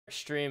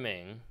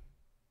streaming.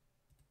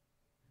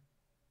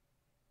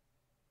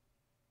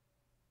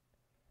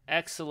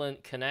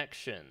 Excellent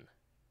connection.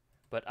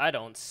 But I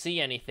don't see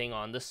anything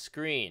on the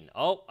screen.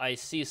 Oh, I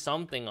see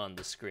something on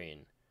the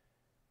screen.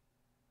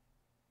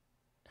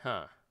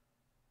 Huh.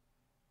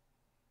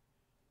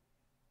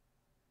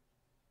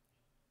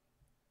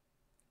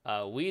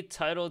 We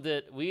titled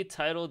it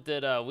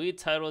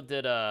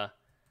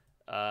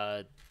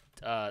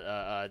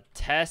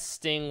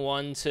testing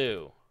 1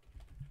 2.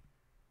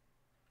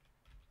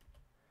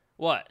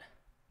 What?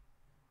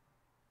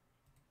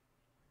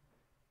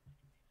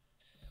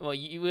 Well,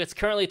 it's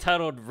currently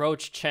titled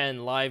Roach Chen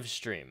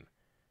Livestream.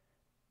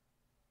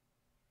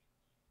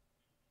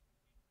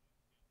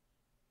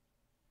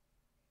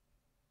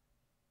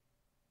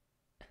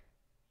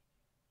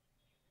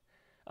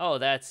 Oh,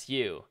 that's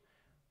you.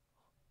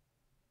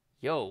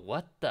 Yo,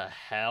 what the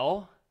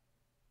hell?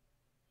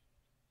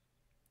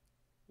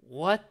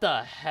 What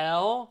the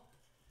hell?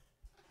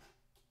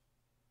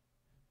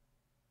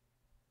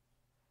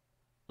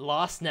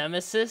 Lost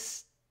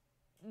Nemesis?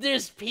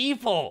 There's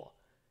people!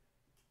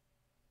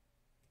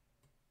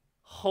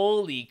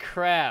 Holy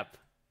crap.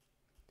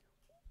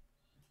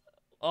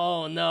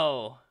 Oh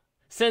no.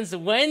 Since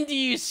when do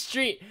you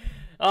stream?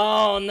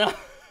 Oh no.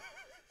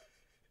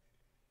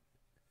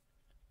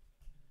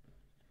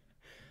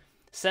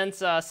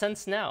 Since now.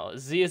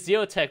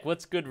 Zeotech,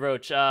 what's good,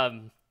 Roach? Yeah,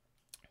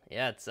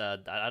 it's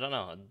I don't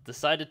know.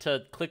 Decided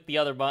to click the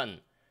other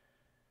button.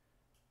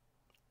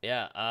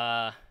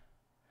 Yeah,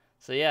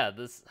 so yeah,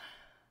 this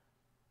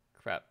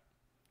crap.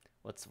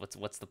 What's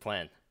the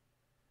plan?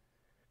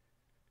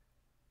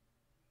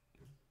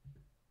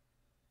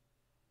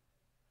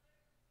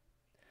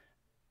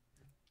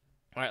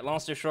 All right, long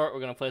story short, we're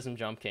gonna play some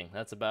Jump King.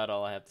 That's about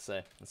all I have to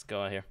say. Let's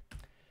go out here.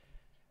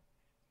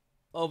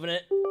 Open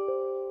it.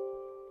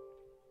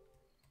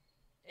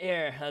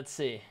 Here, let's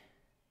see.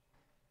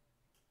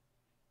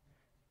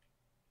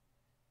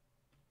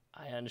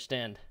 I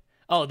understand.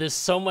 Oh, there's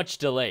so much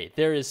delay.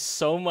 There is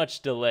so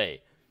much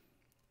delay.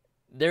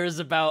 There is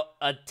about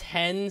a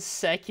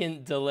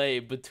 10-second delay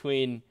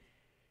between...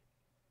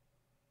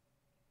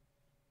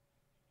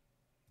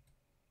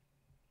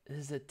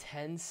 There's a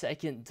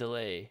 10-second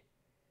delay.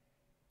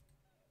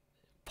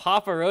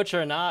 Papa Roach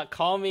or not,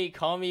 call me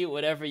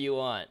whatever you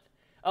want.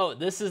 Oh,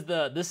 this is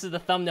the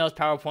thumbnails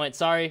PowerPoint.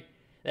 Sorry.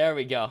 There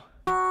we go.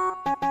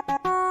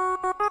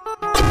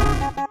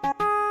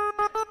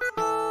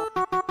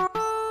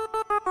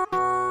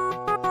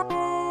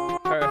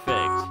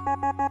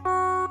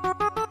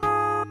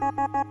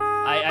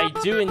 I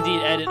do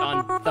indeed edit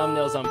on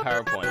thumbnails on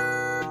PowerPoint.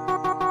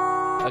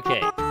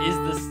 Okay,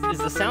 is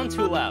the sound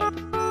too loud?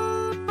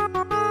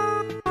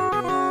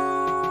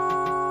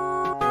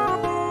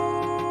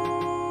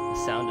 The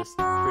sound is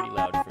pretty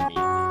loud for me,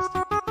 at least.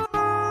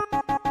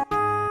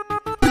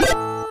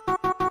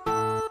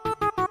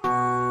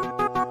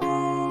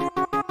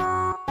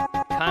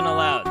 Kinda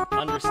loud,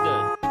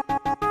 understood.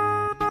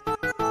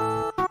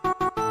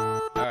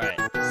 Alright,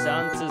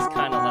 sound is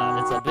kinda loud.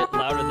 It's a bit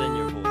louder than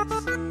your voice.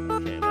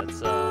 Okay,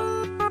 let's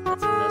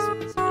mess with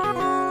this a bit.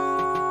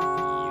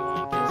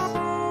 Yoinkers.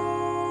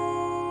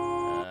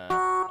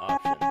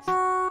 Options.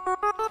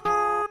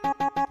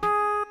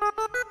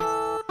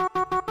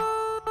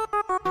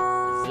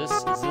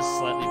 Is this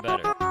slightly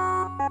better?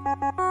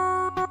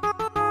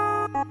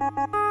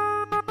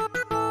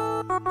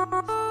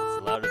 It's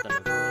louder than my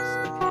voice.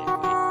 Okay,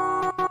 wait.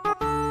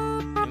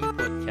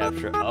 Input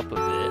capture up a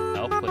bit,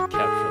 output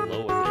capture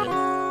low a bit.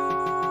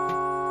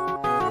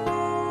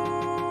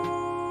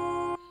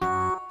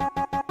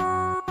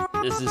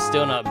 This is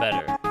still not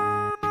better.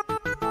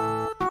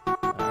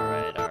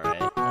 Alright.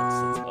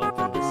 Let's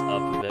open this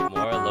up a bit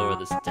more, lower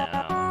this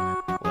down.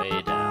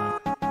 Way down.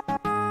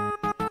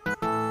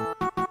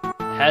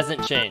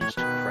 Hasn't changed.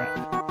 Crap.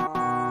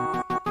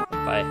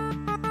 Bye.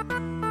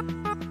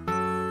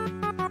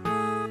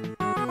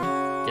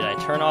 Did I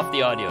turn off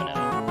the audio now?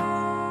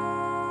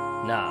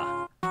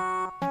 Nah.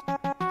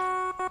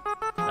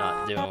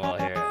 Not doing well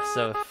here.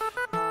 So...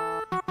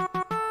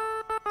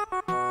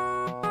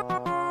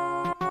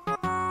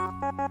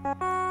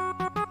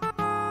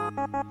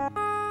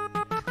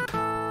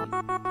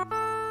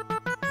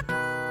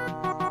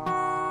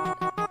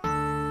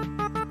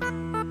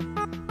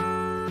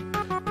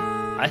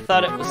 I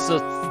thought it was so...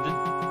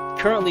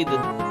 currently the...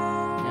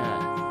 Yeah.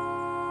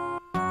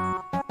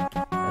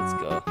 Let's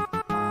go.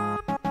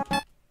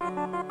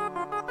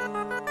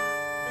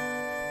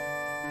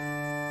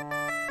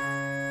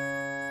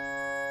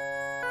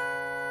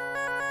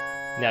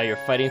 Now you're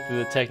fighting through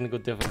the technical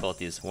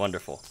difficulties.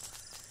 Wonderful.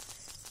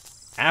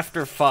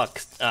 After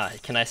fuck...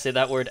 can I say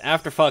that word?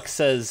 After fuck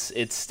says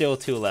it's still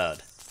too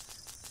loud.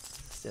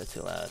 Still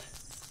too loud.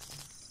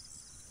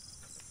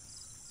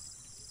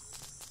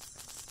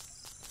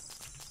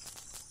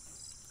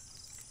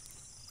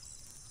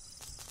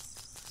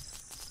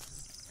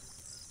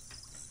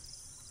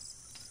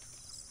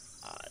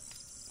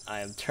 I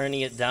am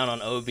turning it down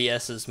on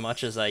OBS as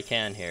much as I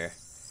can here.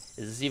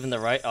 Is this even the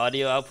right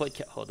audio output?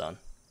 Hold on.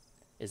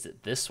 Is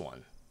it this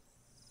one?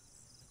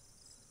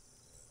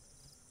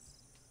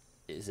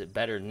 Is it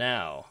better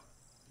now?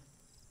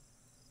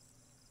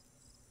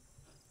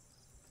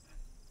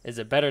 Is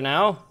it better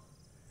now?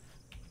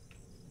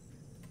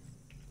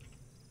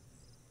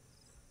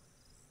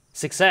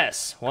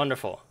 Success.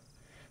 Wonderful.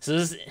 So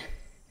this is...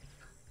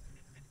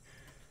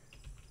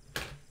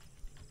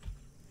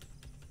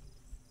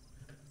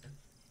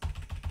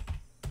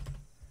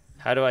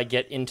 How do I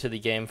get into the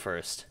game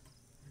first?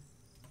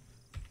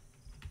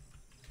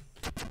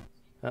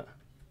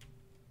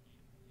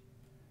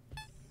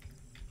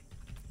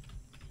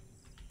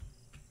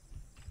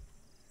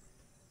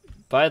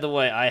 By the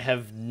way, I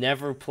have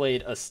never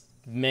played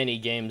many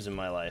games in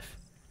my life.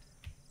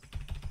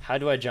 How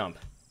do I jump?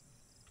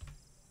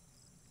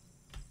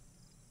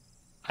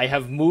 I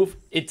have moved.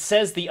 It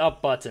says the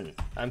up button.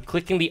 I'm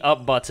clicking the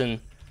up button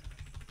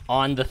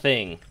on the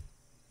thing.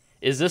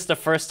 Is this the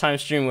first time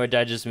stream where did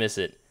I just miss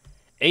it?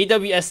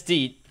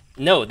 AWSD.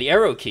 No, the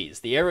arrow keys.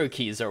 The arrow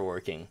keys are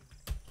working.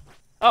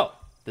 Oh,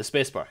 the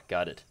spacebar.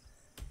 Got it.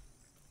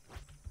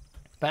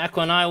 Back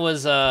when I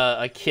was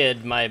a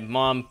kid, my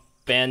mom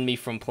banned me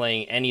from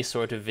playing any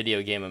sort of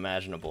video game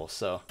imaginable,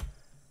 so...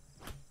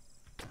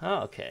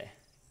 Oh, okay.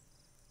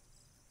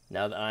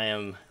 Now that I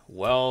am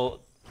well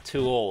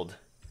too old.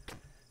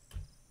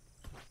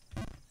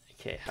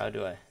 Okay, how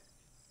do I...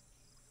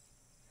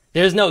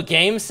 There's no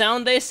game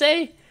sound, they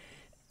say?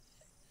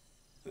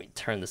 Let me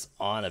turn this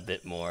on a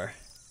bit more.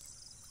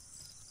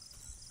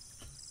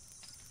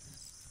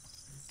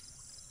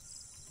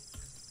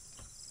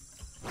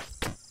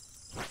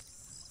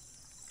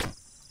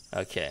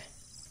 Okay.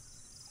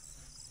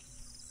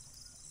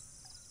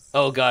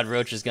 Oh god,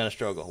 Roach is gonna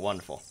struggle.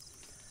 Wonderful.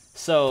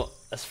 So,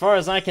 as far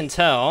as I can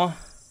tell,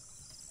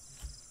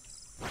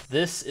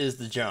 this is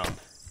the jump.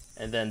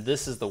 And then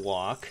this is the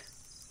walk.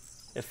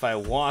 If I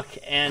walk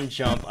and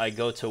jump, I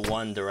go to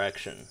one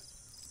direction.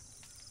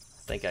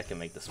 I think I can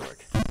make this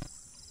work.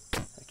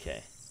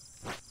 Okay.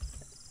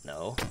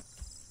 No.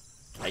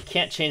 I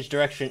can't change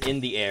direction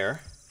in the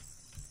air.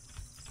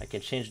 I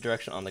can change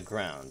direction on the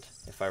ground.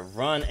 If I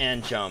run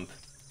and jump...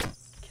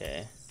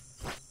 Okay.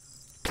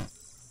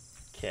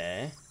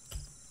 Okay.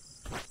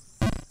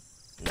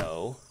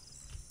 No.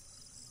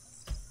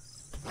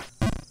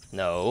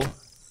 No.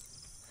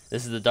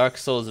 This is the Dark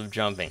Souls of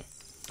jumping.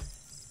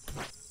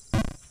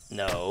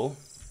 No.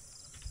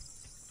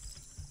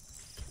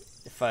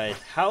 If I...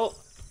 How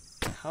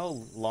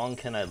long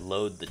can I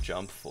load the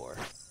jump for?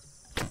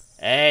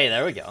 Hey,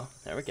 there we go.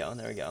 There we go.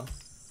 There we go.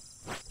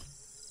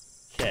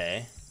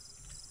 Okay.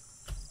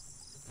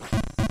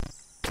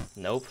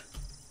 Nope.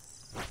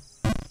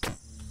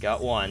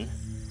 Got one.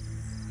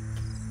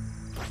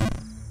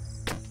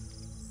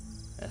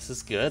 This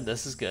is good.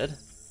 This is good.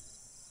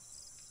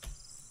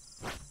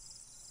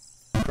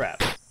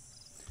 Crap.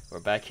 We're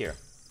back here.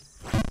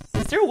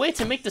 Is there a way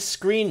to make the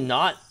screen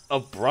not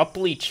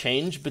abruptly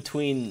change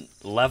between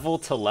level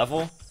to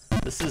level?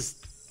 This is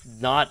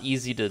not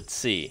easy to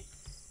see.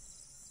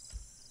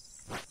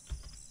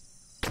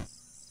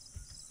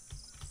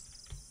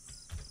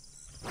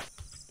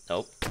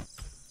 Nope.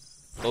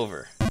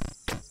 Over.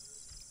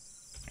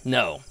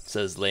 No,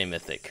 says Lay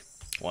Mythic.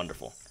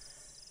 Wonderful.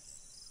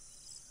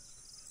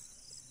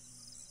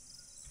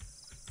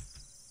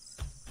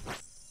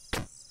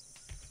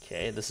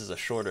 Okay, this is a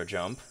shorter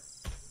jump.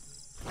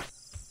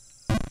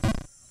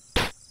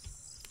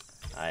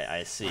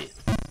 I see.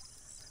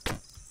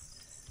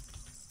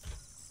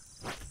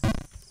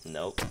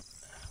 Nope.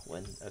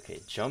 Okay,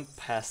 jump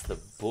past the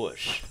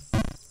bush.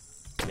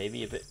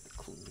 Maybe a bit...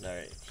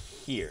 Alright,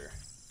 here.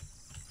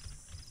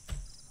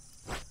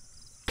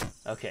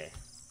 Okay.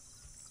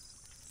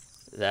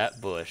 That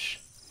bush.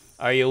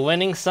 Are you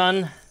winning,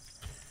 son?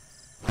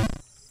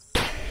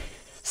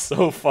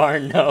 So far,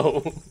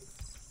 no.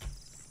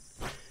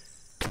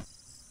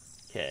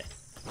 Okay.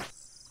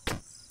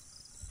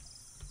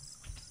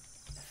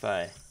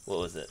 What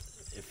was it?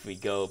 If we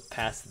go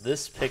past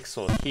this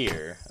pixel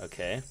here,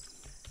 okay.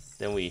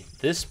 Then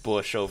this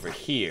bush over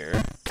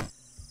here.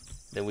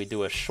 Then we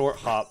do a short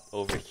hop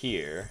over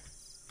here.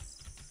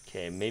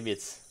 Okay, maybe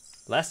it's...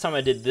 Last time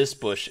I did this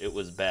bush, it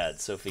was bad.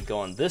 So if we go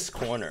on this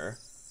corner...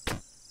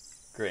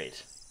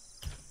 Great.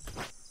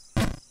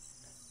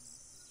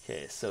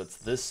 Okay, so it's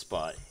this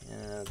spot.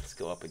 Yeah, let's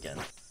go up again.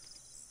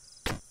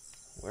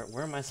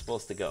 Where am I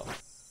supposed to go?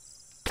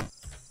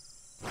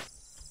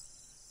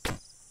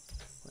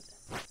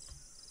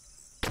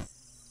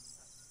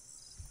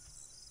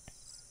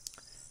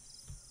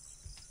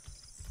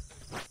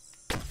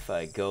 If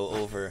I go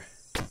over...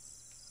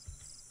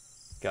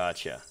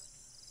 Gotcha.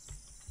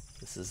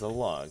 This is a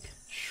log.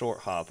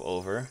 Short hop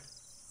over.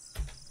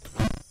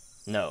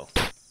 No.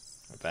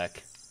 We're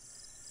back.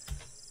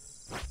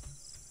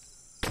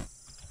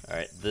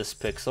 Alright, this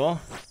pixel.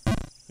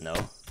 No.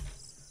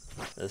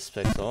 This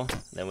pixel.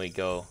 Then we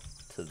go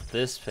to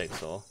this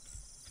pixel.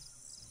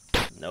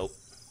 Nope.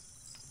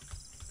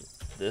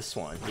 This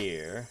one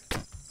here.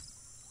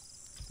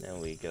 Then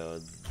we go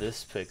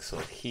this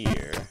pixel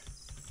here.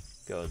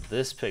 Go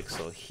this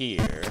pixel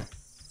here.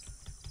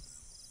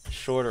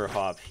 Shorter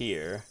hop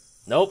here.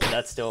 Nope,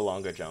 that's still a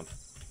longer jump.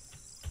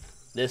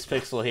 This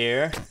pixel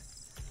here.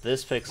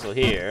 this pixel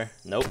here.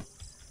 Nope.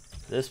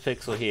 This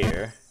pixel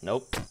here.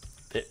 Nope.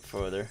 Bit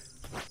further.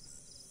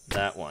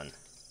 That one.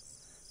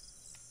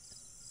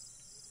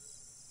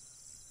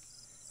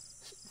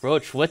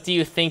 Roach, what do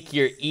you think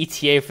your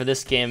ETA for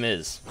this game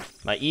is?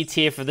 My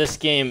ETA for this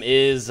game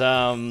is,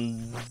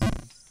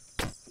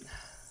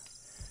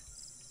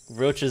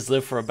 roaches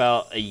live for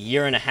about 1.5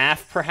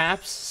 years,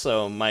 perhaps,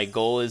 so my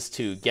goal is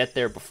to get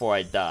there before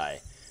I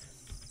die.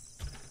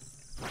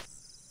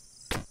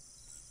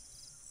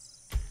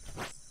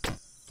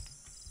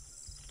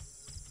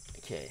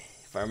 Okay,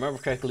 if I remember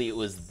correctly, it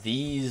was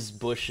these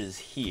bushes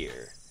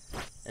here.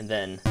 And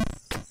then,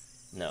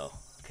 no,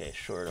 okay,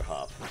 shorter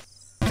hop.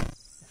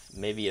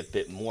 Maybe a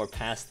bit more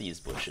past these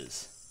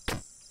bushes.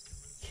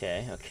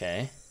 Okay,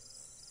 okay.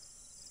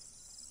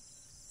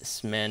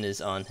 This man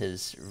is on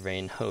his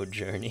rainbow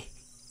journey.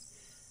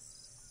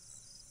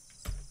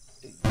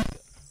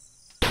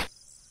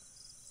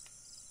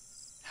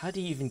 How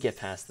do you even get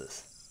past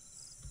this?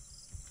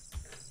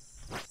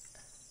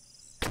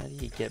 How do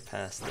you get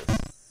past this?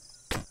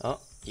 Oh,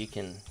 you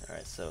can,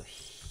 alright, so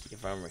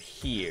if I'm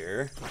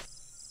here,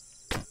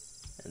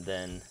 and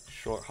then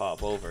short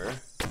hop over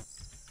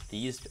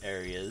these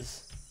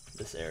areas,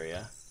 this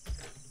area.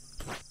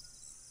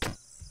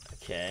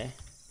 Okay.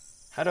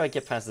 How do I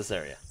get past this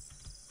area?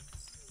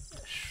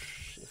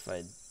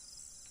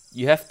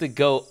 You have to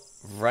go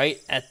right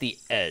at the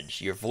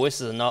edge. Your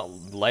voices are not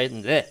light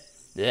and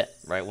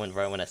right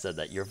when I said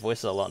that. Your voice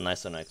is a lot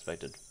nicer than I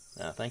expected.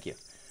 Thank you.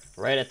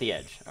 Right at the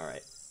edge. All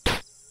right.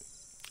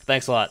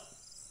 Thanks a lot.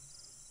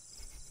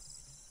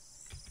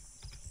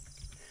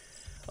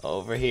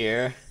 Over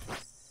here.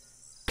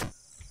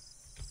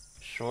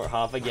 Short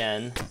hop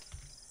again.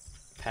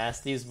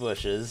 Past these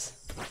bushes.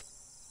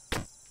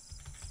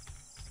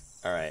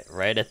 All right,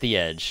 right at the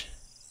edge.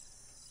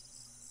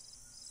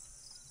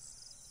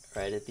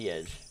 Right at the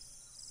edge.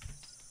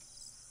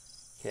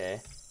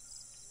 Okay.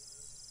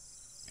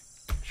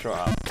 Short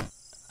hop.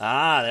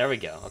 Ah, there we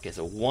go. Okay,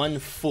 so 1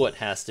 foot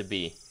has to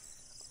be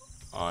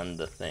on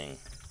the thing.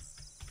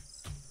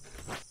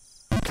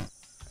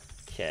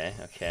 Okay,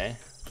 okay.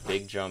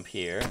 Big jump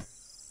here.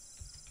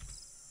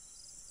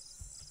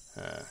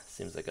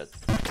 Seems like a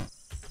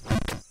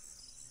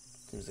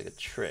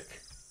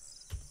trick.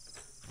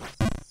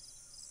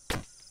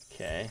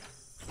 Okay.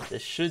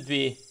 This should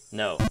be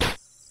no.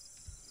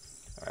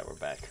 Alright, we're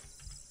back.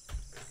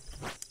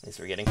 At least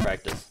we're getting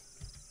practice.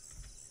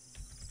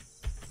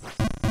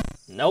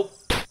 Nope.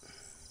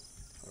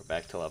 We're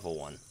back to level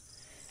 1.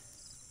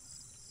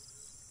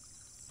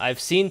 I've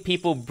seen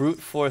people brute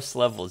force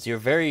levels. You're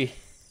very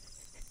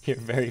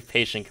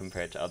patient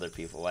compared to other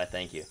people. Why,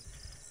 thank you.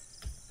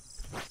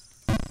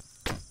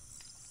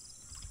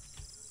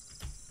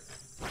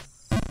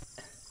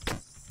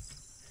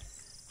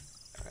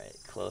 Alright,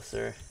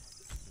 closer.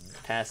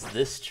 Past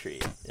this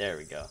tree. There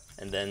we go.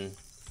 And then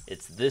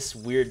it's this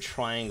weird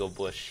triangle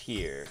bush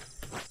here.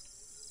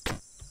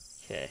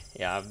 Okay,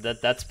 yeah,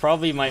 that's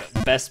probably my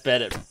best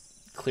bet at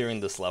clearing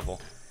this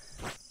level.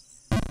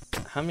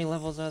 How many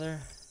levels are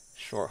there?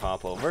 Short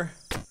hop over.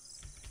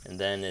 And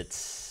then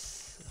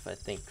it's, if I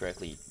think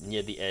correctly,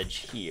 near the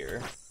edge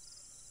here.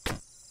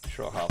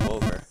 Short hop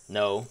over.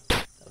 No,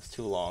 that was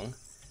too long.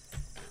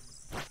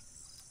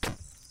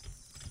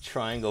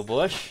 Triangle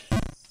bush.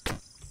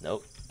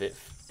 Nope, bit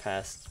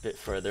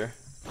further.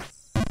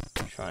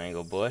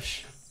 Triangle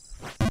bush.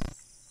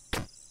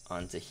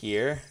 Onto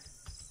here.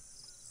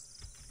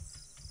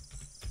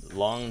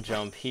 Long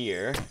jump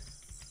here.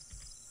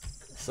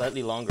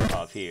 Slightly longer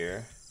hop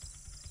here.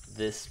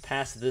 This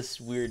past this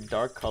weird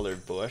dark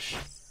colored bush.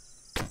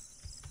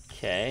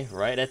 Okay,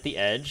 right at the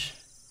edge.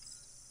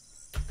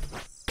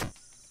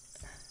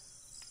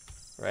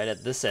 Right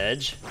at this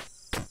edge.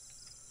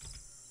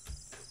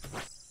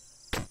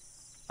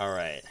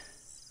 Alright.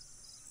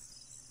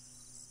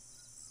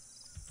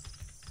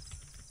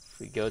 If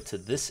we go to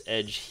this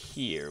edge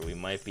here, we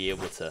might be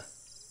able to...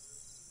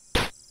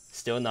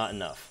 Still not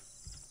enough.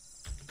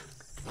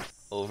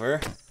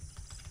 Over.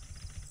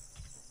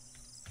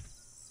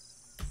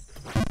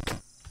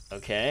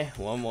 Okay,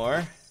 one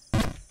more.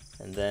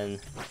 And then...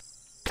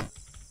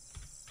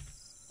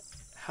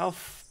 How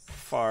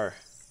far?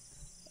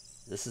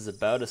 This is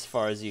about as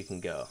far as you can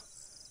go.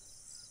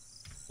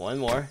 One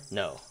more.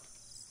 No.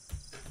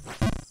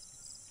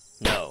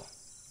 No.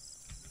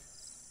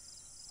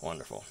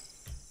 Wonderful.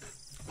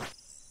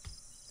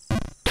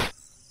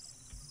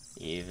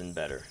 Even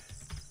better.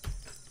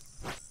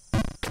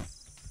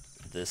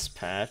 This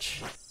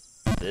patch,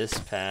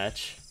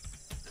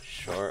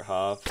 short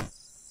hop,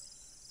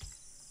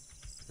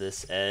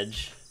 this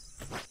edge,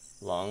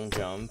 long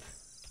jump,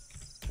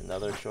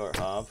 another short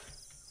hop,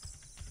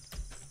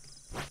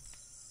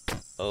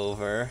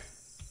 over,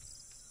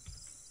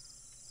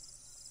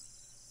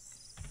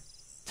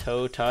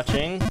 toe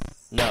touching,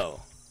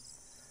 no.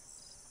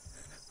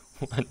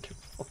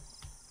 Wonderful.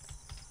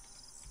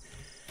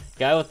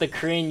 Guy with the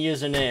Korean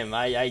username,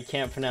 I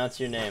can't pronounce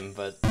your name,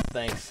 but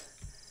thanks.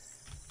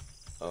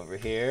 Over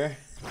here.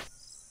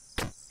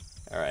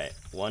 Alright,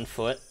 1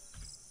 foot.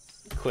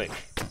 Quick.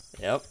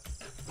 Yep.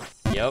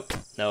 Yep.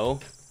 No.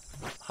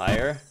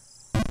 Higher.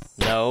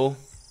 No.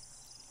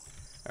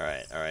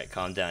 Alright,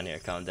 calm down here,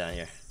 calm down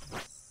here.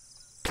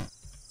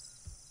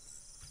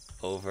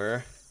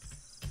 Over.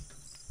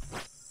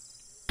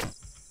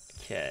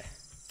 Okay.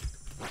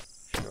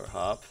 Short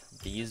hop.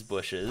 These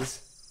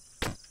bushes.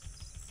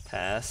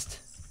 Past.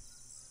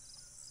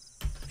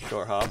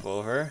 Short hop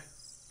over.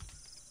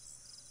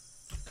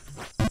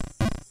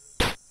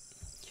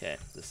 Okay,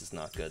 this is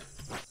not good.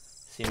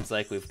 Seems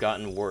like we've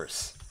gotten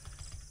worse.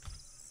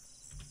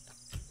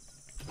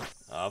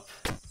 Up.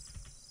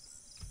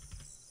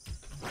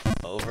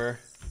 Over.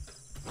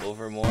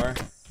 Over more.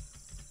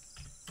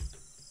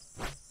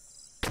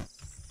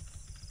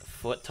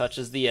 Foot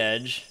touches the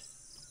edge.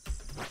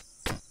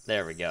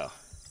 There we go.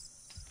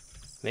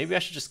 Maybe I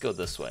should just go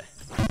this way.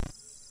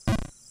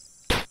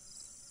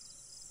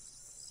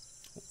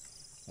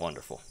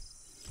 Wonderful.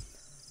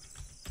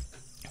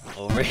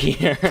 Over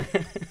here.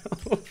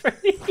 Over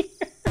here.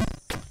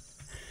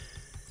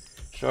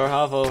 Short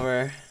hop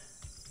over.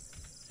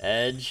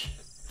 Edge.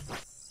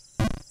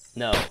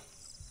 No.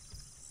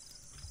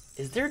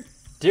 Is there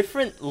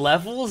different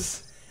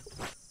levels?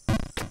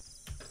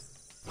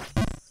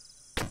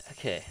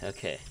 Okay,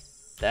 okay.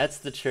 That's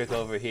the trick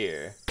over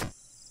here.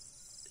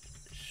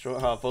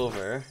 Short hop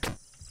over.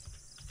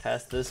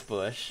 Past this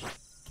bush.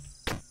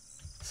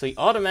 So he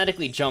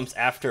automatically jumps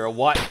after a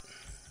while.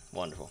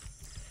 Wonderful.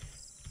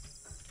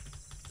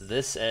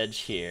 This edge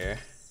here.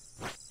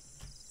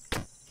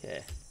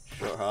 Okay.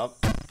 Short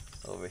hop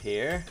over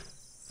here.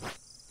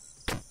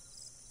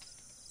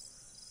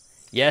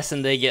 Yes,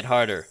 and they get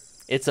harder.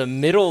 It's a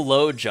middle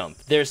low jump.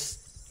 There's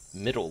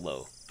middle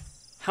low.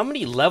 How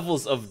many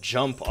levels of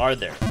jump are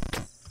there?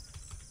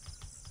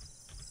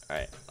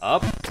 Alright,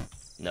 up.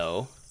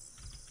 No.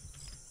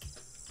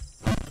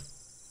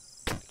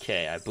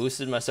 Okay, I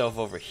boosted myself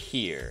over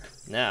here.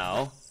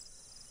 Now,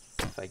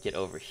 if I get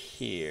over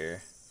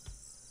here...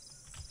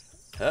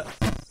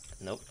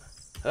 Nope.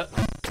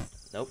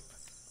 Nope.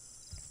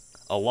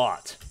 A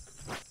lot.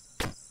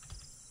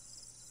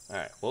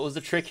 Alright, what was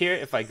the trick here?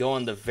 If I go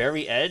on the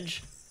very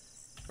edge...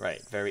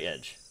 Right, very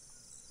edge.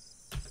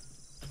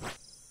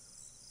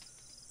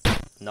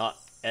 Not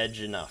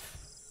edge enough.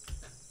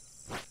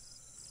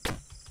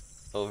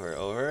 Over,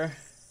 over.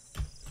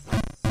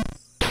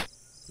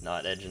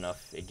 Not edge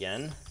enough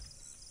again.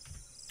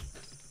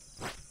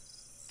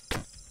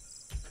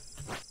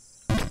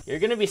 You're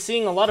gonna be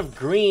seeing a lot of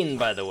green,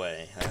 by the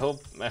way. I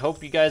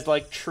hope you guys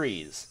like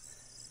trees.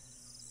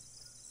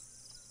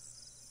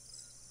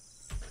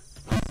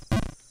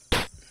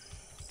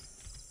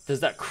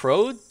 Does that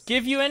crow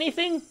give you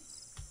anything?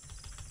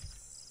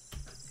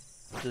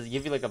 Does it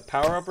give you like a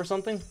power-up or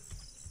something?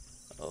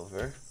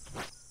 Over.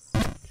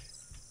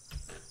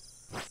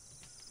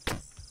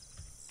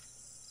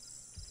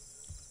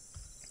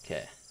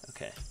 Okay,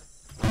 okay.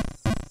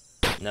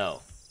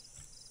 No.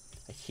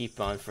 I keep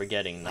on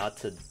forgetting not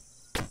to...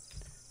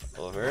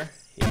 Over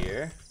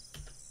here.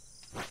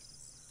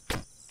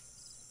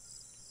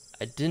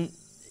 I didn't...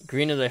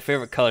 Green is my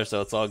favorite color,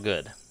 so it's all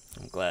good.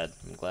 I'm glad.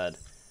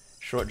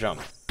 Short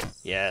jump.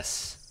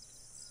 Yes.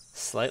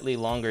 Slightly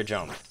longer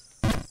jump.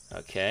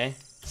 Okay.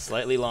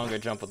 Slightly longer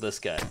jump with this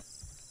guy.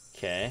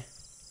 Okay.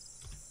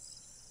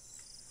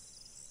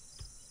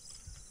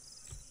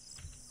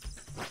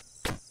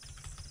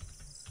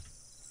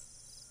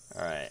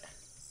 Alright.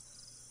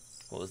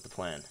 What was the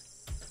plan?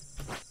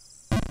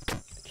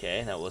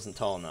 Okay, that wasn't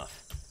tall enough.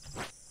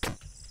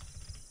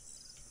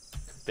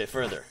 Bit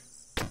further.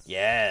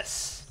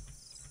 Yes!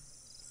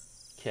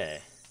 Okay.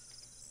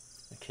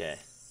 Okay.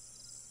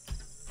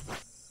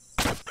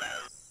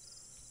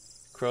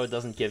 Crow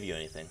doesn't give you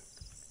anything.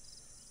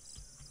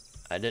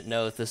 I didn't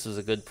know if this was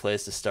a good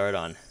place to start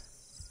on.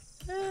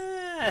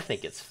 I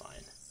think it's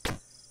fine.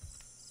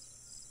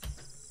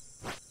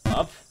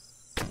 Up?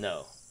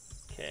 No.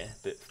 Okay,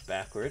 a bit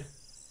backward.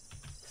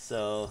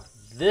 So,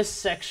 this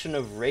section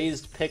of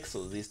raised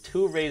pixels, these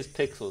two raised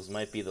pixels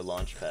might be the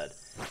launch pad.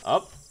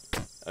 Up?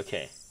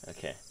 Okay,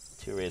 okay.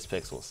 Two raised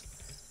pixels.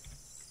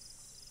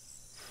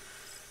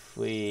 If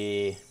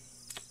we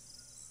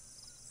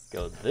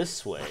go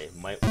this way,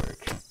 might work.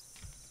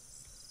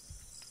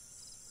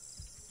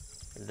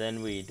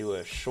 Then we do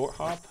a short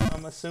hop,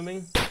 I'm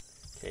assuming.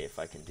 Okay, if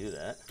I can do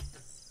that.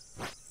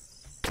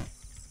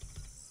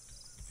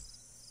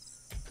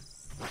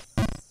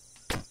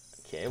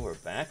 Okay, we're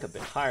back a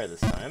bit higher this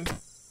time.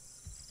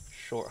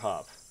 Short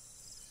hop.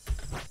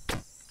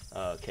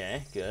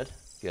 Okay, good.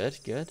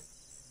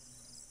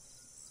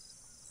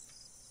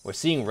 We're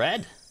seeing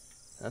red.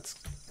 That's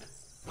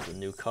a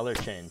new color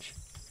change.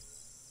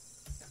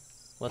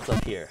 What's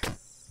up here?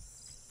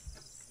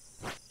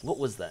 What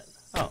was that?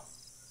 Oh.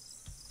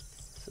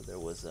 So there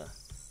was a...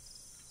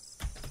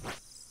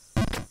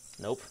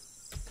 Nope.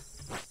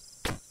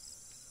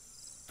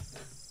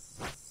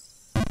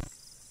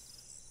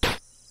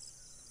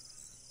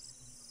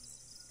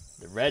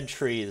 The red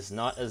tree is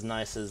not as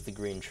nice as the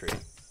green tree.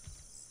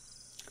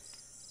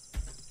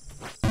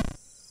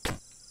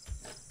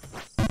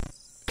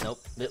 Nope,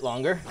 bit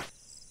longer.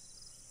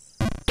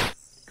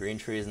 Green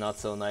tree is not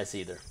so nice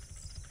either.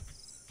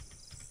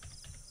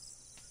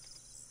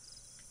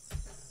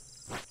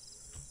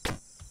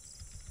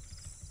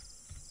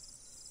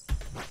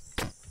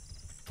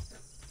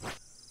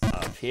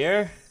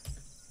 here.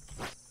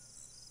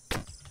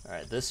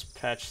 Alright, this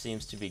patch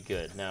seems to be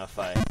good. Now if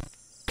I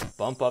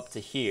bump up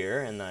to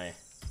here and I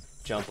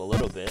jump a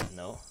little bit,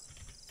 no.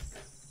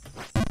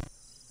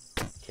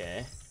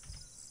 Okay.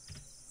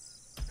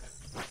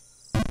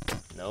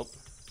 Nope.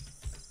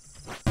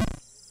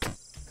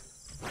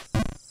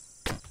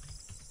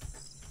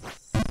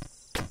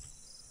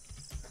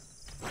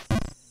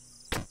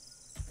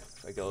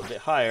 If I go a bit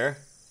higher,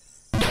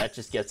 that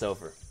just gets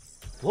over.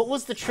 What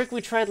was the trick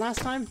we tried last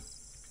time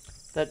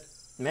that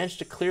managed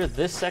to clear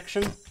this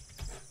section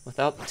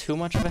without too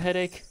much of a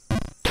headache?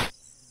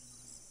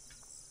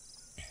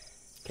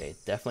 Okay,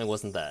 definitely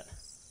wasn't that.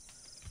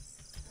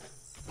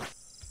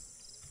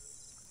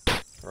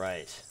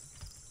 Right.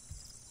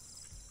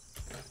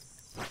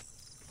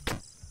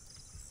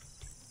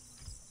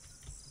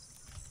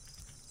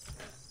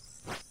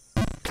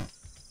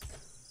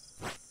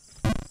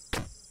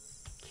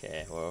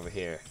 Okay, we're over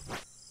here.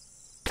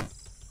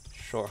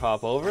 Short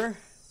hop over.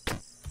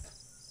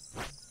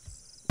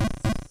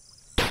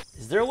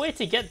 Is there a way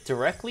to get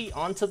directly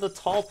onto the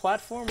tall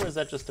platform, or is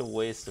that just a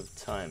waste of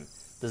time?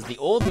 Does the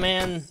old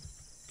man...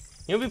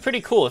 It would be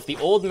pretty cool if the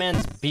old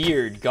man's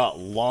beard got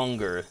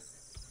longer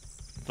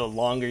the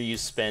longer you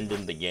spend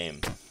in the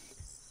game.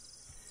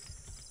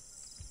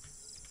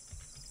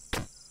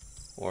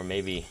 Or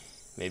maybe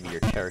your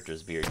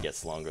character's beard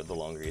gets longer the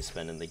longer you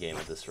spend in the game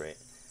at this rate.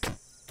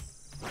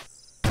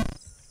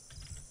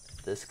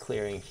 This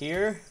clearing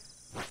here.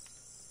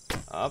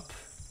 Up.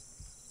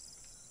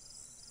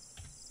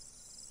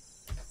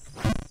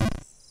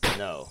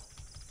 No.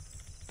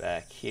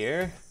 Back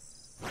here.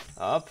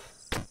 Up.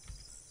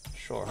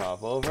 Short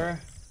hop over.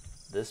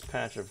 This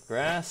patch of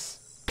grass.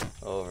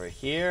 Over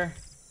here.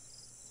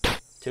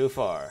 Too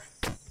far.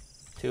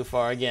 Too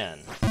far again.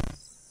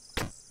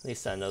 At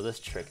least I know this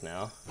trick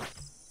now.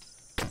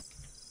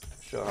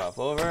 Short hop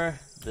over.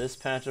 This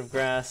patch of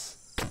grass.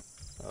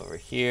 Over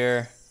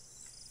here.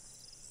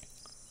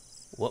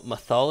 What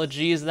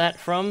mythology is that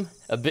from?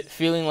 A bit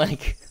feeling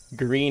like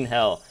Green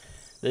Hell.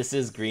 This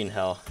is Green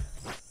Hell.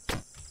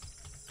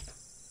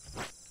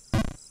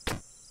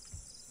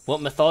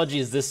 What mythology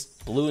is this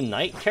Blue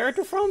Knight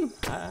character from?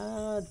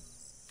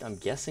 I'm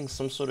guessing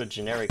some sort of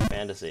generic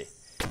fantasy.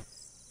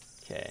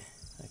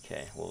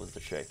 Okay, what was the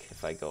trick?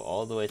 If I go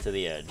all the way to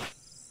the edge.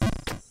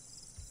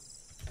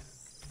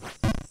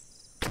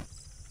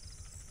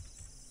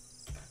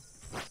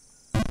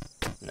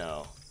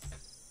 No.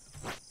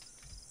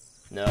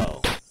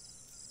 No.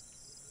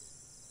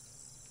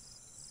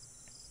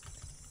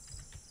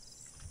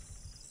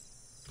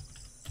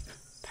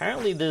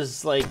 Apparently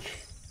there's like,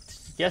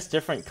 yes,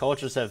 different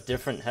cultures have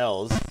different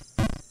hells.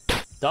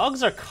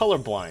 Dogs are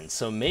colorblind,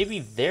 so maybe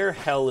their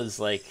hell is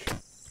like,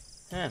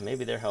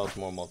 maybe their hell is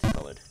more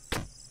multicolored.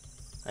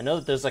 I know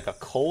that there's like a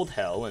cold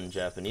hell in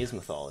Japanese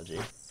mythology.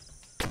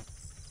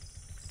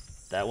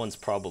 That one's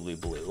probably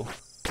blue.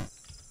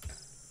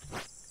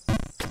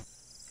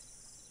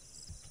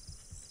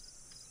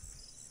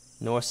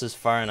 Norse is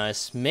fire and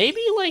ice.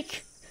 Maybe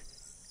like,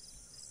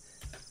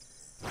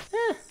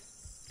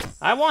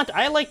 I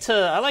like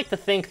to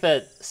think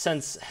that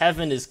since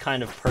heaven is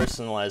kind of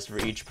personalized for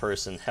each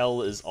person,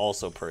 hell is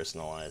also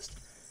personalized.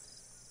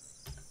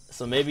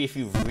 So maybe if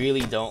you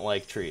really don't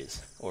like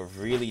trees, or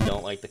really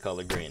don't like the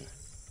color green,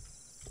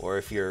 or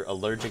if you're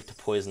allergic to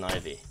poison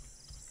ivy.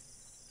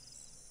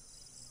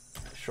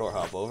 Short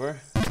hop over.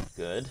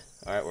 Good.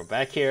 Alright, we're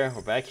back here.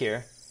 We're back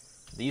here.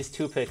 These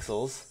 2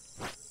 pixels.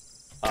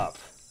 Up.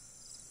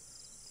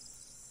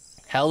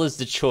 Hell is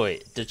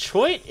Detroit.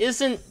 Detroit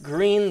isn't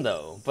green,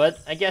 though, but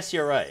I guess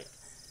you're right.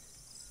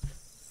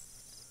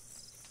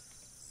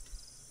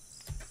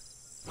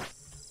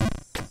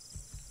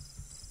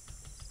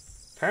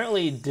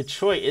 Apparently,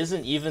 Detroit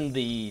isn't even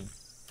the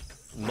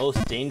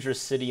most dangerous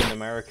city in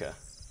America.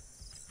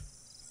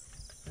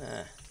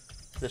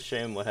 It's a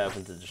shame what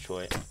happened to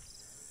Detroit.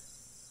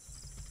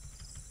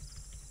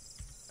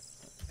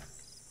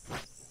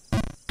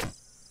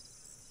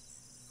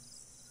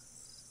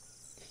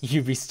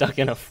 You'd be stuck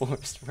in a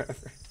forest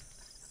forever.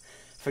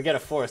 Forget a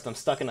forest, I'm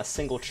stuck in a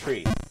single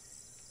tree.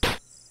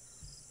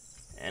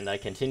 And I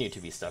continue to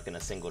be stuck in a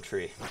single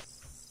tree.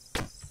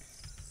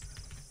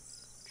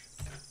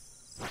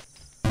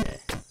 Okay.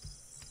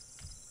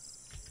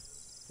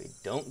 We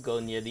don't go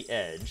near the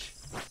edge.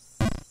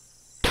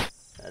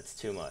 That's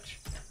too much.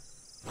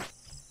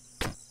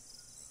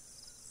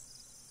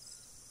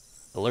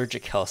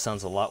 Allergic hell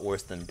sounds a lot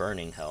worse than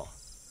burning hell.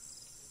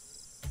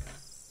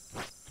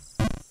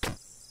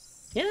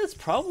 Yeah, that's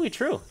probably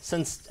true,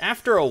 since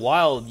after a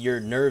while your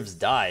nerves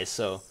die,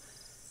 so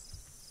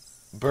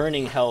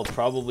burning hell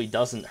probably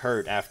doesn't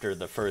hurt after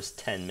the first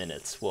 10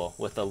 minutes. Well,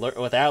 with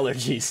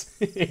allergies,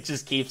 it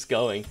just keeps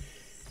going.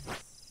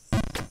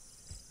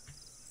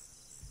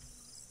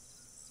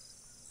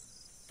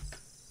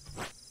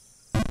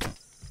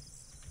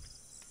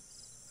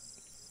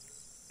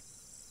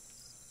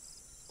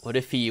 What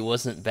if he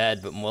wasn't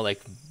bad, but more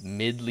like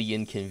midly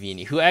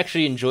inconvenient? Who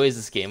actually enjoys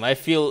this game? I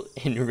feel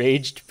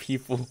enraged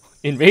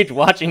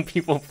watching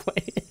people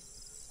play it.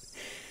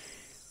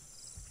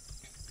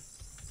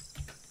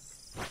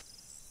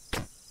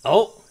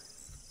 Oh!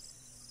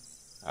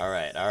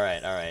 Alright.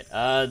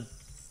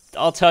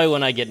 I'll tell you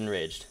when I get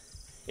enraged.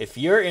 If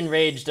you're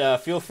enraged,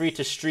 feel free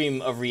to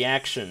stream a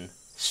reaction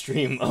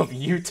stream of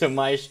you to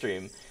my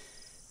stream.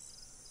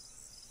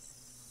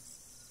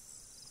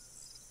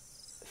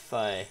 If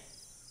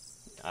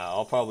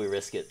I'll probably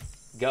risk it.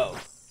 Go.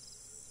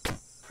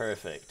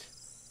 Perfect.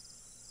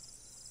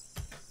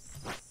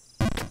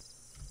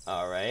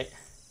 Alright.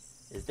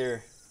 Is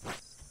there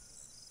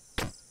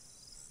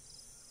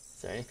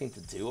anything to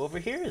do over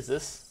here? Is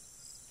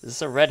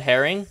this a red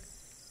herring?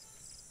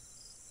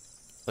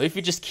 What if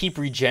you just keep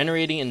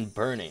regenerating and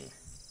burning?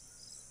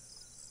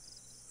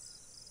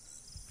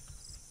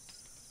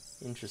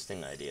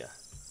 Interesting idea.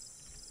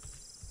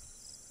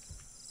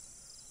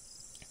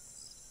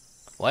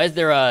 Why is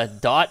there a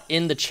dot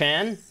in the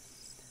Chan?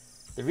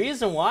 The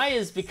reason why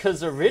is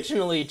because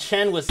originally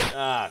Chan was...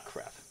 Ah,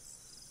 crap.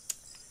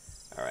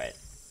 Alright.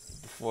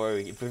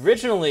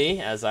 Originally,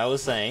 as I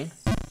was saying,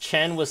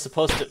 Chan was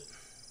supposed to...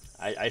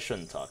 I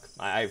shouldn't talk.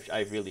 I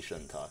really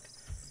shouldn't talk.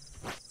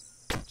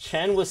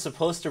 Chan was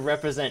supposed to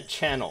represent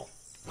channel.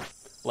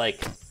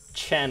 Like,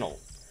 channel.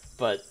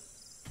 But,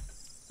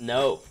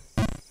 no.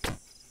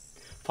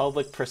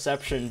 Public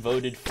perception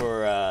voted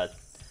for a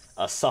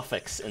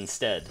suffix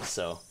instead,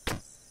 so...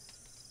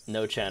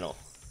 No channel.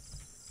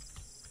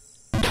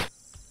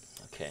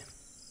 Okay.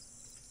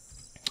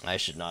 I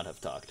should not have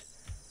talked.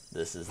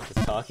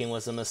 Talking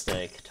was a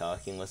mistake.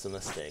 Talking was a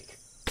mistake.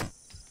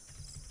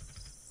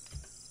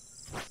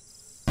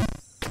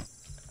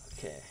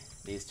 Okay,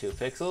 these 2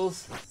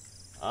 pixels.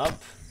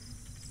 Up.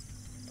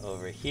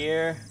 Over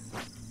here.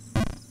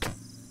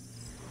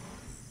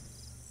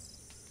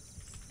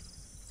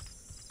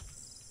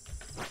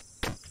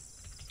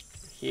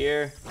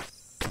 Here.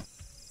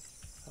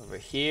 Over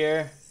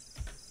here.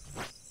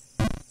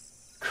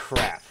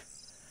 Crap.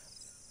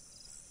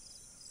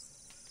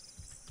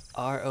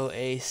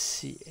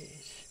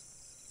 R-O-A-C-H.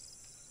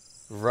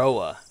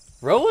 Roa.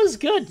 Roa's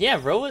good. Yeah,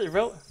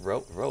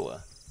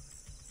 Roa.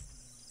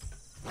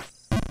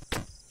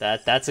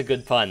 That's a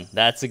good pun.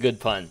 That's a good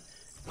pun.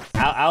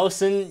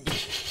 Allison,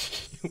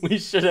 we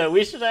should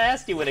have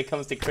asked you when it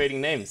comes to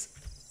creating names.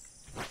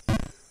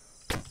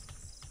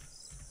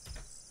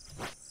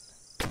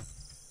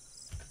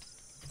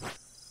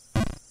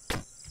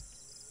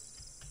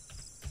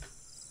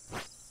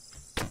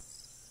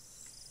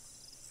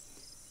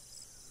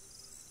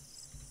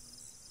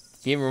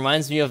 Game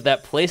reminds me of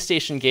that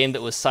PlayStation game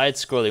that was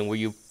side-scrolling where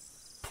you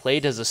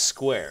played as a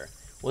square.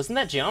 Wasn't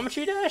that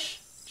Geometry Dash?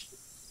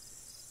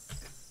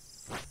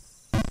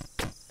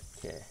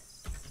 Okay.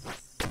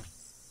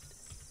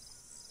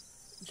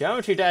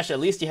 Geometry Dash, at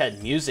least you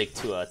had music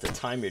to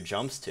time your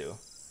jumps to.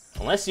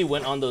 Unless you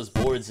went on those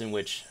boards in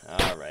which...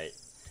 Alright.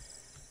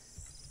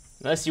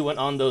 Unless you went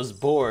on those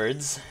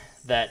boards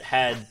that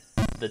had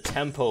the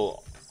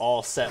tempo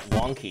all set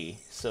wonky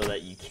so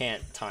that you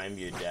can't time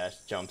your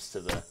jumps to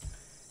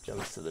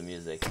the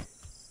music.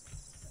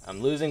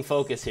 I'm losing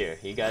focus here.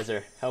 You guys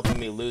are helping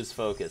me lose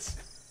focus.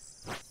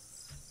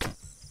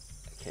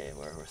 Okay,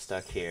 we're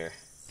stuck here.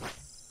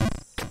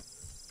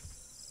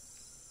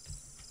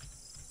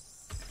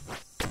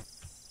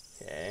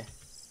 Okay.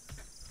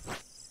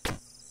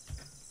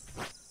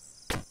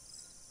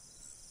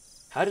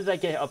 How did I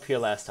get up here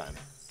last time?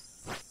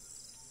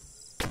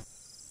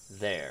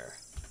 There.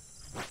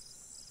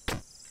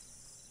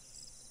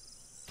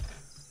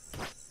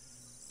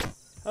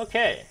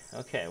 Okay,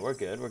 we're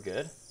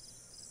good.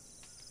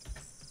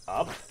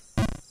 Up.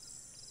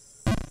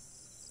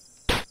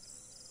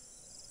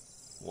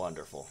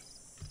 Wonderful.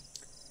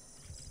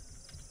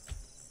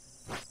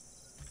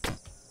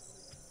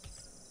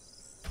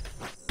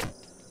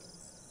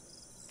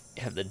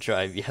 You have the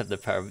drive, you have the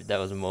power, that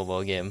was a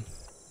mobile game.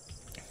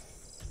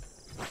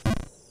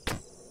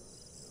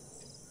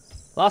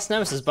 Lost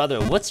Nemesis, by the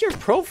way, what's your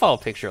profile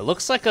picture? It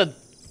looks like a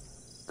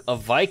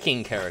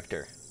Viking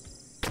character.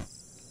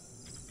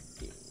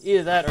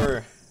 Either that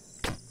or...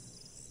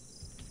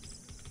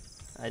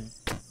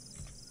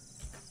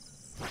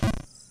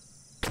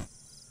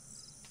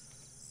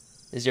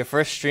 Is your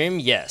first stream?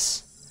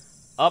 Yes.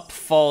 Up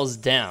falls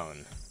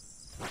down.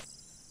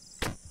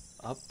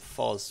 Up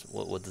falls...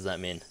 What does that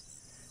mean?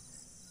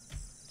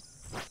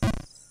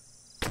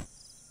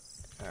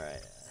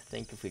 Alright, I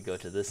think if we go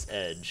to this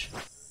edge...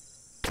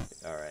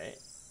 Alright.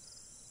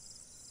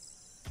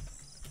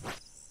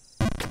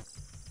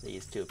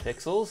 These 2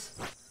 pixels.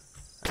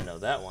 I know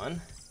that one.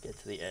 Get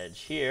to the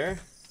edge here.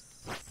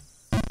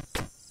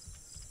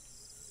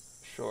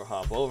 Short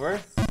hop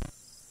over.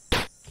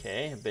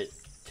 Okay, a bit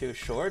too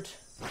short.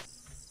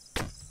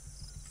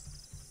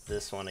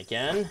 This one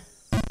again.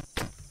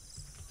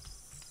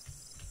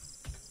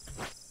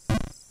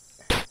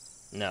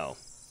 No.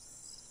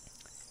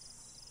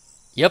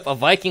 Yep, a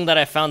Viking that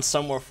I found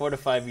somewhere 4 to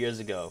 5 years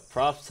ago.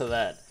 Props to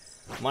that.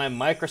 My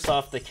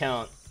Microsoft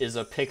account is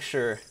a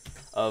picture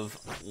of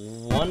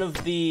one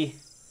of the...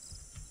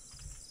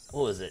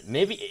 What was it?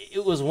 Maybe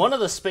it was one of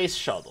the space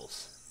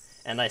shuttles.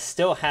 And I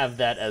still have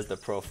that as the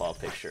profile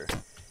picture.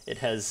 It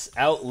has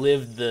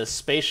outlived the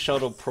space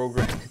shuttle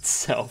program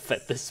itself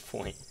at this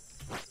point.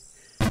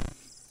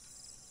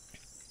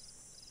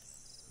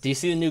 Do you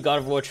see the new God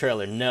of War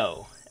trailer?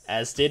 No.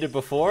 As stated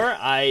before,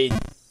 I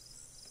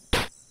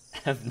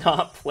have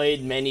not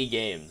played many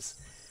games.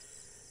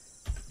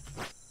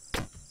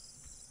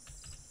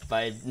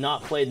 By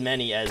not played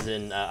many, as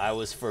in I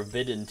was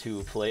forbidden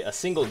to play a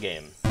single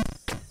game.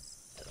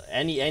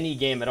 Any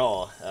game at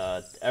all,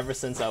 ever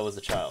since I was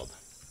a child.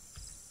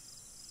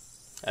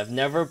 I've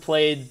never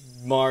played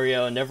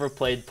Mario, never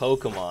played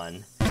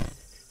Pokemon.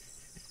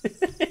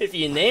 If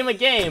you name a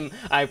game,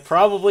 I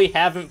probably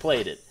haven't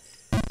played it.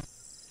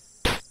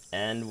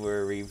 And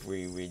we're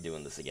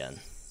redoing this again.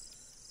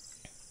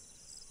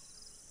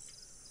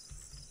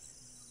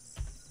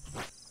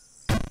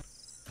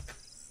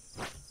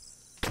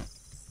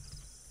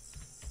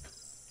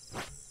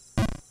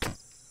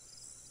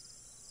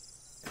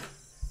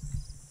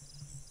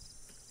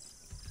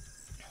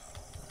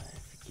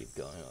 Keep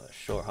going.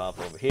 Short hop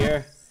over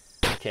here.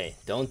 Okay,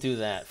 don't do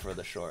that for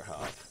the short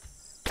hop.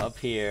 Up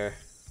here.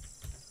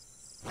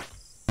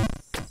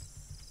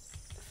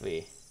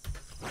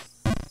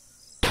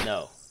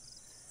 No.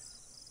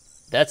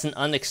 That's an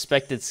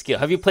unexpected skill.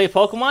 Have you played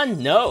Pokemon?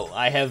 No,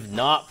 I have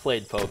not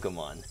played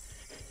Pokemon.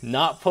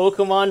 Not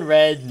Pokemon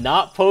Red,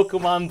 not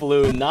Pokemon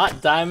Blue,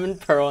 not Diamond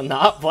Pearl,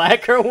 not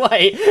Black or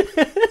White.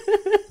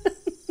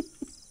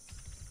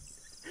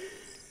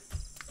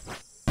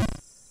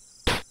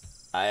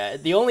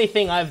 The only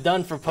thing I've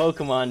done for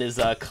Pokemon is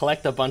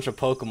collect a bunch of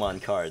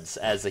Pokemon cards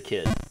as a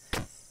kid.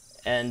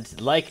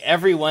 And like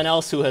everyone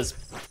else who has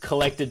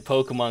collected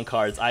Pokemon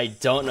cards, I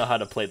don't know how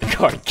to play the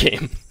card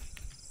game.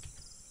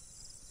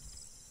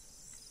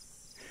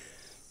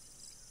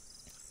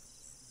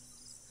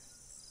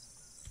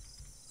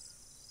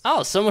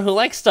 Oh, someone who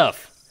likes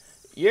stuff.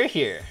 You're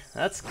here.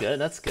 That's good,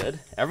 that's good.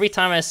 Every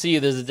time I see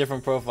you, there's a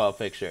different profile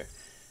picture.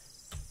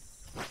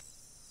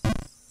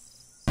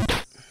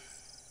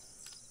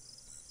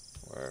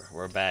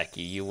 We're back.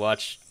 You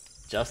watched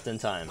just in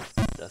time.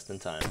 Just in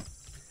time.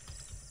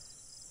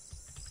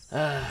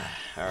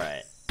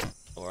 Alright.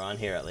 We're on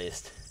here at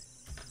least.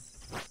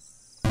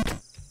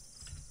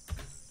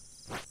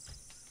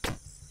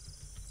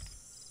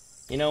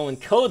 You know, when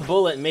Code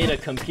Bullet made a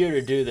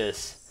computer do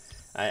this,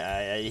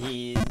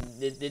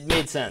 it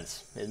made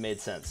sense. It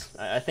made sense.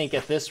 I think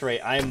at this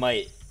rate, I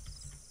might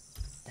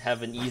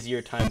have an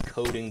easier time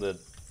coding the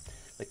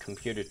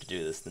computer to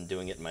do this than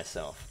doing it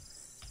myself.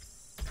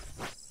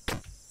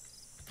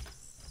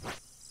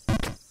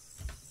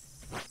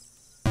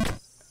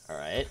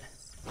 Alright.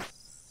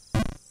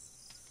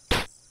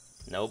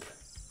 Nope.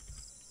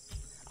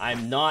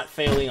 I'm not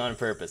failing on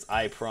purpose,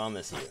 I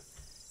promise you.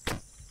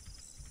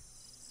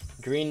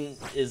 Green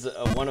is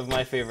one of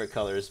my favorite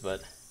colors,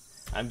 but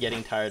I'm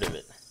getting tired of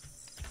it.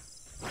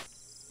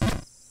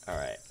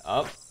 Alright,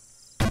 up.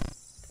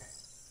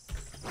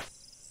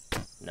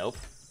 Nope.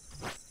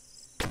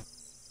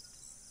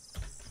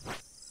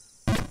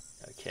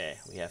 Okay,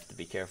 we have to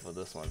be careful with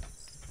this one.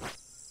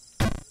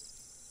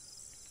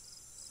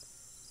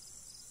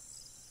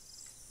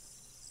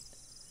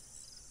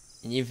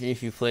 And even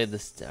if you played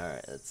this,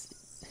 alright, let's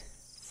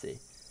see.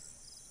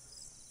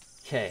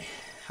 Okay,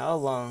 how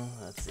long,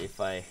 let's see if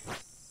I,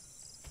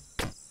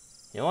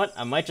 you know what,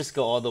 I might just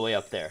go all the way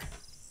up there.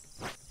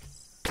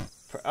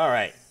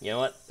 Alright, you know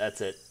what,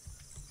 that's it.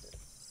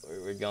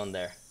 We're going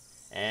there.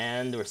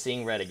 And we're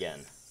seeing red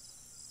again.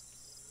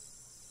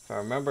 If I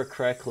remember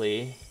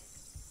correctly,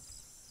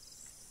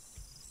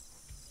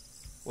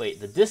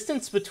 wait, the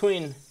distance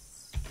between,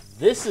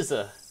 this is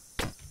a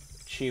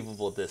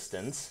achievable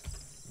distance.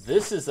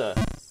 This is a...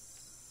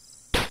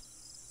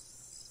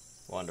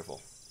 Wonderful.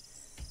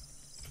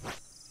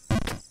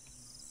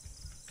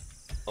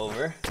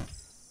 Over.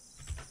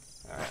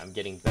 Alright, I'm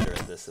getting better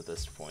at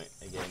this point.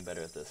 I'm getting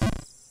better at this.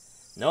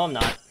 No, I'm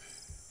not.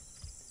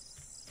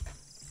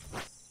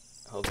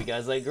 Hope you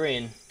guys like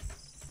green.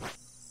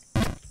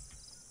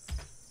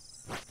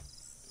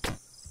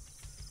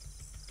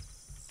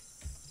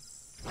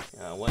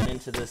 I went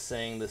into this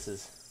saying this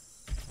is...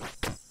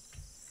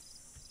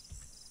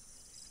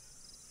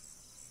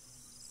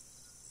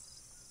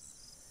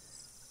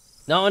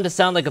 Not want to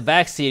sound like a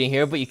backseating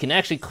here, but you can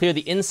actually clear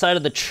the inside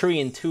of the tree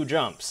in 2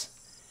 jumps.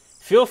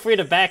 Feel free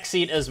to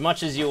backseat as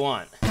much as you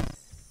want.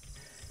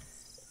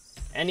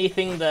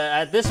 Anything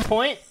that, at this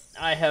point,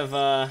 I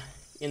have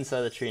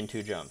inside the tree in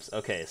 2 jumps.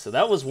 Okay, so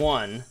that was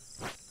 1.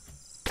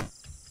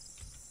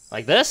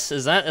 Like this?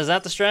 Is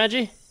that the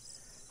strategy?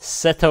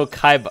 Seto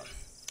Kaiba.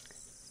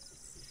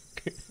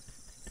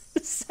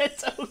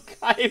 Seto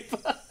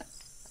Kaiba.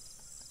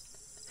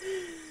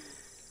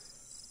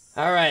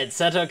 Alright,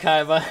 Seto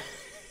Kaiba.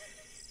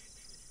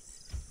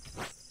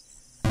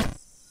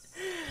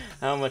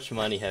 How much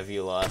money have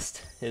you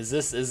lost? Is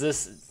this...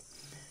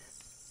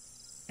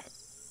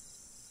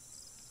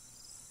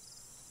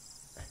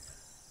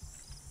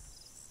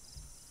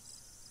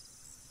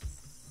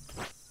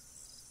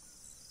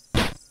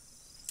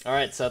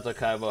 Alright, Seto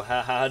Kaiba,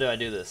 how do I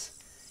do this?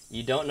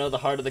 You don't know the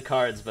heart of the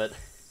cards, but...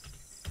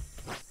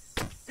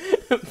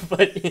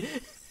 but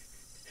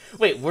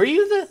Wait, were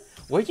you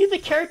the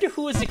character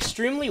who was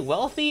extremely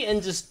wealthy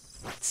and just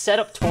set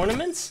up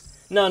tournaments?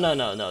 No,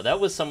 that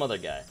was some other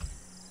guy.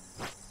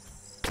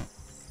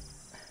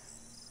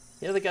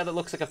 The other guy that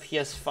looks like a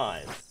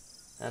PS5.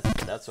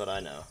 That's what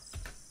I know.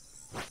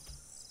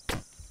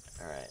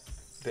 Alright,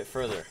 a bit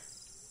further.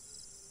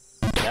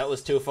 That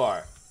was too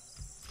far.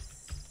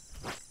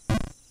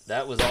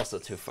 That was also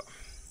too far.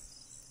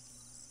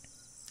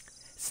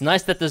 It's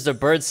nice that there's a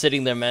bird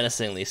sitting there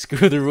menacingly.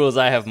 Screw the rules,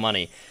 I have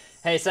money.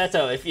 Hey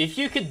Sato, if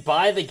you could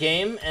buy the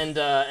game and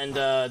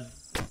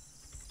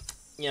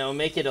you know,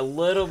 make it a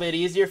little bit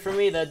easier for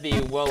me, that'd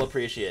be well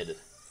appreciated.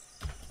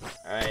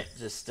 Alright,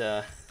 just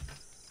alright.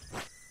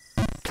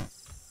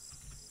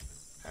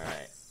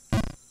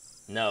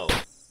 No.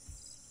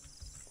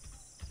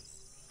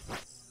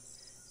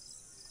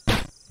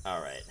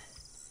 Alright.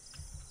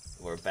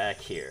 We're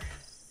back here.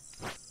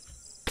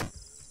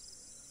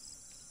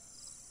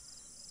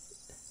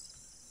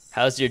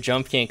 How's your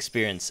jumping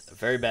experience?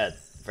 Very bad.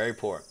 Very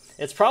poor.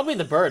 It's probably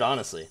the bird,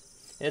 honestly.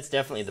 It's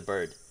definitely the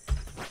bird.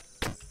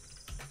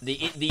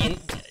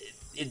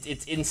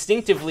 It's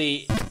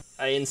instinctively...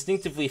 I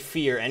instinctively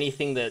fear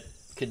anything that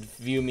could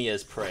view me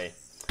as prey.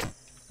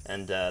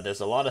 And there's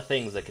a lot of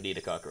things that could eat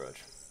a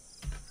cockroach.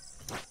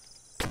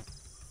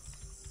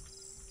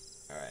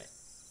 Alright.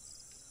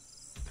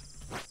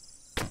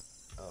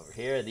 Over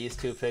here, these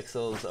 2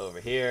 pixels over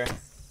here.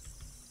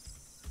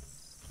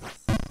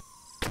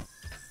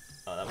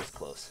 Oh, that was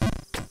close.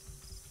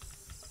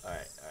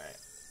 Alright.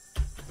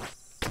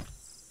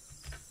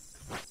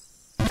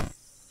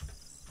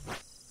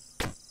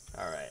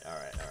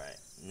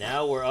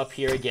 Now we're up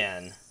here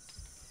again.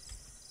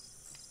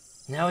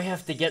 Now we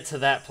have to get to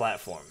that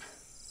platform.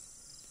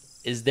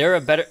 Is there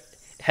a better...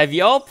 Have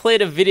y'all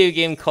played a video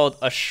game called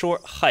A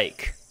Short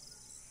Hike?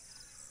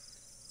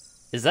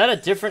 Is that a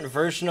different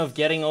version of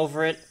Getting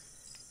Over It?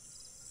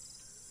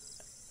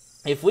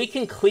 If we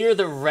can clear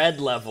the red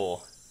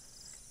level,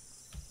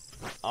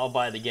 I'll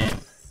buy the game.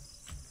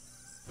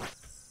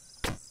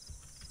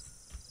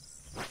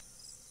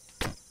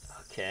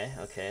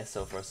 Okay,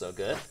 so far so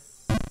good.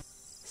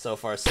 So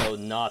far so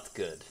not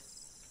good.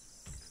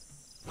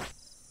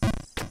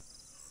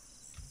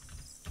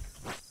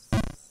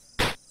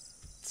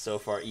 So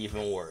far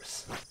even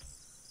worse.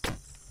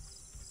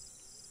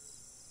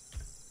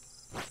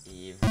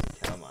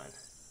 Come on.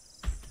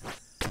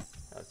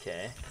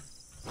 Okay.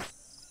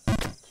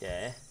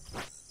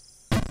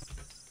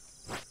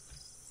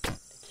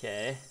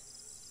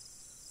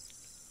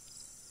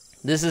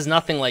 This is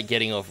nothing like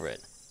Getting Over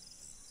It.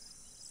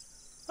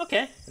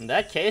 Okay, in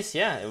that case,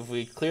 yeah, if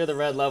we clear the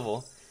red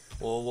level,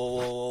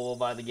 we'll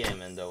buy the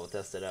game and we'll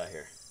test it out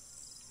here.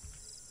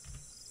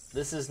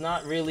 This is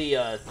not really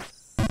I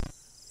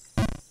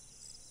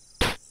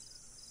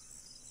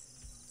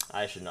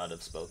should not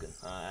have spoken.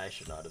 I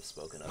should not have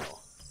spoken at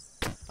all.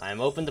 I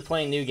am open to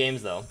playing new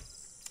games, though.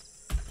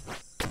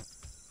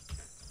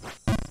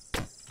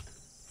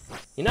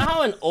 You know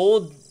how in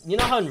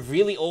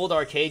really old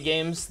arcade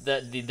games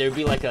that there'd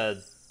be like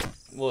a,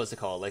 what was it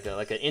called? Like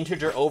an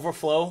integer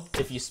overflow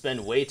if you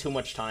spend way too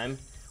much time.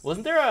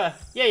 Wasn't there a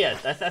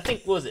I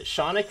think, what was it,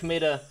 Shonik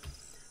made a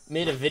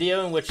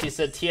video in which he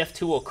said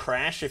TF2 will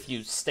crash if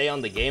you stay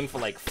on the game for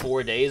like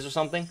 4 days or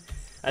something.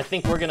 I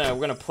think we're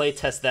gonna play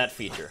test that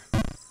feature.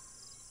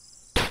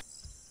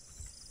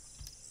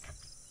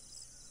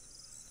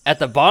 At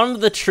the bottom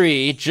of the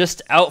tree,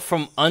 just out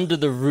from under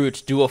the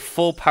root, do a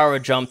full power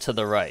jump to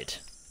the right.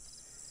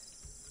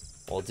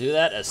 We'll do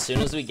that as soon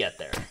as we get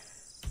there.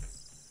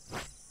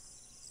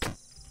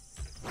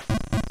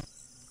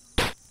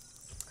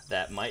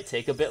 That might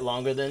take a bit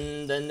longer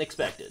than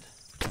expected.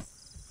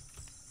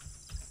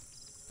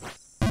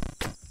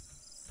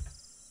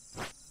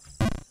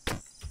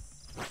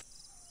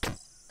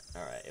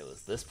 Alright, it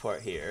was this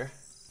part here.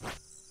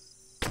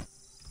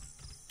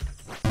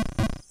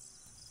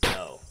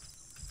 No.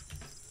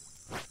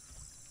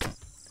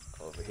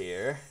 Over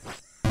here.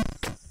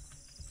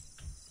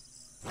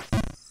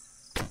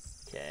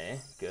 Okay,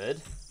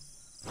 good.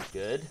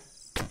 Good.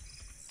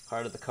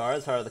 Heart of the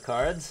cards, heart of the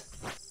cards.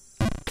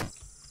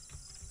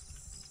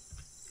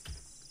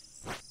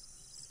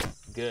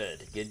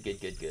 Good.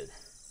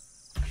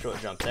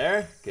 Short jump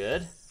there.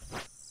 Good.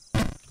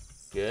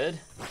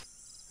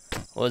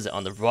 What was it?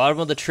 On the bottom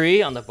of the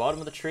tree? On the bottom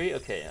of the tree?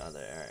 Okay, on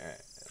there.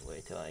 Alright.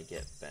 Wait till I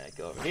get back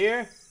over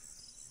here.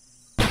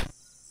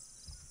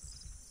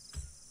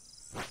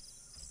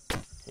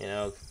 You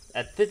know,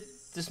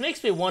 this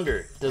makes me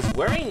wonder, does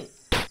wearing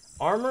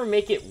armor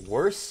make it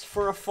worse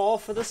for a fall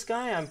for this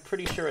guy? I'm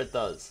pretty sure it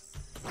does.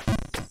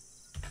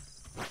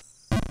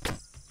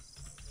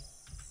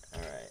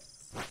 Alright.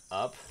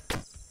 Up.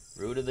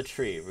 Root of the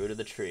tree.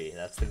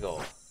 That's the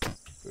goal.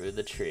 Root of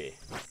the tree.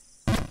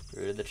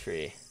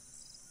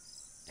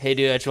 Hey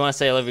dude, I just want to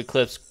say I love your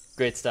clips.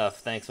 Great stuff.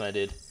 Thanks, my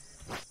dude.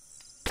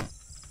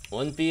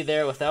 Wouldn't be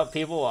there without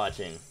people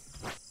watching.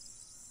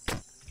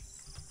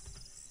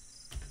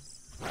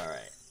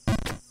 Alright,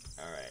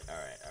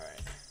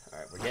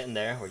 we're getting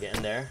there.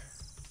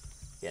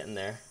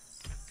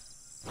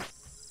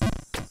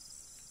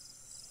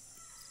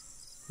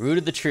 Root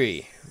of the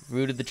tree.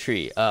 Root of the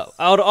tree. Out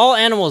of all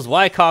animals,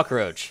 why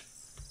cockroach?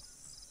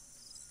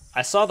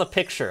 I saw the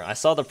picture. I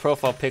saw the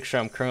profile picture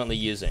I'm currently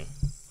using.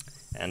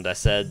 And I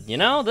said, you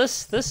know,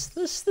 this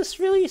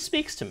really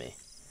speaks to me.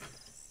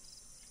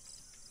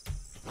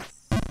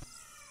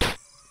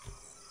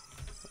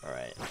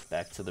 Alright,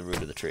 back to the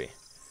root of the tree.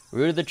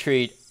 Root of the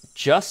tree,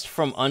 just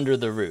from under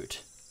the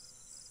root.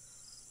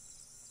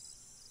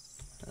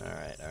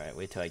 Alright,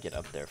 wait till I get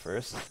up there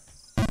first.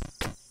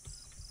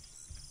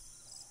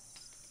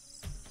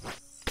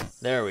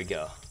 There we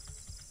go.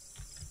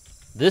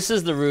 This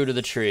is the root of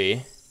the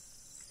tree.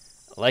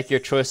 I like your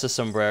choice of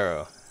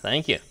sombrero.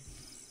 Thank you.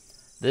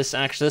 This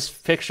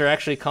picture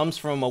actually comes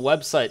from a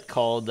website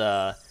called,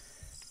 what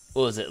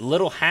was it?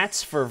 Little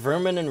Hats for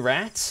Vermin and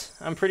Rats?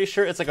 I'm pretty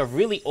sure it's like a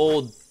really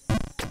old...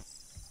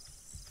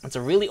 It's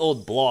a really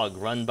old blog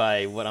run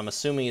by what I'm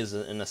assuming is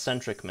an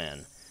eccentric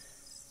man.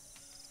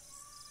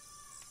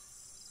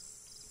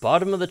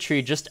 Bottom of the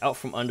tree, just out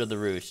from under the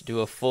root.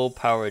 Do a full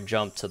power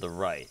jump to the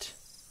right.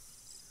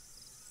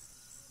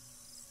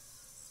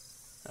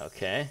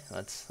 Okay,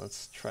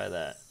 let's try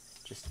that.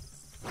 Just...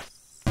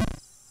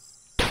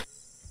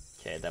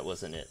 Okay, that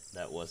wasn't it.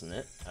 That wasn't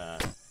it.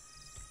 Let's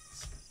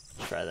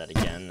try that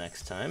again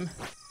next time.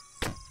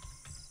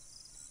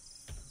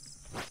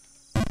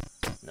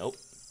 Nope.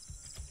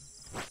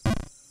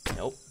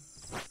 Nope.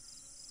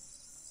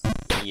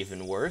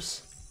 Even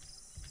worse.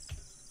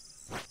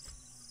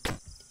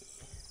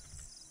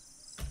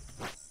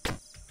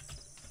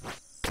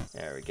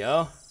 There we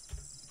go.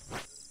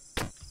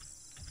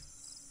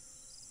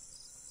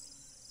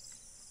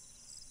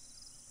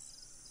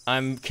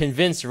 I'm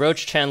convinced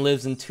Roach-chan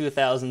lives in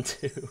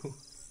 2002.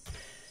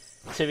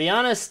 To be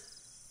honest,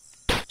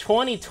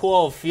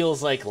 2012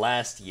 feels like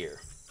last year.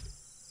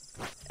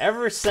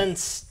 Ever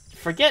since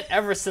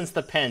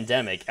the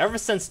pandemic, ever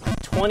since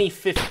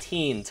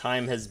 2015,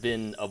 time has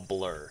been a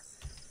blur.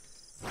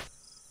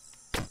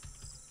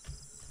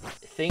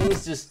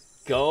 Things just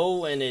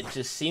go, and it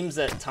just seems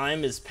that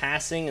time is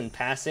passing and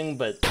passing,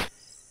 but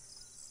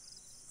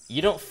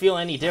you don't feel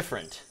any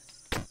different.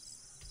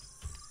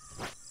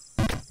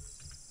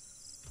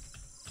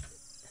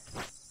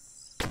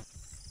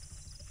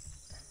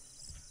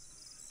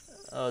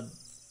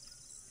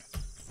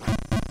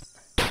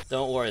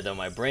 Don't worry though,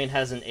 my brain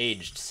hasn't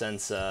aged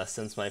since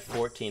my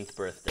 14th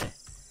birthday.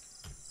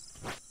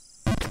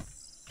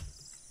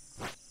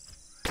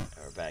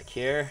 We're back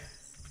here.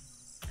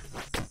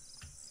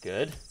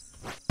 Good.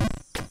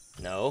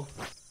 No.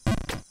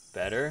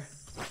 Better.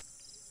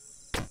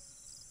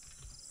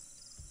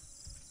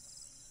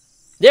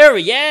 There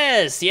we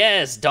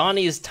yes!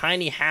 Donnie's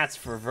tiny hats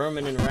for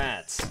vermin and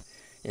rats.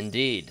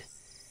 Indeed.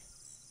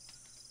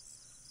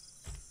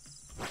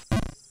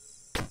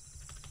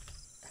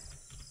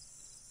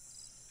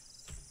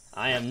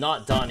 I am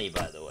not Donnie,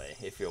 by the way,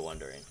 if you're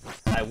wondering.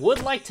 I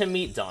would like to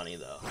meet Donnie,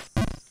 though.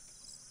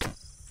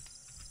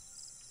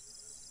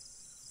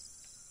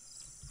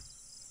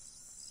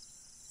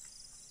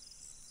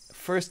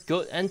 First, go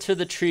enter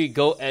the tree,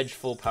 go edge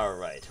full power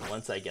right,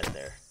 once I get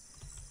there.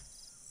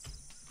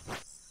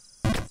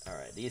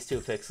 Alright, these 2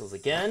 pixels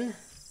again.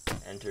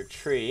 Enter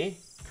tree.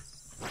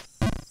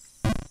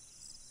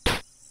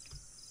 Have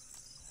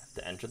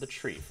to enter the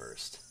tree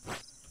first.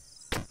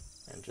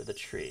 Enter the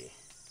tree.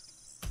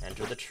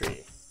 Enter the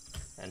tree.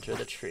 Enter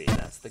the tree.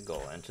 That's the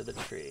goal. Enter the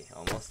tree.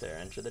 Almost there.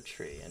 Enter the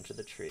tree. Enter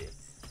the tree.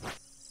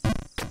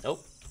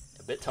 Nope.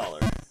 A bit taller.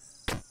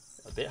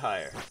 A bit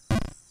higher.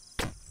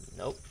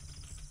 Nope.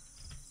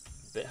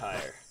 A bit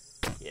higher.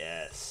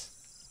 Yes.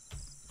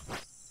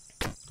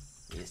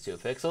 These 2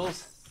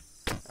 pixels.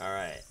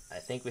 Alright. I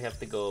think we have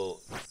to go...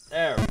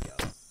 There we go.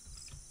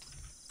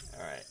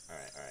 Alright.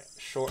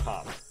 Short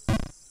hop.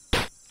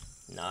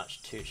 Not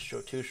too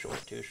short. Too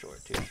short.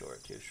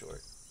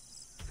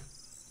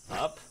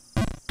 Up.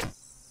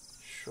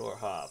 Short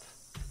hop.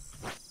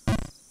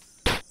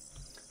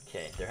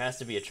 Okay, there has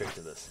to be a trick to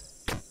this.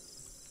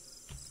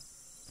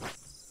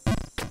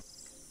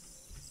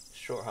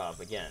 Short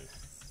hop again.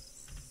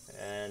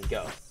 And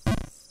go.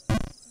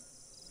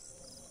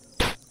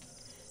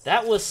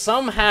 That was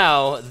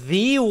somehow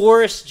the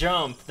worst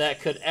jump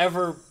that could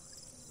ever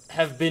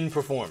have been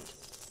performed.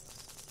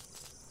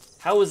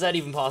 How was that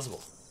even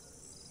possible?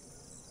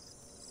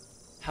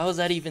 How is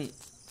that even...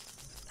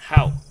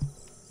 How?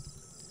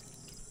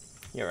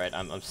 You're right,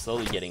 I'm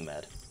slowly getting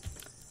mad.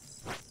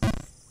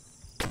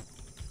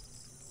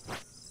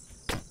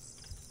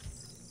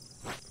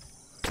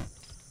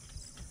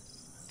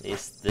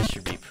 This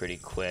should be pretty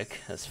quick,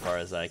 as far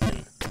as I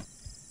can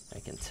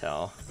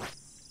tell.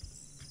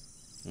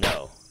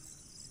 No.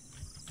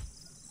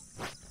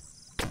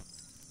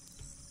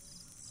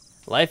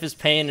 Life is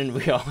pain and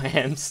we all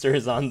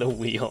hamsters on the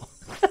wheel.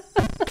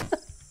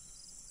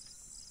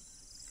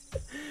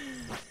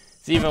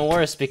 It's even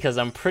worse because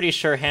I'm pretty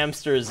sure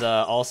hamsters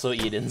also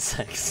eat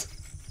insects.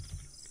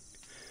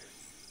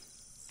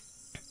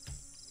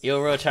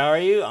 Yo, Roach, how are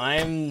you?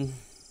 I'm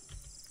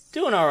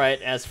doing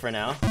alright as for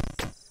now.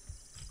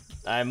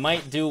 I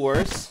might do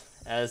worse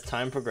as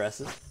time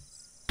progresses.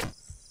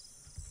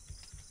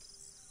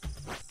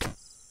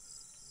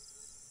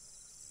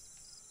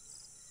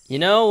 You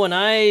know, when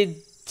I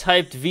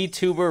typed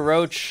VTuber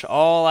Roach,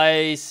 all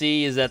I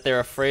see is that they're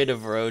afraid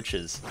of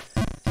roaches.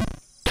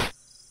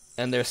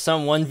 And there's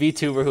some one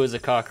VTuber who is a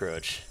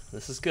cockroach.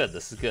 This is good,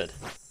 this is good.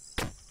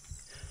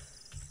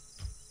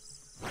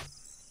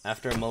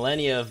 After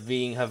millennia of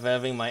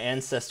having my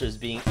ancestors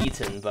being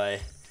eaten by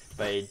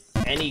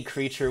any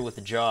creature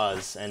with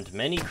jaws, and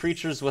many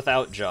creatures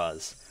without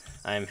jaws,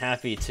 I'm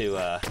happy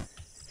to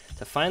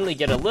finally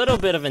get a little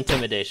bit of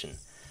intimidation.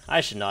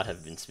 I should not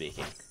have been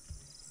speaking.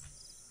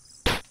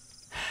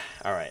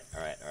 Alright.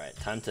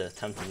 Time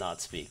to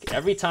not speak.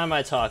 Every time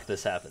I talk,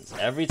 this happens.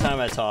 Every time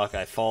I talk,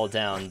 I fall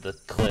down the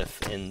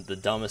cliff in the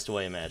dumbest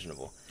way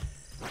imaginable.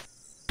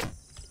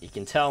 You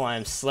can tell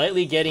I'm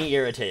slightly getting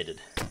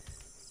irritated.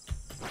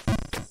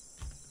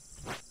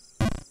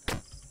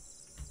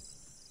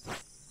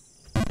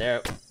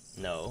 There.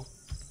 No.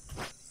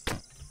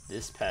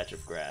 This patch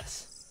of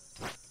grass.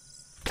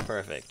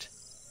 Perfect.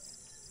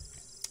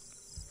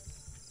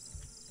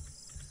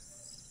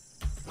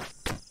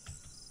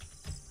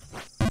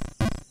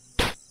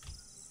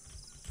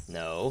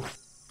 No.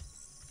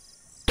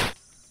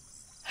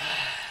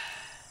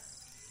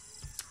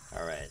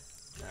 Alright.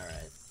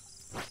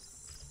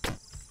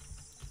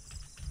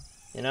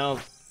 You know,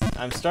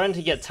 I'm starting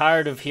to get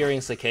tired of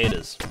hearing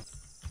cicadas.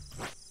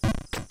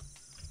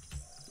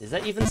 Is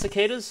that even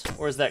cicadas,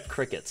 or is that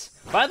crickets?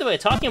 By the way,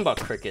 talking about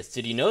crickets,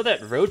 did you know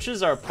that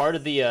roaches are part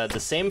of the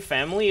same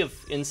family of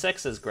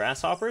insects as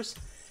grasshoppers?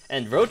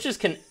 And roaches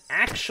can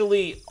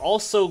actually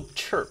also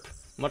chirp,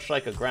 much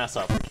like a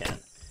grasshopper can.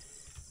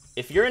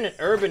 If you're in an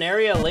urban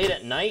area late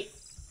at night,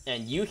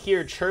 and you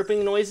hear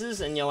chirping noises,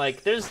 and you're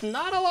like, there's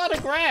not a lot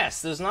of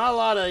grass, there's not a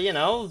lot of, you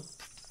know,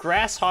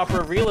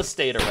 grasshopper real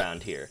estate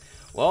around here.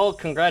 Well,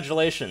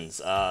 congratulations,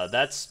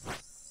 that's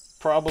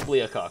probably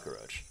a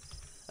cockroach.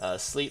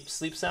 Sleep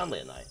soundly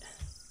at night.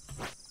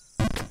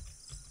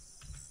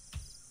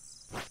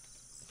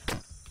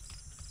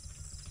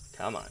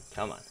 Come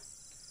on.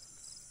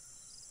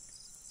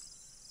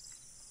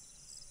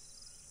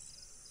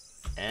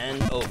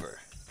 And over.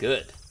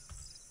 Good.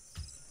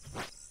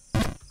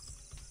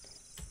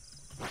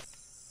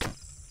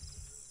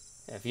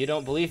 If you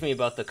don't believe me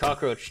about the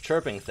cockroach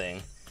chirping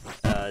thing,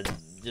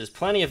 there's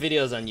plenty of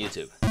videos on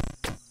YouTube.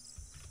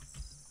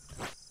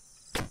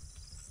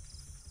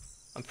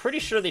 I'm pretty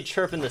sure they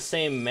chirp in the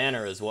same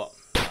manner as well.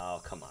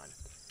 Oh, come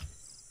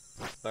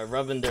on. By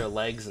rubbing their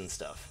legs and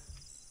stuff.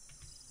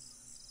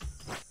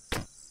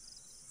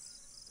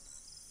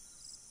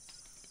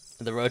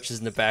 The roaches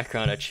in the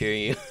background are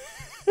cheering you.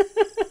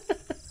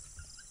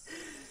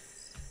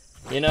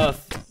 You know,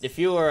 if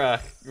you were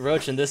a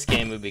roach in this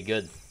game, it would be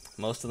good.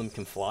 Most of them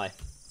can fly.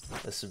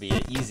 This would be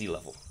an easy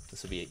level.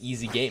 This would be an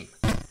easy game.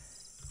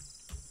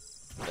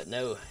 But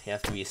no, you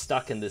have to be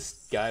stuck in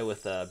this guy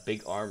with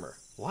big armor.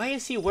 Why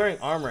is he wearing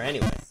armor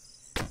anyway?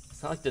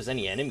 It's not like there's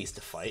any enemies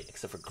to fight,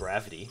 except for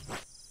gravity.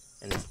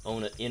 And his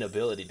own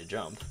inability to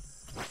jump.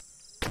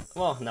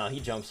 Well, no, he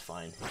jumps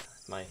fine.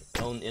 My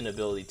own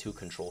inability to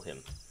control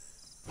him.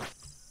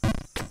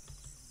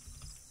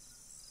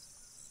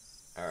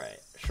 Alright,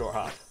 short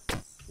hop.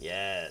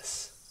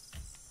 Yes.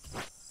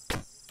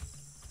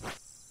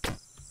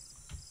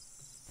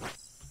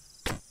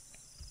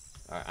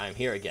 Alright, I'm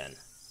here again.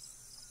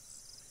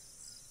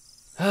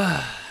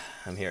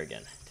 I'm here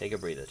again. Take a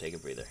breather, take a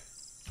breather.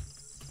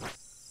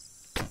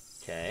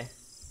 Okay.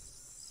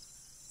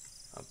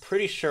 I'm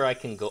pretty sure I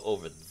can go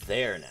over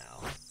there now.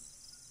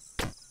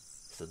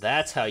 So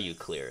that's how you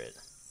clear it.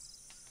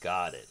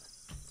 Got it.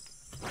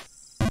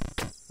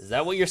 Is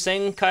that what you're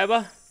saying,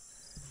 Kaiba?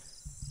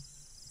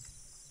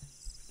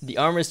 The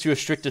armor is to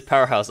restrict his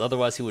powerhouse,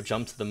 otherwise he would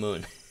jump to the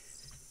moon.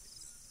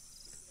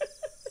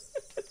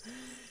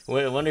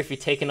 I wonder if you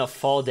take enough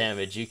fall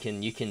damage, you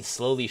can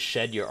slowly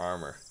shed your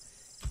armor.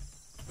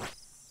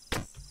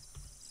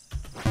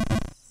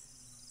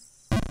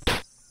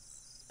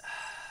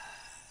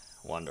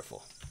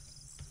 Wonderful.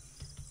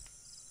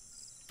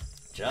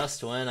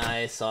 Just when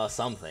I saw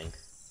something,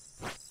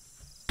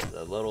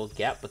 the little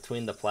gap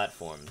between the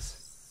platforms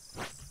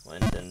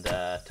went and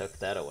took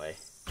that away.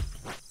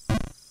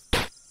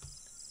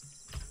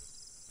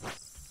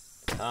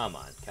 Come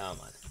on, come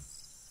on.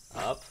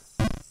 Up.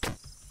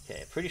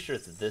 Okay, pretty sure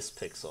it's this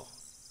pixel.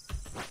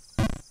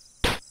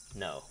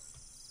 No.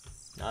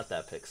 Not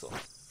that pixel.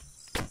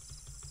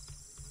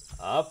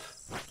 Up.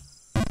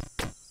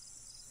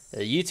 A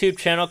YouTube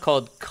channel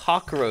called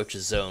Cockroach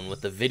Zone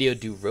with the video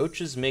 "Do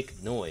Roaches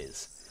Make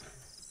Noise?"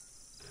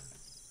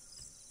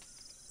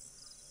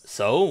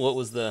 So, what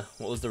was the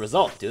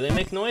result? Do they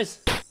make noise?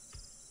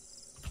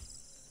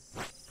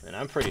 And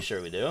I'm pretty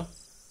sure we do.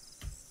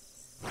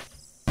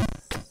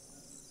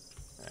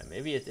 Alright,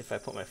 maybe if I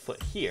put my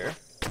foot here,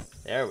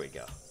 there we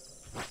go.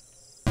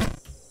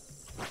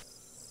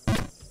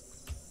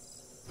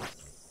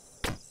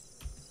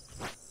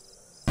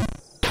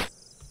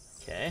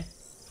 Okay.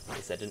 At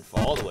least I didn't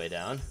fall all the way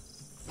down.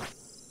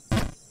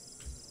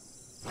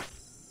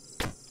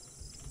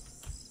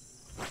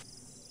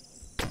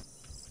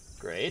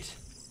 Great.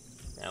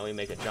 Now we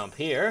make a jump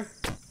here.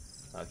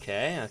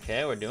 Okay,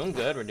 okay, we're doing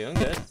good, we're doing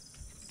good.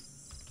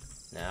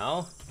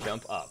 Now,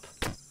 jump up.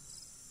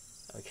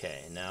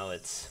 Okay, now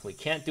it's... We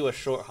can't do a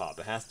short hop.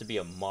 It has to be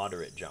a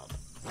moderate jump.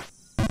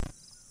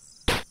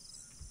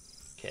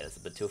 Okay, that's a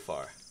bit too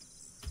far.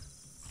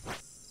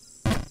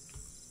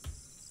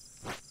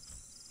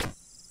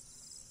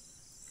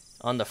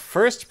 On the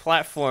first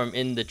platform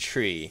in the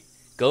tree,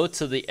 go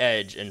to the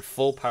edge and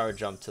full power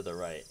jump to the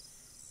right.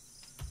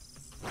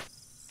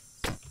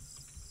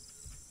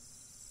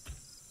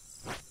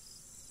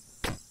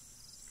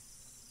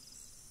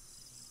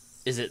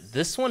 Is it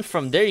this one?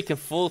 From there you can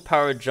full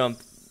power jump.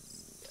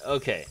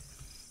 Okay.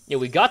 Yeah,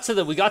 we got to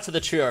the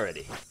tree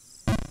already.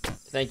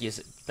 Thank you,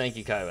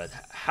 Kaiwa.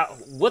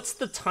 What's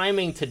the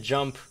timing to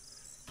jump?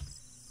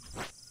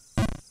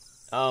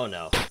 Oh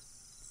no.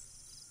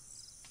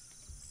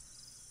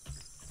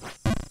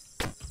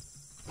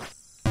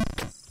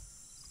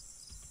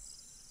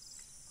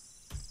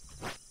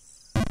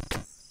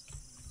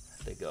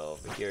 Have to go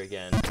over here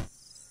again.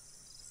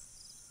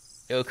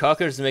 Yo,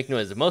 cockroaches make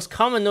noise. The most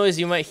common noise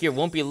you might hear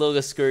won't be logo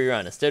scurry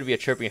around. Instead, it'll be a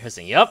chirping or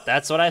hissing. Yup,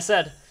 that's what I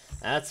said.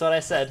 That's what I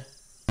said.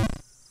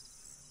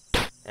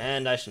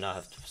 And I should not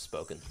have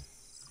spoken.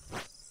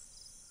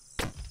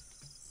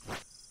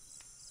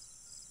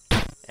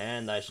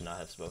 And I should not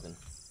have spoken.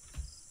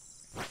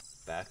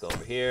 Back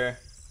over here.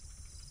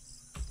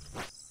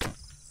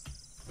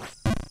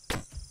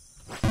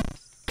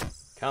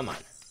 Come on.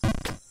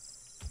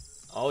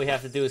 All we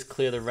have to do is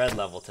clear the red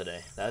level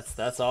today.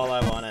 That's all I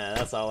want to.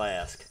 That's all I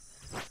ask.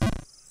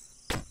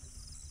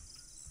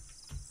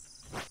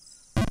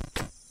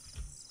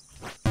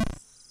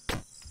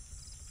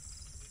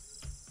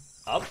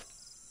 Up.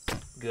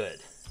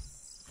 Good.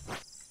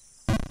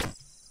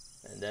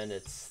 And then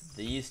it's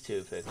these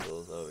 2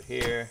 pixels over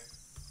here.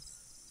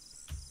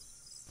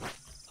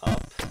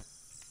 Up.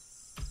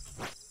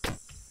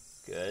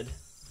 Good.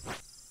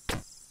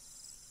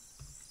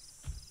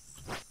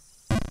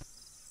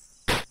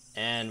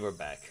 And we're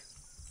back.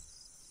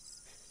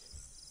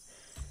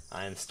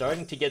 I am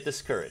starting to get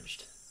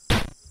discouraged.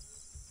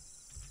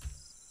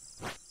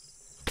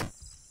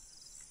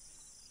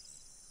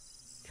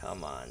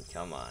 Come on,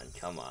 come on,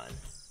 come on.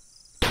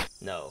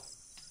 No.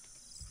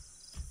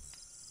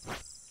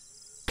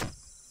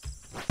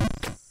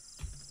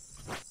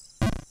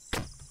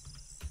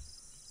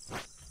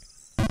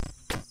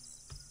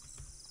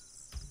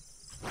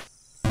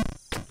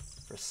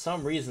 For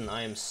some reason,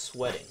 I am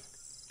sweating.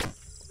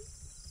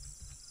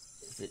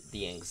 Is it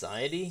the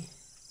anxiety?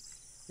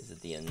 Is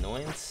it the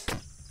annoyance?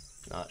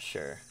 Not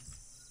sure.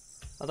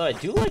 Although I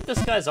do like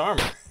this guy's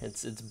armor.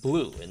 It's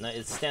blue and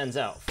it stands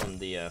out from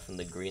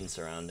the green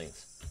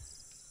surroundings.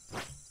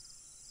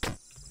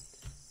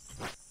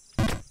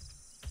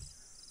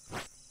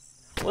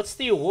 What's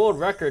the world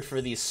record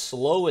for the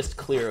slowest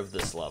clear of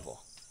this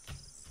level?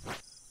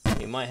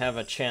 You might have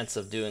a chance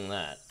of doing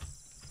that.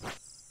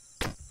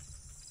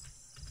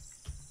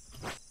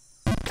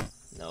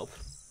 Nope.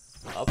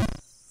 Up.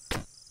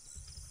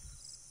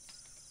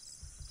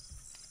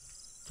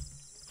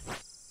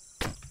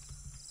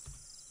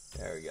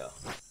 There we go.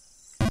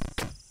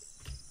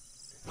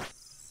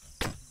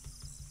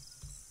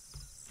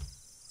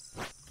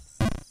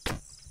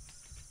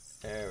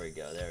 There we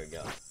go, there we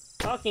go.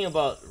 Talking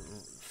about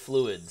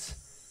fluids.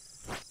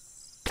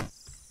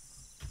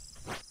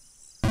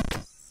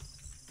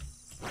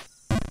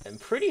 I'm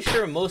pretty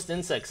sure most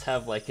insects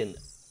have like an,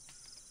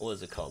 what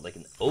is it called? Like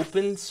an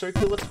open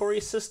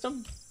circulatory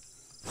system?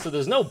 So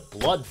there's no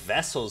blood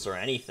vessels or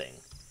anything.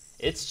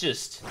 It's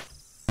just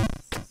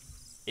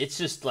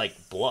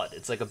like blood.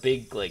 It's like a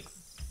big, like,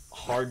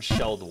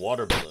 hard-shelled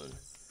water balloon.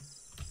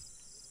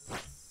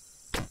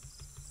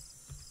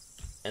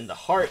 And the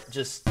heart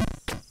just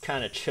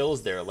kind of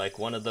chills there, like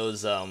one of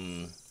those,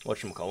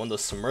 whatchamacallit, one of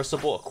those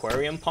submersible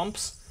aquarium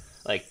pumps.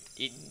 Like,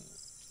 it...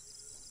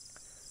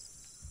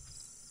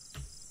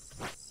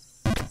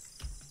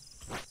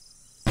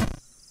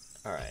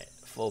 Alright,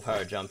 full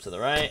power jump to the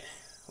right.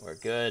 We're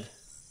good.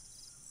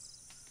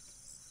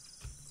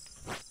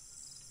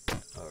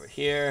 Over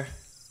here.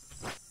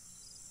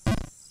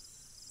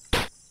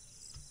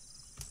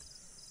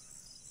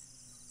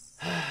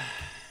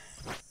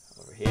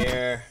 Over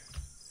here.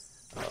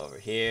 Over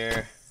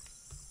here.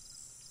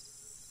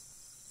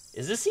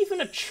 Is this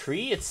even a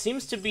tree? It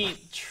seems to be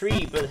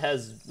tree, but it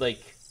has,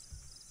 like,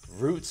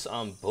 roots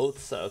on both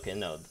sides. Okay,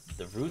 no.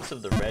 The roots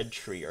of the red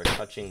tree are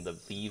touching the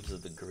leaves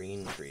of the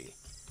green tree.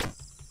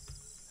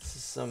 This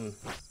is some...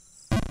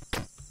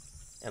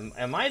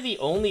 Am I the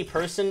only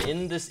person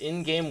in this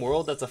in-game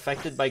world that's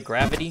affected by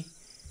gravity?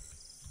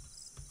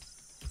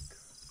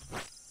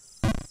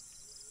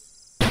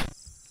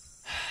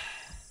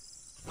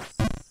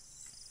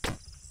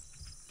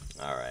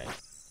 Alright.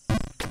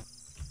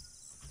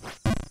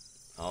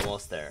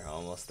 Almost there,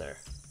 almost there.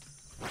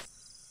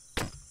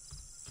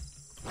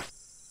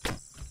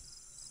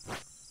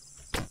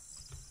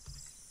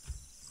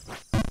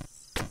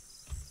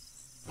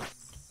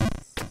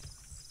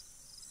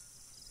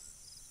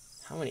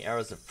 How many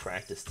hours of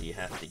practice do you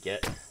have to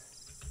get to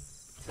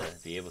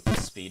be able to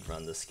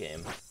speedrun this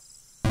game?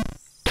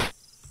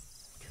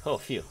 Oh,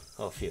 phew.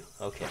 Oh, phew.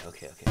 Okay,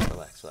 okay, okay.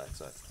 Relax, relax,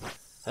 relax.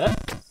 Huh?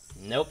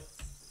 Nope.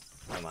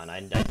 Come on, I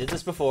did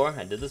this before.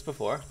 I did this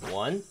before.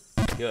 1.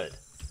 Good.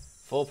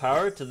 Full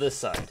power to this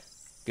side.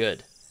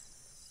 Good.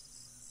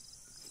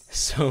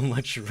 So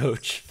much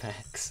Roach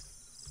facts.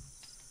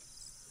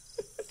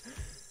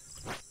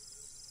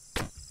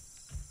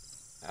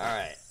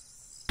 Alright.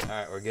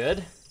 Alright, we're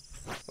good.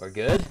 We're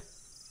good.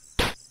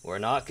 We're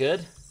not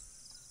good.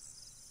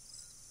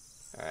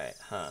 Alright,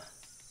 huh.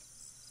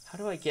 How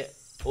do I get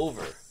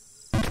over?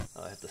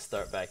 Oh, I have to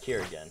start back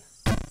here again.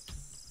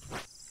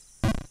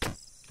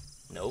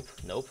 Nope,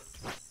 nope.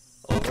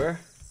 Over.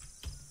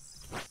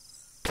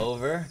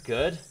 Over,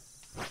 good.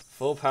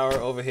 Full power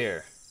over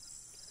here.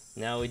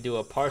 Now we do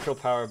a partial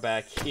power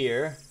back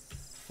here.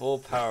 Full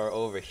power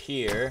over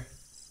here.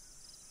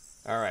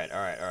 Alright,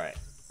 alright, alright.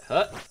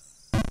 Huh.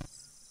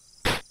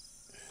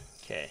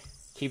 Okay.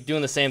 Keep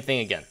doing the same thing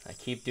again. I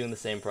keep doing the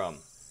same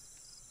problem.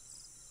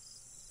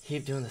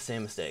 Keep doing the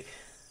same mistake.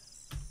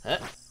 Huh.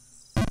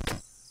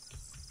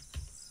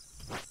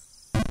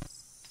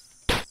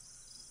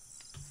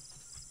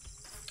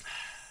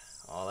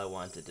 All I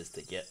wanted is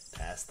to get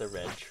past the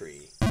red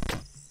tree.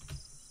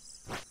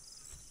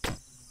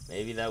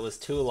 Maybe that was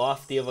too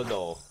lofty of a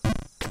goal.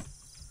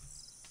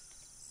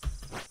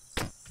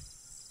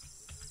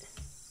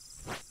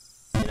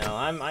 You know,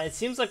 it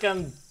seems like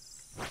I'm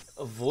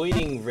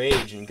avoiding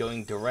rage and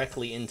going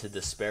directly into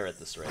despair at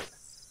this rate.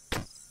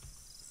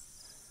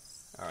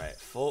 Alright,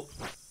 full...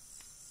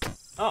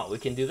 Oh, we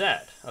can do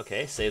that.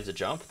 Okay, saves a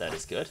jump. That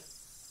is good.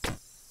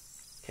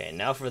 Okay,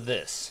 now for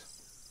this.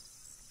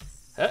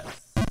 Huh?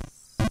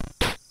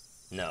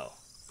 No.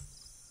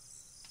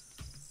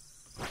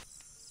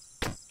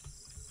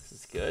 This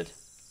is good.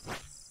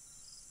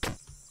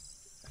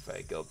 If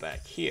I go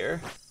back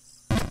here.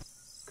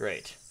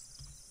 Great.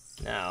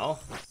 Now.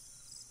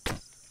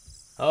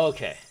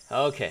 Okay,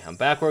 okay, I'm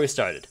back where we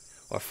started.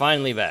 We're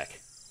finally back.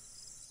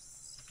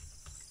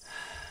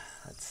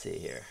 Let's see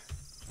here.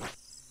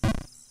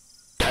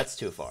 That's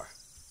too far.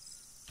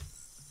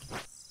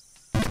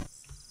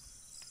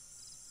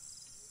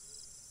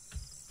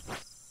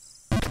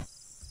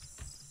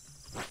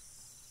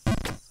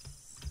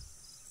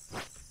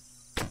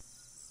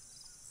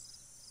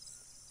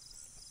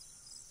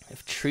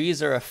 If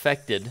trees are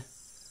affected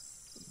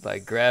by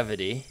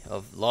gravity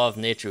of law of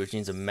nature, which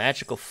means a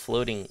magical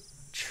floating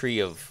tree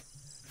of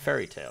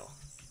fairy tale.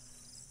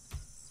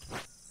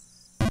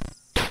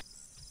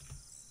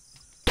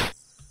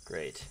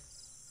 Great.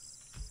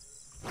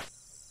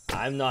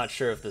 I'm not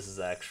sure if this is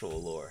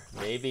actual lore.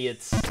 Maybe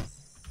it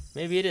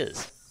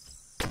is.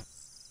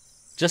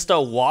 Just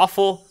a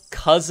waffle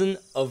cousin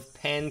of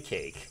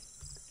pancake.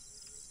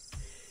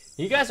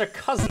 You guys are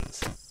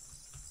cousins.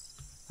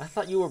 I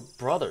thought you were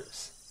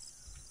brothers.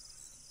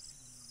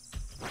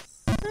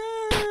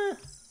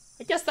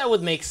 I guess that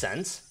would make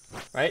sense,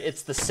 right?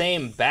 It's the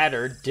same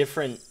batter,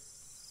 different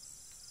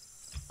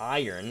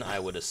iron, I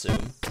would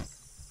assume.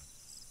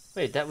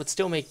 Wait, that would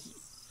still make...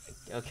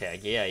 Okay,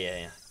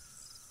 yeah.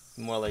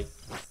 More like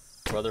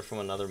brother from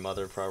another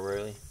mother,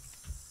 probably.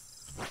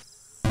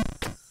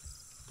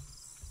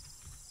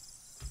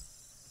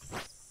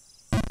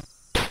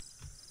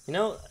 You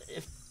know,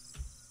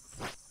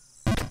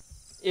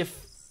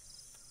 if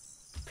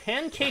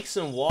pancakes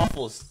and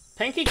waffles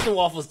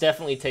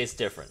definitely taste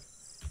different.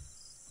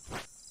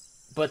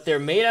 But they're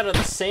made out of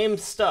the same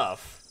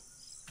stuff.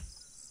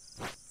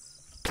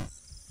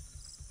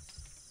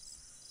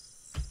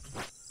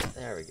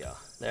 There we go.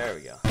 There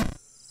we go.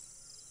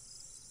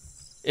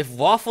 If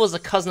waffle is a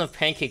cousin of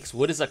pancakes,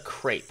 what is a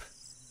crepe?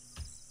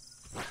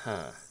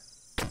 Huh.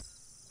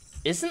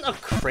 Isn't a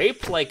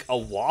crepe like a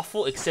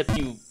waffle, except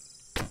you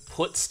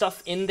put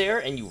stuff in there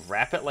and you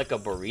wrap it like a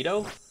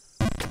burrito?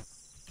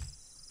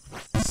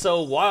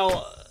 So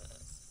while...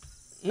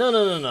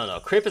 No.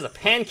 Crepe is a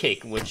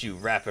pancake in which you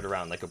wrap it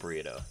around like a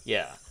burrito.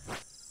 Yeah.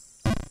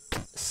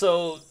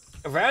 So,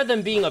 rather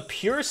than being a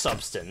pure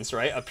substance,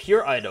 right, a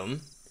pure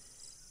item,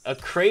 a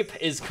crepe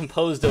is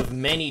composed of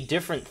many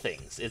different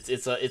things.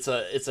 It's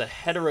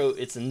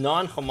a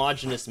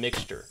non-homogeneous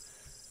mixture.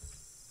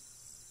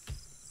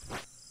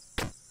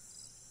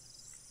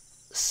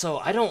 So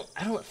I don't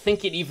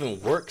think it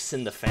even works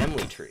in the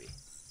family tree.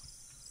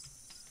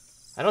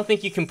 I don't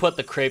think you can put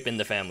the crepe in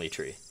the family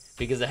tree,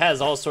 because it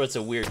has all sorts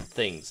of weird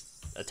things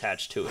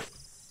attached to it.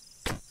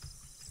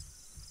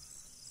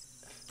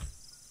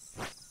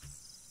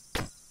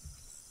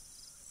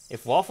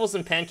 If waffles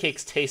and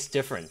pancakes taste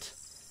different,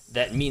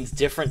 that means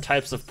different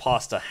types of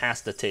pasta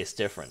has to taste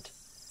different,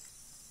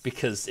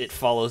 because it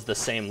follows the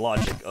same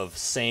logic of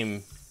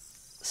same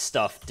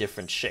stuff,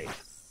 different shape.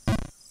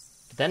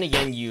 But then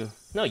again, you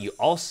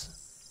also...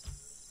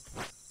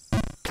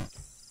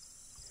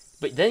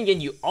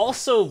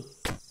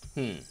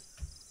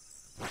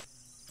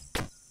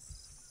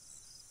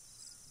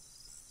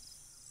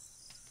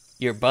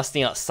 You're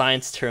busting out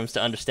science terms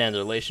to understand the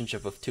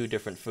relationship of two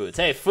different foods.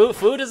 Hey,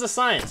 food is a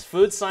science.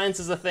 Food science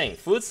is a thing.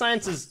 Food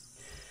science is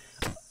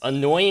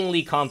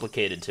annoyingly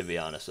complicated, to be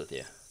honest with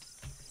you.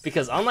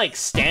 Because unlike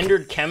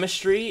standard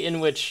chemistry, in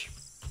which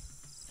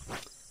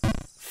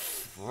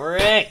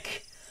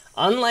frick!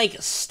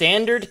 Unlike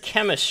standard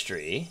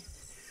chemistry,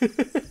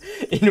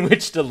 in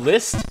which the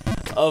list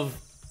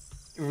of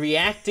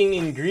reacting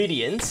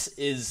ingredients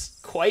is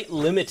quite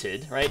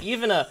limited, right?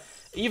 Even a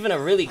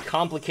really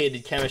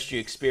complicated chemistry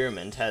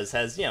experiment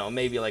has you know,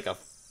 maybe like a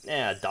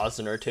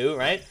dozen or two,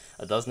 right?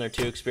 A dozen or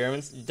two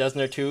experiments, a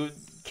dozen or two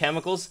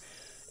chemicals.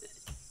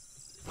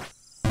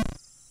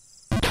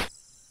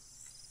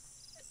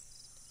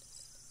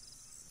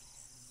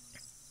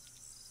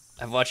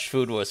 I've watched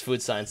Food Wars. Food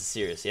science is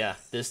serious. Yeah,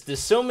 there's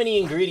so many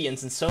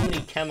ingredients and so many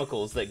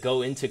chemicals that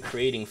go into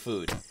creating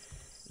food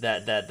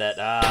that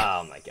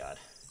oh my god,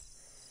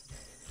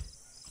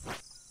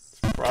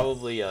 it's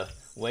probably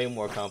way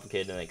more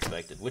complicated than I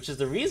expected. Which is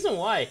the reason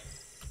why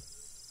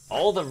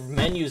all the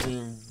menus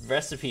and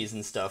recipes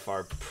and stuff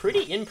are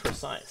pretty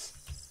imprecise.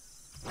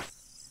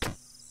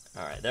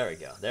 All right, there we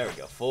go. There we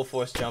go. Full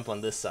force jump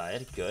on this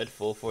side. Good.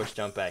 Full force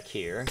jump back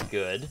here.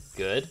 Good.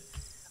 Good.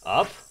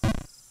 Up.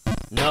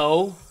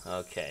 No.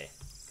 Okay.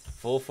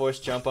 Full force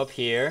jump up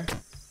here.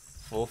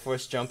 Full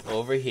force jump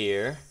over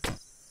here.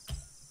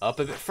 Up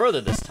a bit further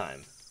this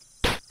time.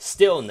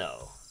 Still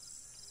no.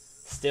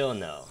 Still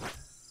no.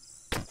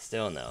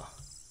 Still no.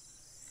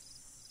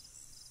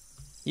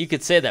 You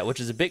could say that,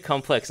 which is a bit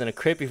complex. And a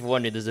crepe, if you're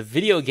wondering, there's a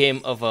video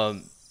game of a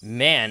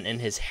man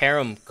and his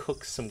harem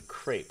cooks some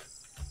crepe.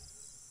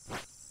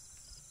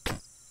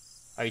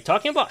 Are you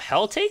talking about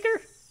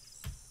Helltaker?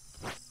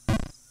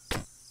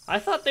 I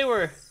thought they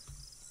were...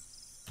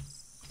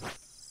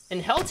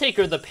 In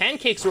Helltaker, the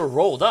pancakes were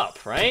rolled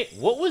up, right?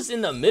 What was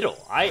in the middle?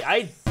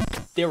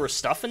 There were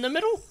stuff in the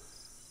middle?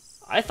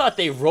 I thought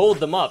they rolled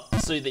them up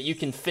so that you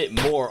can fit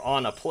more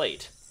on a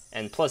plate.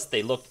 And plus,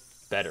 they looked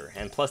better.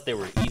 And plus, they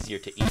were easier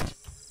to eat.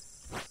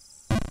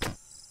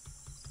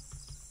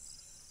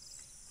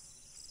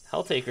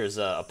 Helltaker's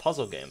a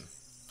puzzle game.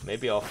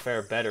 Maybe I'll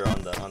fare better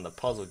on the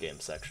puzzle game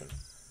section.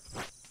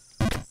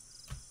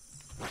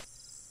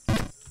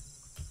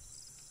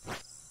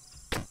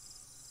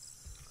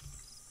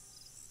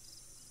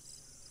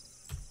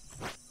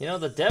 You know,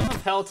 the dev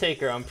of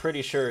Helltaker, I'm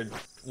pretty sure,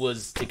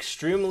 was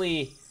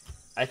extremely...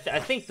 I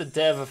think the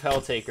dev of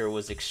Helltaker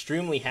was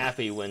extremely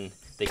happy when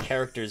the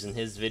characters in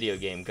his video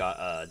game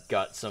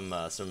got some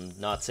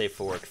not safe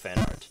for work fan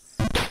art,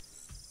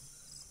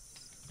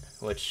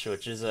 which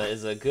is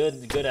a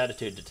good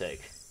attitude to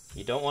take.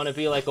 You don't want to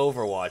be like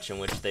Overwatch, in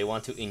which they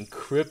want to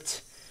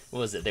encrypt. What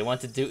was it? They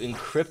wanted to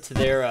encrypt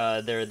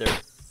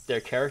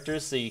their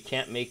characters so you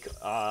can't make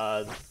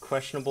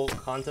questionable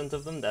content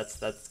of them.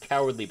 That's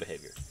cowardly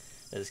behavior.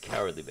 That is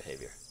cowardly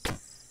behavior.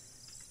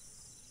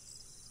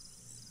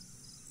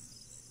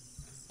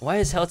 Why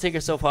is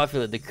Helltaker so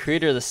popular? The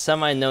creator of the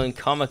semi-known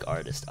comic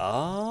artist.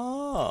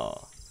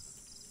 Oh.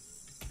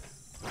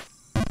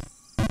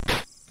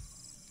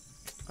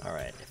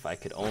 Alright, if I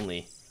could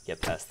only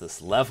get past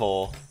this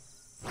level.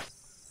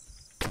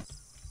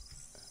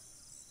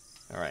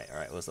 Alright,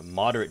 it was a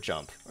moderate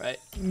jump, right?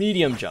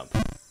 Medium jump.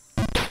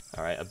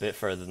 Alright, a bit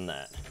further than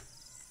that.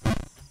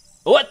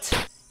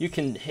 What? You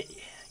can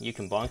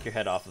bonk your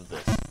head off of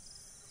this.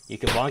 You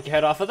can bonk your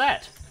head off of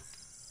that.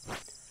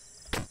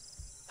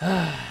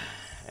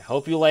 I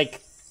hope you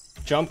like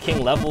Jump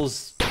King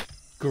levels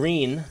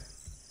green.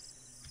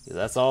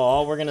 That's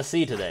all we're gonna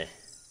see today.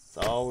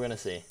 That's all we're gonna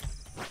see.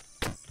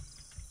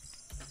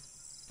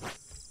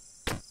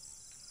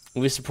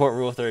 We support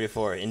Rule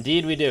 34.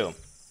 Indeed, we do.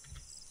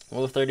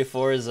 Rule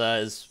 34 is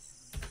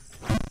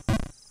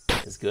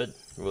good.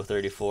 Rule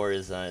 34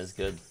 is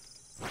good.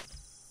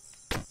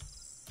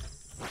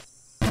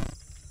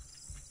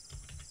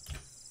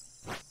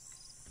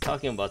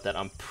 Talking about that,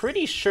 I'm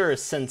pretty sure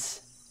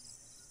since...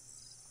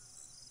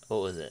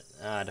 What was it?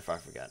 I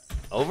forgot.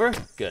 Over?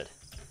 Good.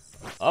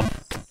 Up.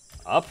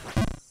 Up.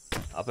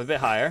 Up a bit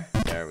higher.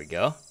 There we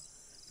go.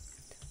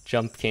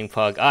 Jump King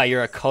Pug. Ah,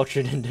 you're a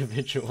cultured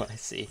individual, I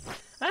see.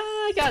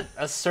 I got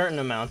a certain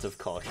amount of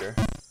culture.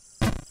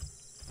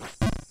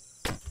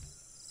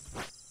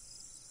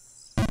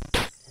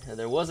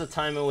 There was a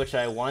time in which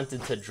I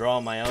wanted to draw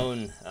my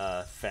own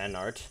fan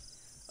art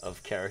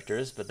of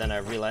characters, but then I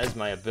realized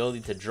my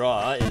ability to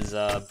draw is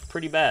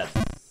pretty bad.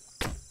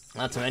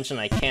 Not to mention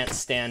I can't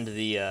stand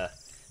the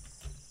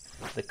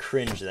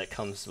cringe that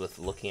comes with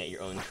looking at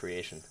your own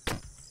creation.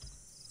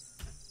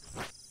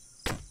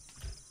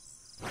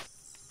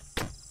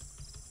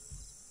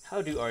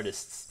 How do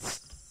artists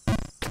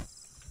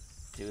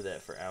do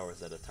that for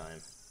hours at a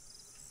time?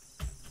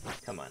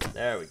 Come on,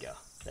 there we go.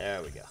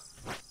 There we go.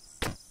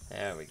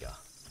 There we go.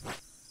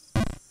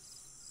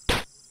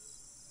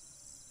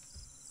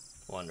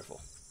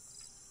 Wonderful.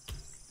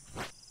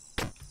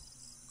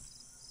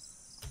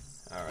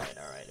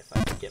 Alright, if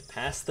I can get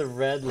past the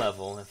red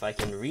level, if I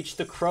can reach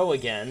the crow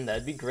again,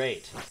 that'd be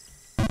great.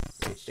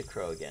 Reach the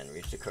crow again,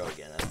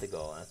 that's the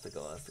goal, that's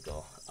the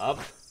goal. Up.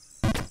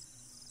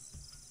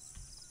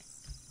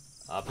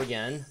 Up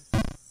again.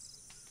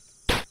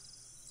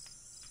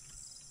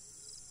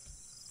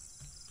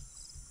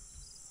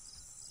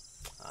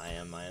 I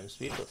am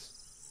speechless.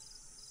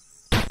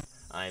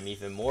 I am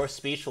even more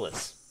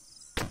speechless.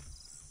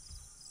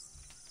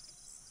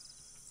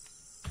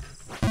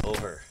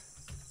 Over.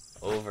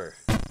 Over.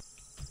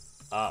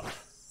 Up.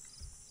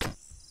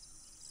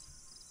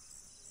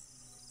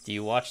 Do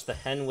you watch The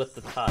Hen with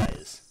the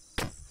Ties?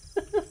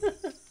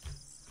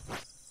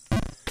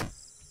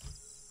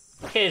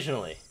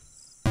 Occasionally.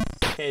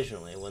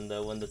 Occasionally, when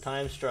the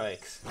time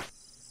strikes.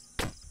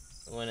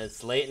 When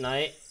it's late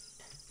night.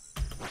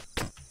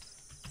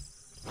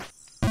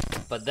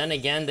 But then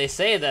again, they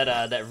say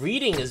that that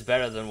reading is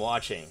better than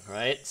watching,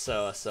 right?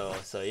 So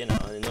you know,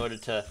 in order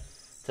to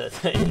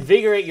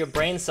invigorate your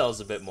brain cells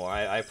a bit more,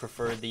 I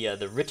prefer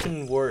the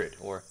written word,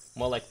 or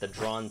more like the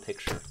drawn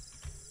picture.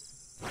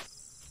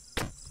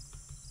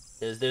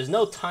 There's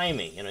no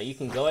timing, you know, you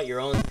can go at your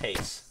own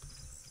pace.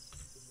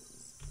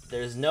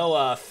 There's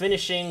no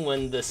finishing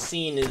when the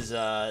scene is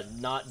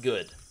not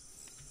good.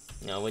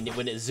 You know, when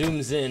it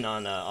zooms in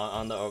on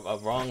a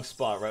wrong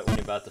spot right when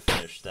you're about to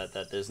finish.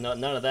 That there's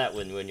none of that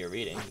when you're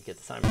reading. You get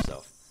to time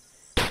yourself.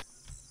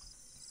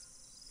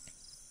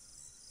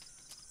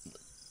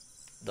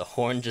 The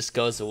horn just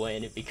goes away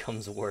and it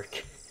becomes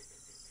work.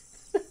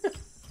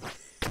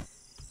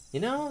 You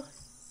know,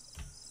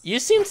 you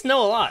seem to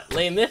know a lot.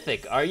 Lay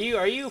Mythic, are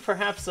you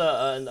perhaps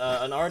an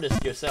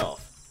artist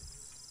yourself?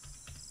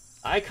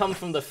 I come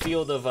from the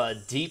field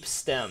of deep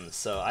STEM,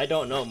 so I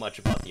don't know much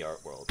about the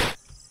art world.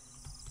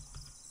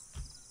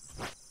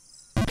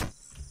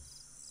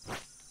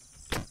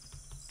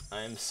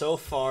 I'm so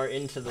far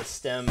into the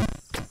STEM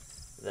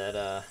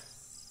that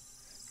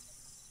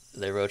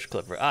the Roach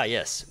Clipper. Ah,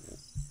 yes.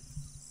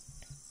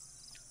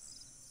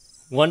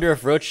 Wonder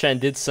if Roach-chan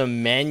did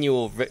some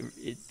manual.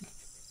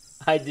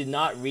 I did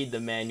not read the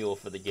manual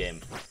for the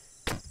game.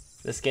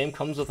 This game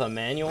comes with a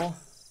manual?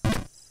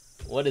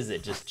 What is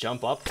it? Just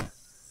jump up?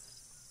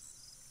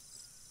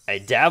 I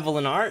dabble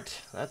in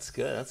art. That's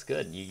good. That's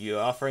good. You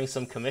offering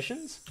some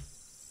commissions?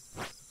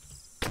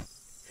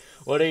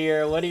 What are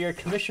your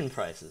commission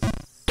prices?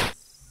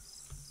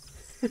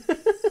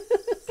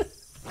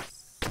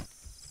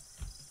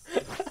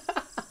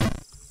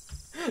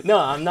 No,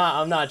 I'm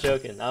not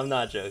joking. I'm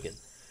not joking.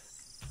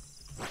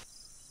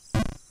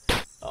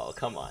 Oh,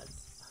 come on.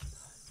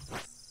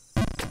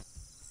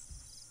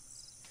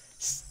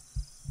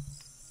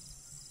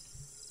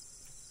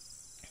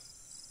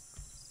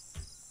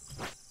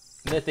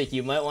 Mythic,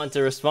 you might want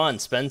to respond.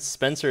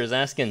 Spencer is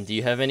asking, do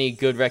you have any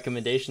good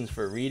recommendations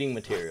for reading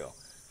material?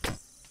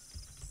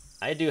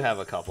 I do have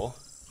a couple.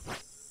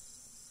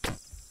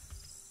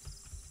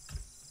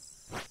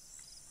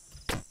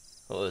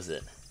 What was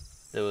it?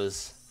 There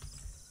was...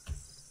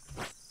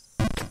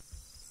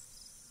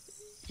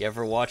 You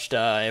ever watched,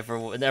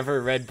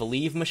 ever read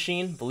Believe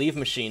Machine? Believe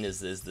Machine is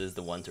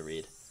the one to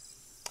read.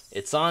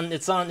 It's on the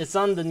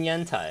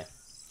Nyentai.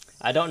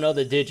 I don't know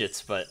the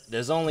digits, but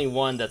there's only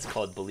one that's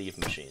called Believe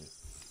Machine.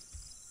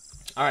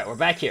 Alright, we're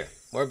back here.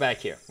 We're back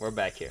here. We're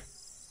back here.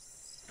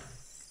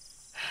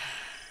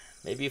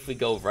 Maybe if we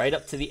go right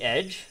up to the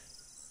edge,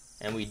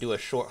 and we do a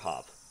short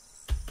hop.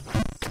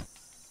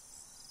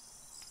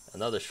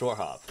 Another short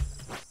hop.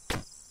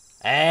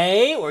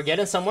 Hey, we're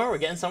getting somewhere, we're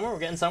getting somewhere, we're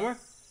getting somewhere.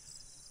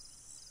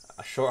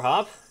 A short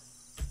hop.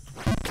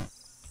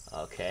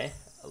 Okay,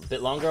 a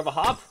bit longer of a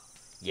hop.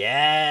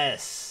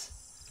 Yes!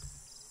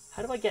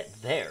 How do I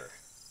get there?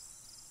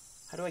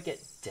 How do I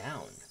get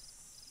down?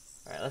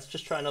 Alright, let's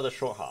just try another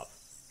short hop.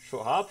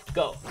 Short hop,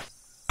 go.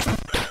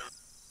 A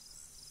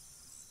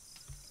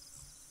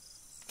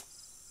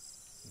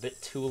bit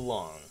too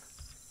long.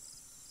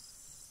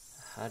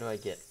 How do I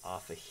get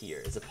off of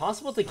here? Is it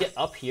possible to get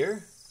up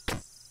here?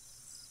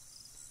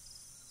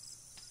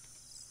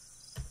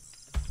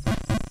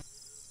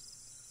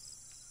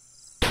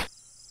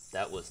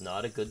 That was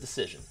not a good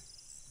decision.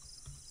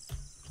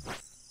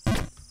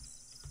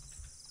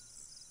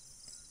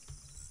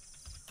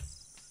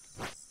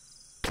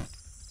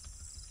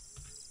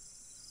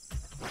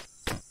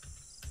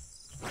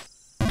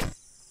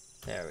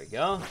 There we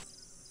go.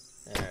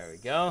 There we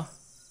go.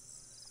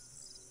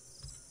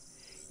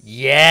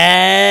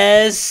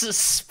 Yes!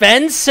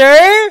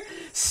 Spencer?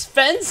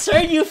 Spencer,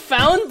 you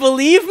found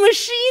Believe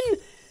Machine?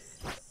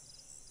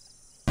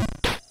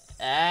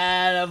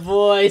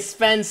 Attaboy,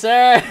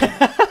 Spencer!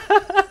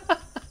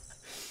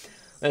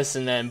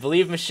 Listen, man,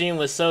 Believe Machine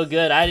was so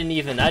good. I didn't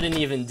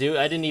even do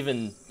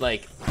any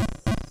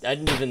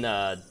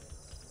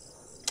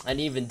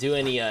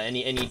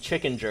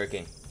chicken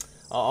jerking.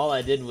 All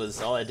I did was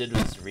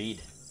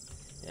read.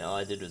 Yeah, all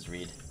I did was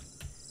read.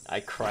 I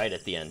cried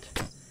at the end.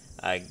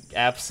 I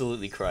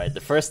absolutely cried.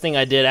 The first thing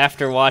I did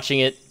after watching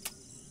it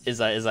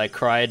is I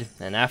cried,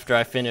 and after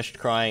I finished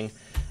crying,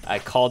 I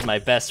called my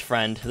best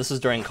friend. This was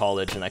during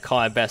college, and I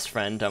called my best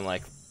friend. I'm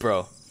like,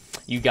 bro,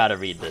 you gotta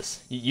read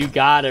this. You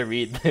gotta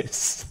read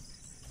this.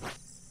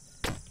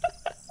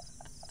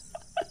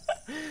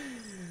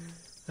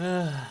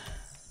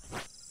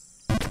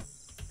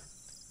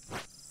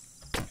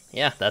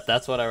 Yeah,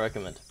 that's what I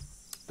recommend.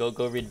 Go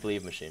read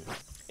Believe Machine.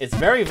 It's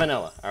very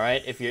vanilla, all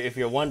right? If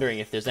you're wondering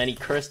if there's any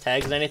curse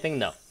tags or anything,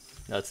 no,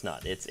 it's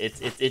not. It's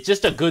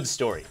just a good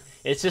story.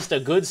 It's just a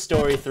good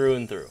story through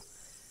and through.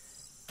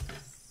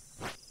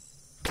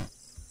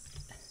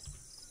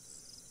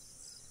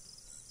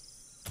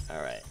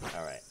 Alright.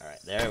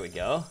 There we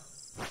go.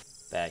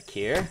 Back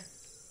here.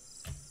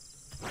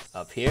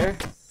 Up here.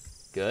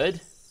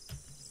 Good.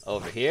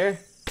 Over here.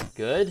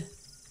 Good.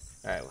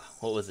 Alright,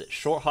 what was it?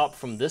 Short hop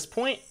from this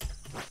point?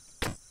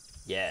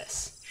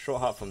 Yes. Short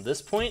hop from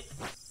this point?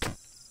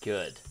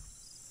 Good.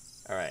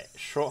 Alright,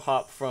 short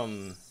hop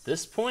from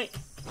this point?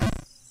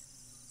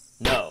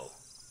 No.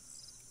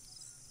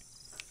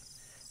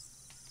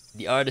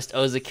 The artist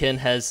Ozakin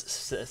has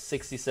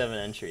 67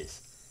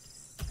 entries.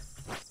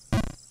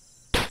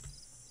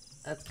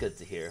 That's good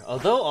to hear.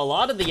 Although a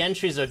lot of the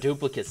entries are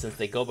duplicates since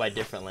they go by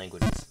different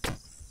languages.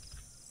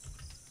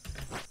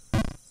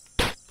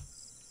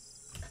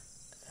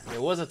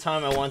 There was a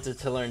time I wanted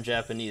to learn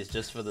Japanese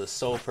just for the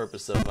sole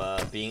purpose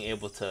of being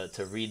able to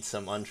read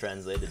some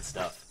untranslated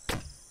stuff.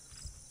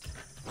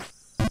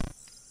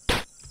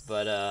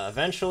 But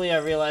eventually I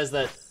realized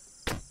that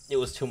it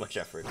was too much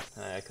effort.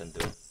 I couldn't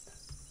do it.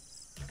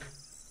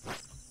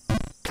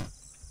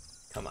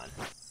 Come on.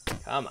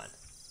 Come on.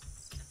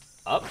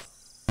 Up.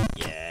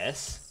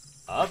 Yes.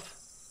 Up.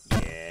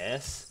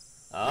 Yes.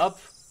 Up.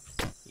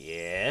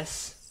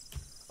 Yes.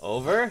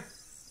 Over.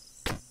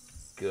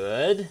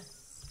 Good.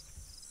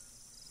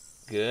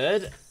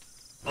 Good.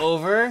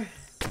 Over.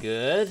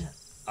 Good.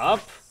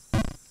 Up.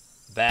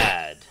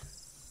 Bad.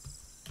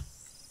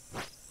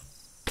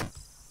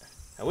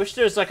 I wish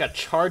there's like a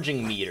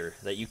charging meter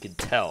that you could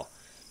tell.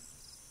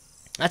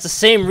 That's the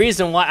same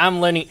reason why I'm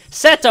learning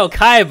Seto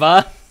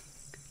Kaiba.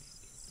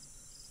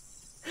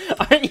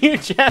 Aren't you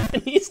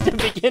Japanese to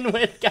begin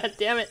with? God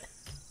damn it.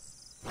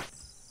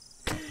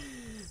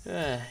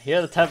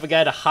 You're the type of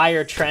guy to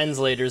hire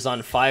translators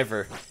on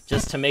Fiverr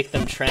just to make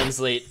them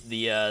translate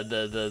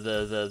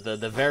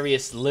the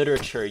various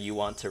literature you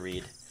want to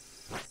read.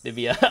 There'd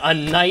be a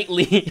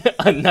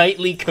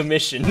nightly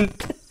commission.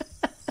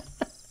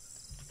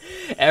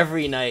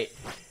 Every night.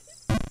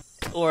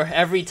 Or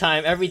every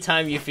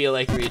time you feel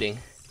like reading.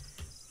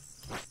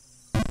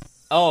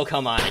 Oh,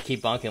 come on, I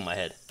keep bonking my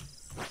head.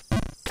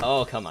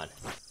 Oh, come on.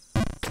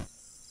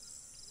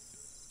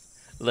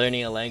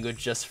 Learning a language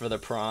just for the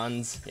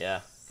prawns, yeah.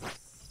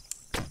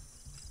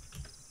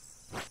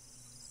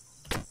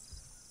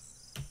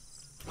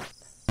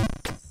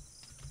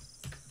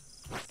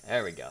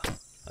 There we go.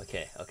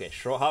 Okay,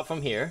 short hop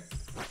from here.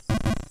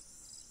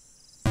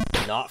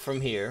 Not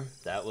from here.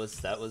 That was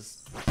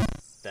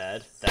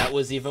bad. That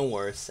was even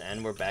worse,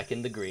 and we're back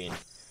in the green.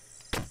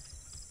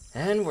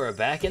 And we're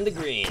back in the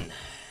green.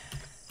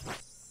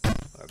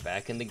 We're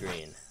back in the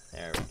green.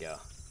 There we go.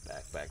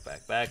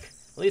 Back.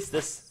 At least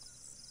this...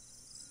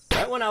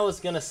 Right when I was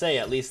gonna say,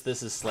 at least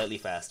this is slightly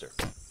faster.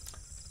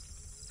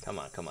 Come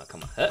on.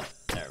 Huh,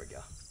 there we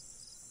go.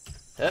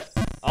 Huh.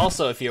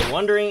 Also, if you're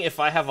wondering if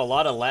I have a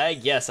lot of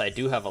lag, yes, I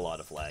do have a lot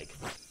of lag.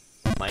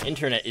 My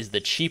internet is the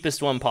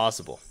cheapest one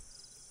possible.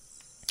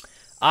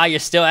 Ah, you're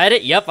still at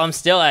it? Yep, I'm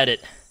still at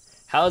it.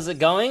 How's it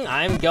going?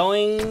 I'm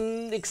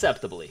going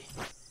acceptably.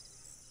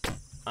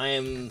 I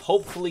am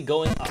hopefully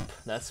going up.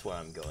 That's where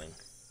I'm going.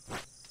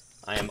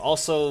 I am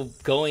also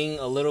going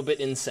a little bit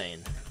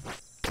insane.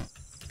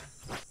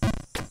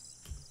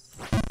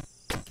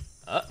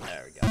 Oh,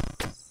 there we go.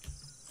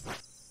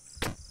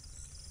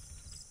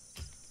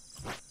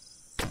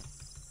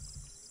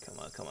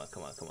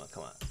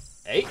 Come on.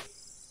 Hey!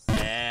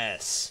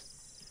 Yes!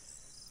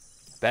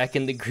 Back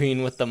in the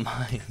green with the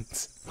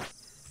mines.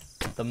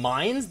 The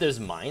mines? There's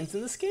mines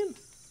in this game?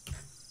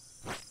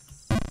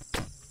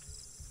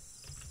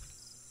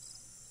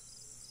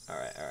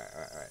 Alright.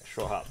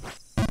 Short hop.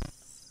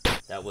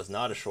 That was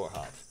not a short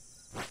hop.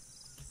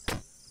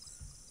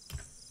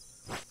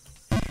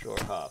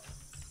 Short hop.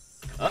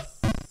 Oh,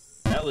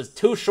 that was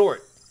too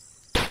short.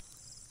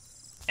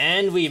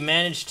 And we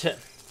managed to...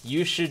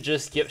 You should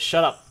just give...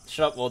 Shut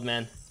up, old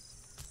man.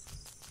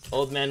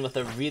 Old man with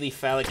a really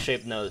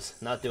phallic-shaped nose.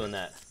 Not doing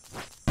that.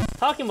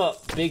 Talking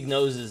about big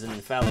noses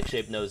and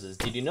phallic-shaped noses,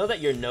 did you know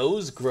that your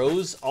nose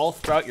grows all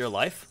throughout your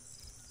life?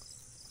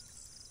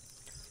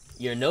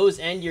 Your nose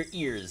and your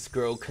ears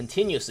grow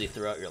continuously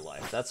throughout your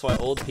life. That's why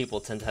old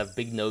people tend to have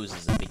big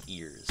noses and big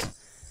ears.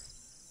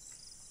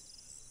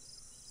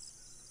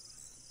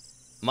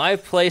 My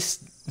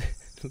place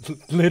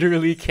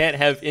literally can't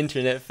have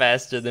internet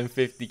faster than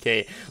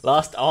 50k.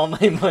 Lost all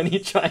my money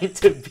trying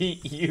to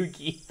beat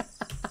Yugi.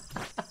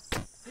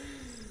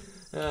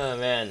 Oh,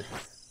 man.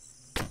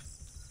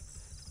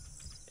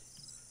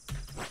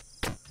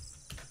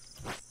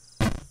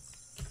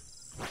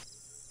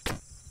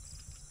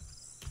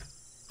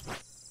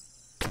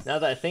 Now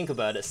that I think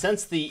about it,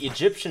 since the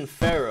Egyptian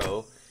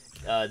pharaoh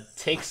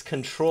takes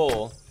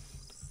control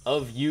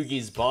of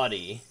Yugi's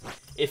body,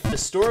 if the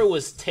story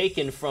was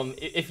taken from...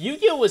 If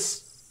Yu-Gi-Oh!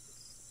 Was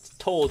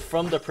told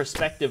from the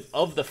perspective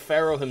of the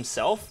pharaoh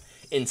himself,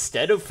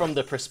 instead of from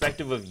the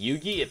perspective of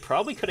Yugi, it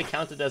probably could have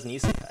counted as an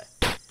isekai.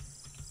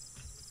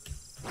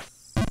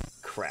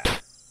 Crap.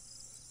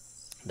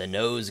 The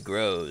nose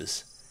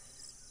grows.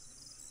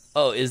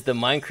 Oh, is the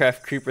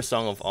Minecraft creeper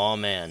song of Aw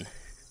Man.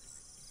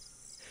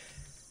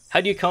 How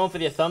do you come up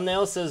with your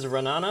thumbnail, says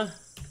Ranana?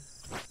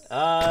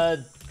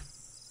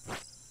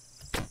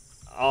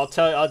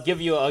 I'll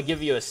give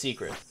you a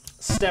secret.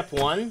 Step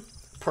 1,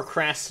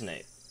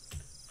 procrastinate.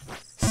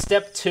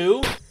 Step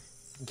 2,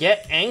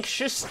 get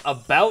anxious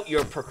about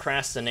your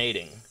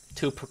procrastinating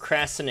to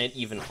procrastinate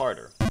even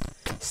harder.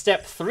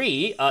 Step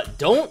 3,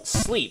 don't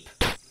sleep.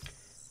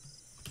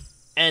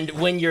 And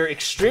when you're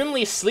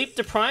extremely sleep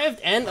deprived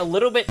and a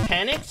little bit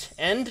panicked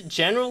and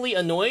generally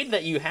annoyed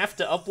that you have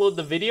to upload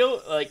the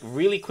video like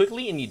really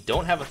quickly and you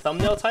don't have a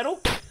thumbnail title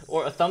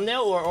or a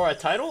thumbnail or a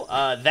title,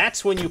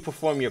 that's when you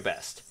perform your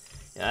best.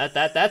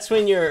 That's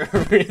when you're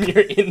when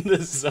you're in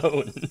the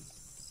zone.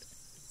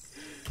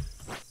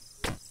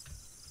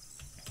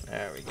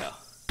 There we go.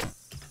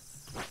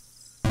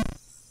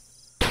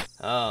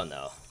 Oh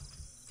no.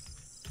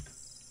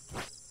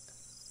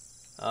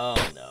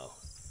 Oh no.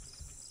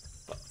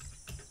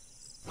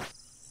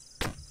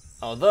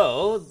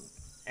 Although,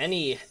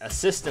 any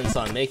assistance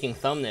on making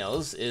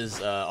thumbnails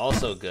is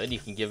also good. You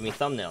can give me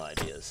thumbnail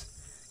ideas.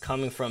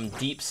 Coming from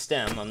deep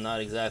STEM, I'm not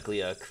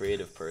exactly a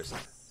creative person.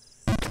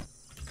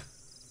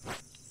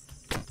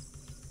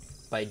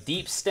 By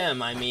deep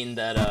STEM, I mean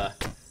that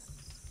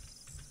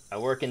I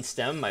work in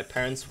STEM, my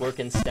parents work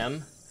in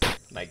STEM,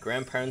 my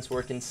grandparents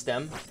work in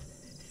STEM.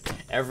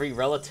 Every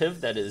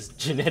relative that is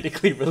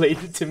genetically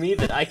related to me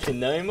that I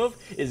can name of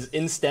is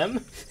in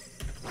STEM.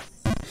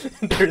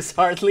 There's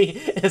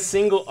hardly a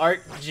single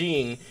art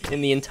gene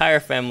in the entire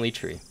family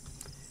tree.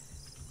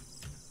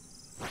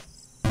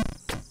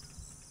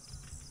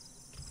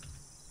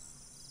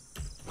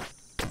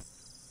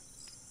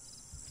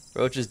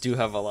 Roaches do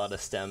have a lot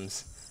of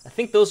stems. I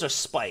think those are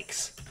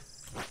spikes.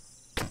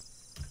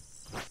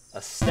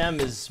 A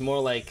stem is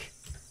more like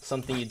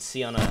something you'd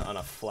see on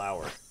a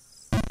flower.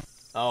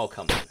 Oh,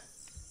 come on.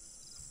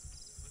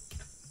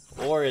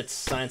 Or it's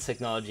science,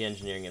 technology,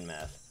 engineering, and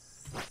math.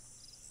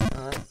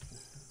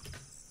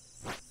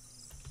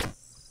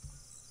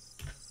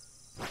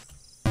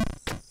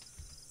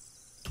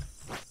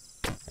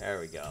 There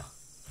we go.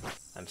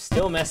 I'm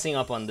still messing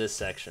up on this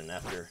section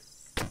after,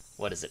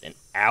 what is it, an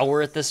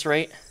hour at this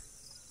rate?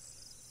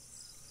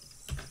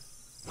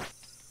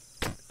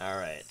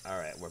 Alright,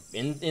 we're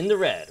in the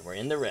red. We're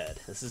in the red.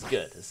 This is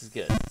good. This is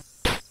good.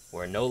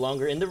 We're no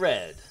longer in the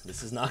red.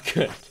 This is not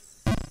good.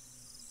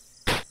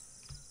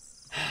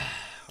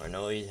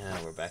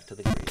 We're back to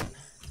the green.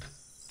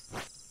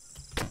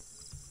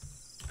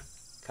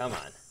 Come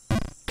on.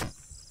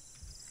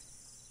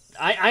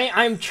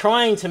 I'm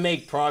trying to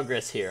make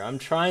progress here. I'm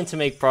trying to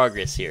make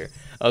progress here.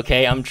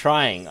 Okay, I'm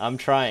trying.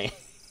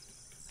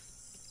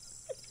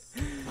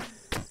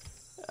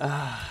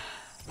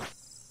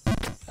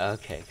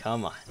 Okay,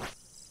 come on.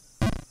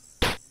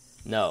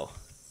 No.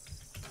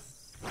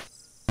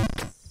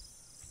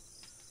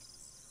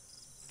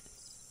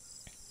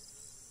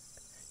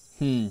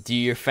 Do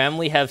your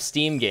family have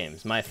Steam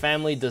games? My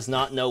family does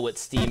not know what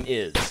Steam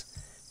is.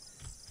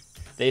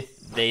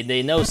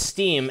 They know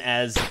Steam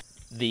as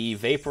the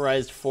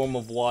vaporized form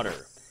of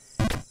water.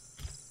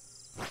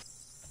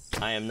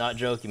 I am not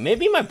joking.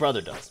 Maybe my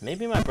brother does.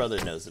 Maybe my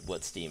brother knows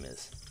what Steam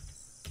is.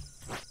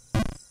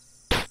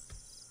 But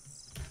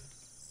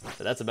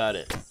that's about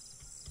it.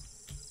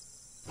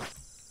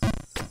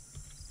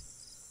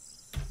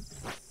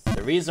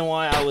 The reason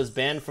why I was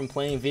banned from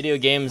playing video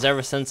games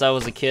ever since I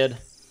was a kid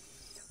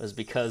was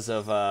because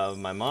of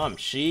my mom.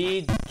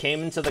 She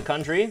came into the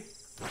country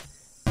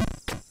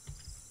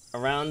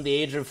around the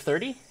age of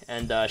 30,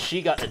 and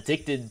she got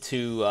addicted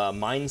to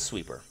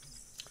Minesweeper.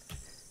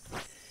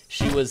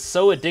 She was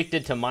so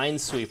addicted to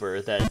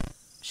Minesweeper that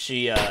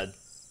she,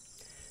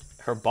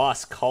 her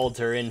boss called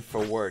her in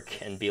for work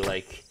and be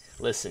like,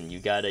 "Listen, you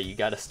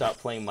gotta stop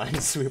playing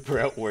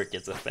Minesweeper at work.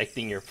 It's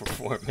affecting your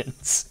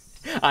performance."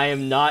 I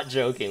am not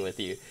joking with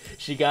you.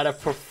 She got a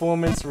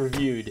performance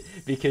reviewed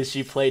because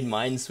she played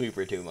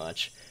Minesweeper too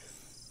much.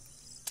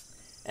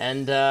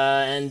 And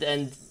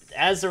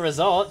as a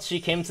result, she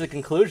came to the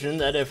conclusion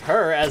that if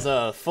her, as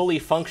a fully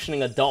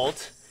functioning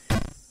adult,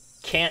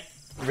 can't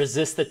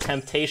resist the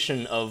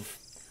temptation of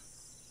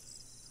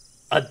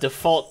a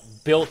default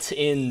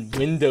built-in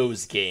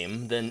Windows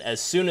game, then as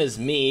soon as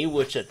me,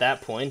 which at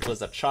that point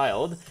was a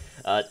child,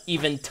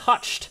 even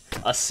touched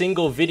a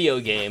single video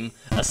game,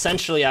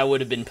 essentially I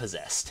would have been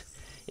possessed,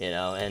 you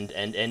know, and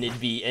it'd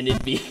be and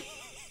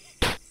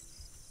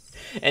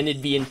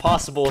it'd be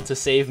impossible to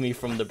save me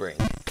from the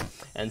brink.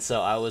 And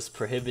so I was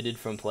prohibited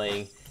from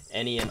playing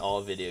any and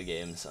all video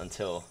games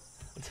until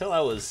I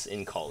was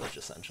in college,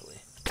 essentially.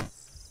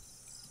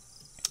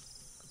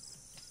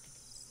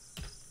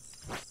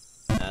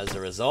 As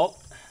a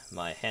result,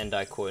 my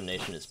hand-eye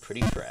coordination is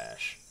pretty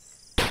trash.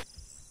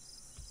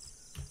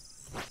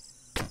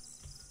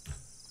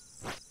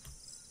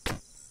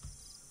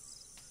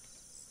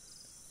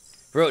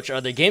 Roach,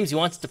 are there games you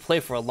wanted to play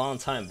for a long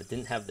time but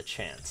didn't have the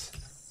chance?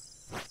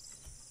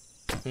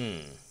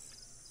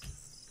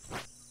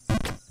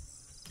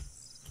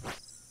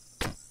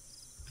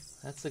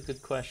 That's a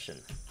good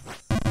question.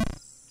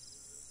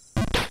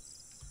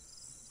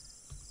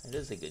 That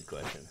is a good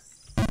question.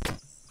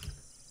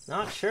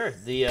 Not sure.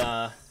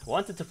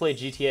 Wanted to play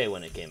GTA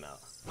when it came out.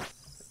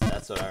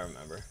 That's what I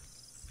remember.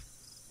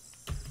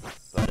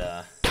 But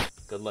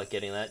Good luck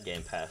getting that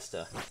game past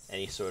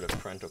any sort of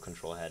parental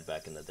control I had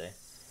back in the day.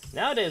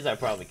 Nowadays, I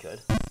probably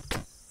could.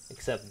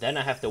 Except then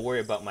I have to worry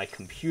about my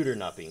computer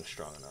not being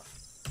strong enough.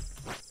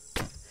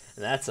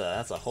 And that's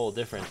a whole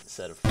different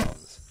set of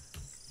problems.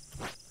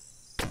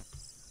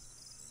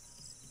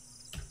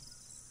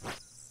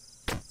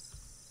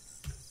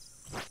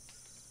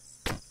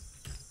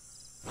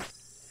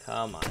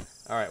 Come on.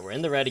 Alright, we're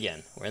in the red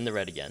again. We're in the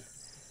red again.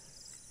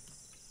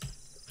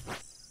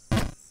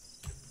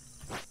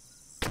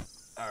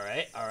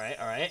 Alright, alright,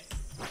 alright.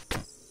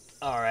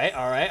 Alright,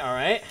 alright,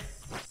 alright.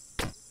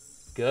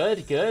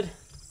 Good, good.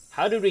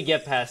 How did we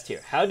get past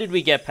here? How did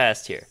we get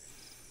past here?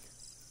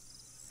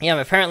 Yeah,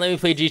 my parents let me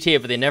play GTA,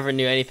 but they never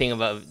knew anything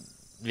about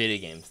video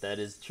games. That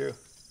is true.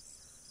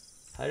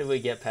 How did we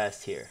get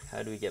past here? How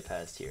did we get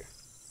past here?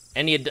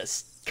 Any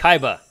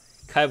Kaiba.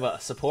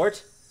 Kaiba,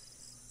 support?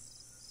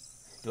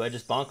 Do I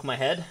just bonk my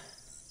head?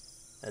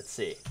 Let's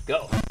see.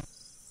 Go.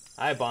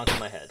 I bonk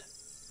my head.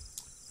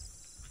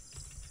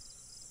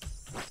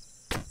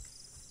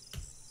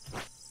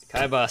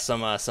 Kaiba,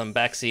 some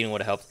backseating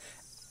would have helped.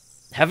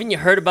 Haven't you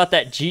heard about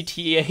that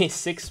GTA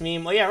 6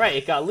 meme? Oh yeah, right,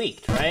 it got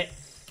leaked, right?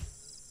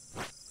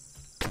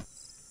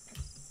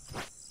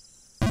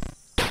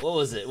 What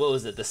was it? What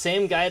was it? The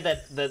same guy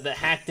that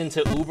hacked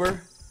into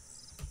Uber?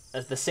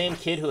 The same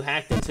kid who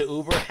hacked into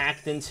Uber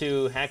hacked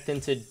into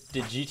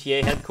the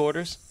GTA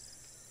headquarters?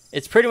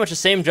 It's pretty much the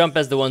same jump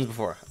as the ones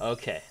before.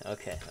 Okay,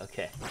 okay,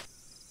 okay.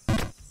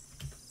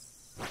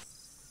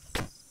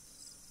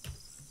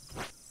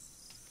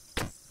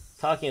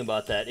 Talking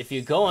about that, if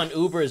you go on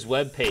Uber's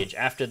webpage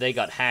after they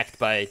got hacked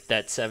by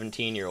that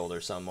 17-year-old or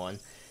someone,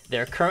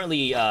 they're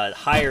currently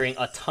hiring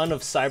a ton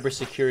of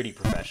cybersecurity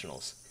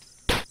professionals.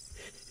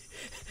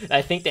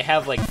 I think they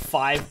have like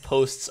 5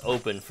 posts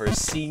open for a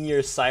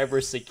senior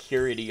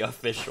cybersecurity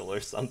official or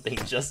something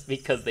just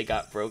because they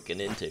got broken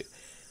into.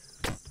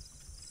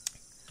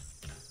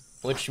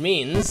 Which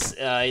means,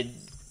 to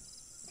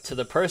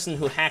the person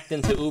who hacked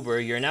into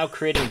Uber, you're now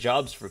creating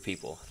jobs for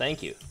people.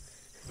 Thank you.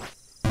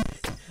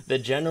 The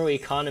general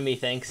economy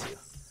thanks you.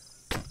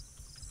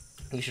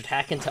 You should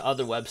hack into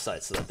other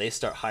websites so that they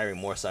start hiring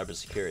more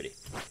cybersecurity.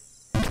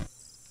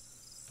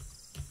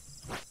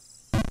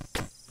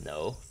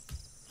 No.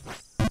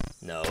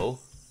 No.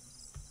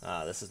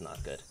 Ah, this is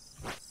not good.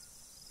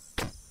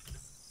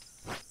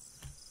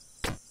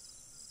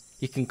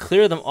 You can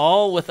clear them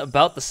all with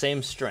about the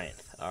same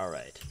strength.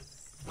 Alright.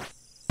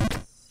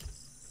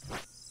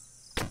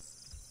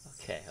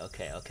 Okay,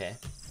 okay, okay.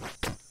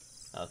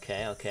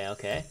 Okay, okay,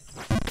 okay.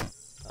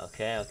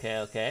 Okay, okay,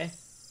 okay.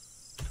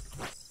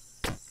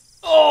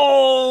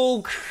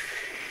 Oh!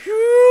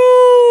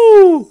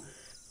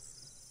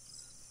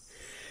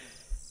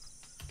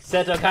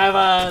 Seto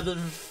Kaiba, the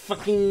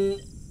fucking...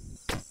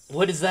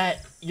 What is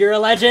that? You're a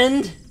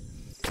legend?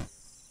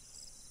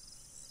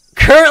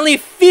 Currently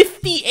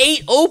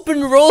 58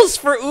 open roles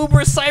for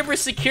Uber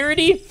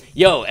cybersecurity?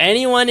 Yo,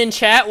 anyone in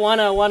chat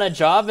want a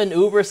job in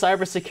Uber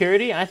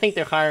cybersecurity? I think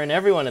they're hiring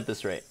everyone at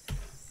this rate.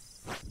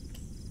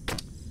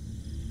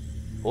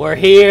 We're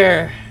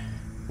here.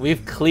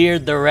 We've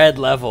cleared the red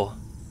level.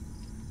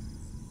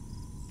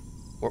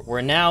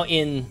 We're now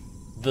in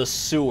the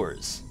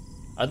sewers.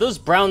 Are those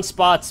brown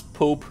spots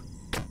poop?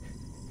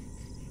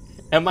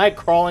 Am I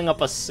crawling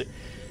up a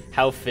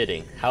How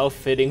fitting. How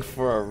fitting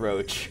for a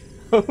roach.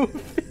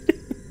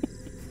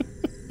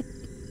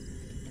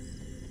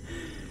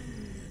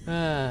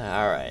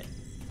 Alright.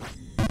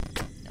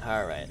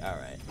 Alright,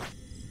 alright.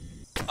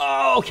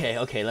 Oh, okay,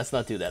 okay, let's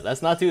not do that.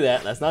 Let's not do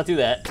that. Let's not do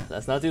that.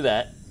 Let's not do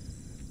that.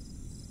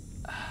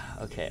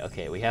 Okay,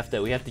 okay, we have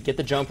to get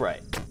the jump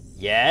right.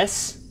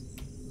 Yes.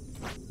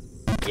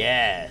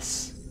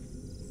 Yes.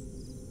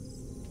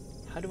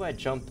 How do I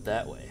jump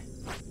that way?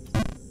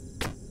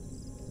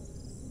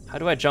 How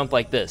do I jump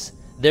like this?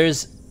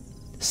 There's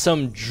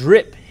some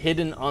drip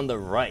hidden on the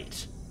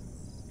right.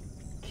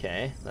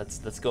 Okay,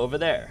 let's go over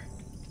there.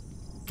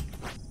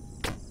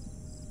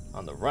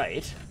 On the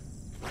right.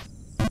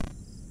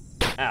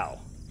 Ow.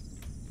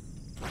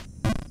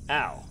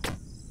 Ow.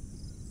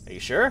 Are you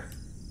sure?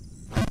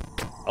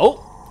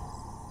 Oh!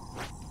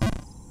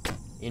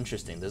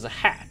 Interesting, there's a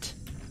hat.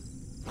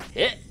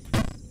 Hit!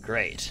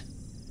 Great.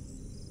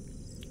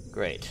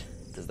 Great.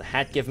 Does the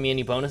hat give me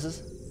any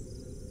bonuses?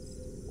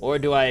 Or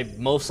do I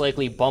most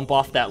likely bump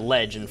off that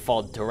ledge and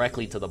fall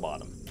directly to the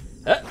bottom?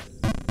 Huh?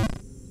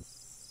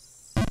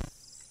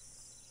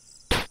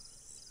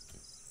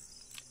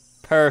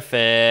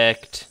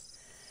 Perfect.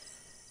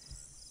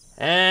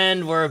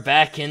 And we're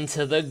back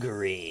into the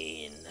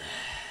green.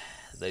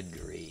 The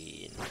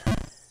green.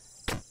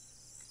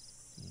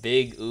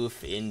 Big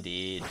oof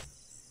indeed.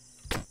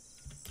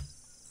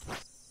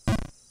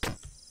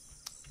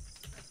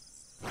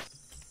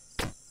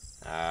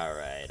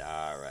 Alright,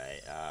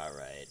 alright,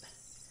 alright.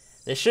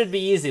 This should be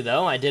easy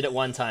though. I did it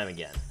one time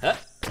again. Huh?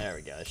 There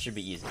we go. It should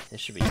be easy.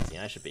 It should be easy.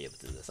 I should be able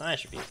to do this. I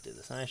should be able to do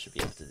this. I should be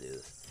able to do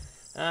this.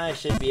 I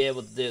should be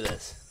able to do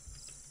this.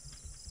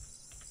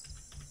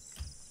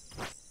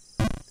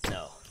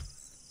 No.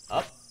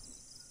 Up.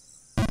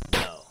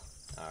 No.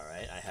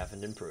 Alright, I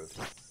haven't improved.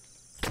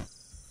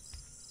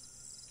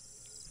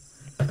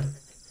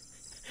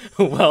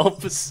 Well,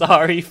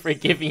 sorry for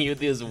giving you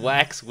those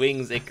wax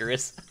wings,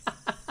 Icarus.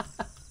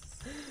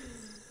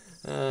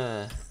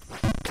 Nah.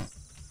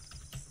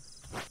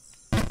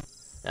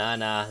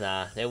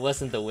 It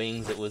wasn't the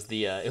wings. It was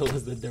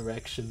the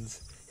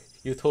directions.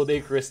 You told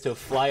Icarus to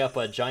fly up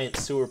a giant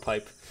sewer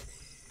pipe.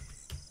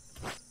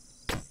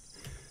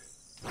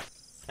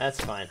 That's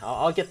fine.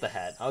 I'll get the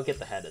hat. I'll get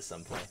the hat at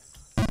some point.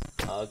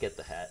 I'll get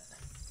the hat.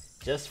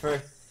 Just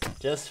for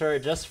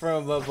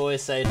my boy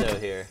Saito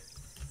here.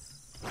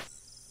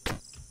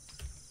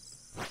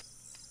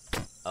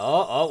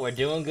 Oh, we're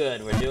doing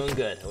good. We're doing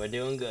good. We're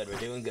doing good. We're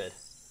doing good.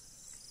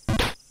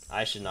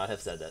 I should not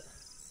have said that.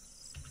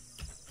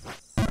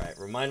 Alright,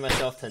 remind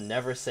myself to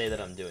never say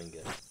that I'm doing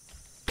good.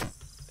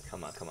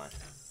 Come on, come on.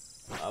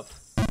 Up.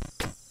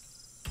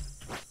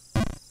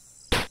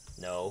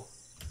 No.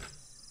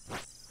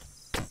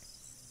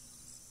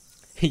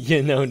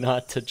 You know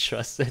not to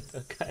trust it,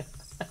 okay?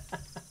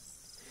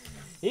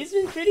 He's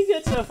been pretty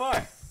good so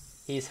far.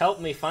 He's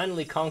helped me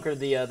finally conquer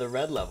the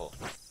red level.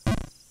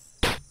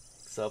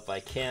 Except I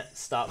can't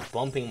stop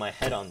bumping my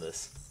head on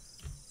this.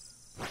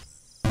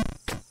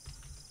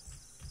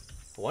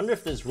 I wonder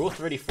if there's Rule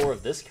 34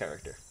 of this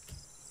character.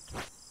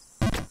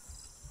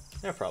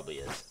 There probably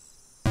is.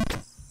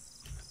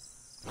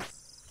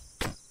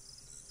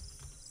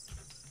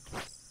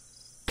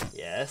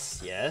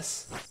 Yes,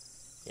 yes,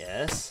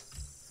 yes,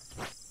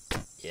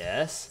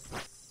 yes,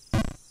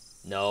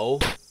 no.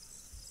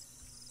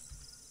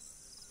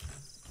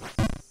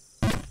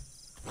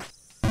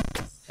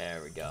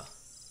 There we go.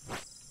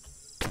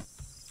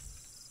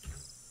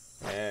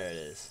 There it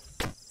is.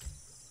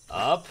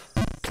 Up.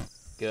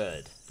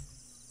 Good.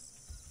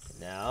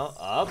 Now,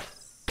 up.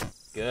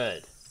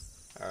 Good.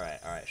 Alright,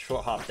 alright.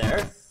 Short hop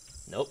there.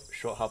 Nope.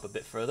 Short hop a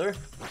bit further.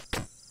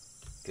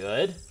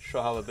 Good.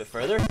 Short hop a bit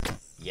further.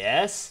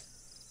 Yes.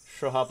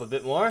 Short hop a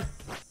bit more.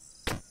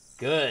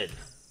 Good.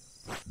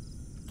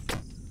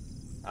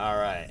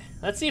 Alright.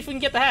 Let's see if we can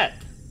get the hat.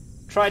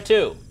 Try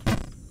 2.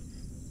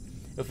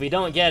 If we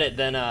don't get it,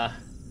 then I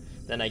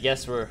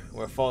guess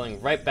we're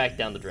falling right back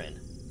down the drain.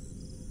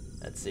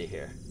 Let's see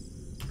here.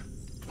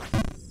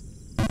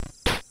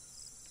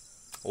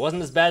 It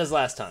wasn't as bad as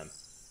last time.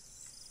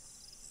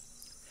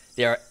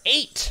 There are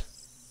 8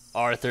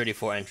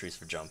 R34 entries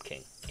for Jump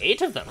King.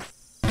 8 of them.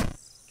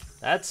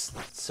 That's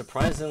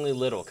surprisingly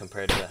little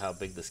compared to how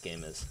big this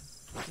game is.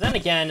 Then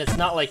again, it's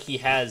not like he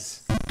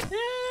has...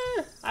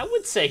 I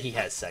would say he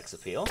has sex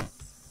appeal.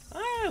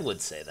 I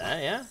would say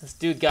that, yeah. This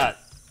dude got...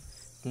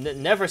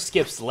 never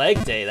skips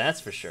leg day,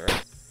 that's for sure.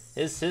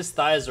 His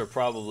thighs are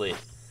probably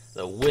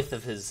the width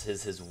of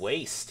his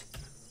waist.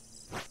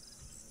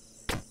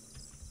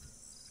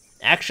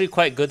 Actually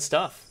quite good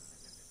stuff.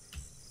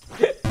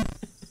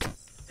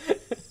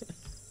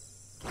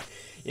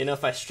 You know,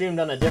 if I streamed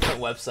on a different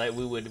website,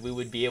 we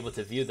would be able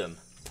to view them.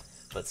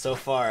 But so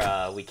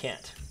far, we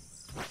can't.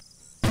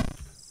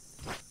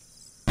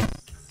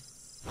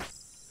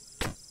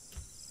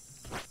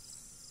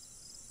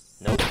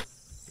 Nope.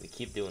 We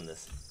keep doing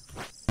this.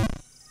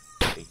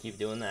 We keep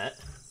doing that.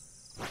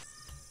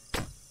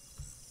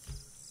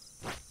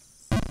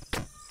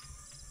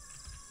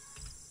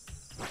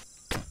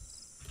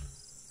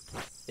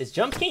 Is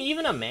Jump King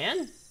even a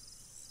man?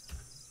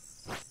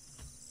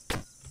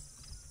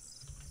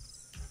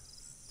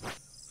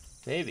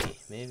 Maybe,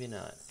 maybe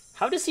not.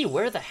 How does he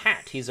wear the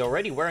hat? He's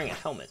already wearing a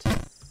helmet.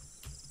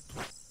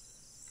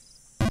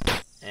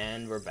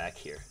 And we're back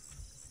here.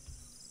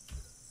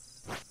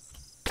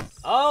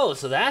 Oh,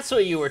 so that's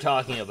what you were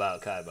talking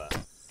about,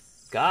 Kaiba.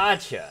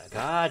 Gotcha,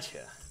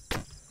 gotcha.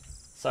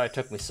 Sorry it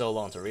took me so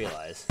long to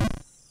realize.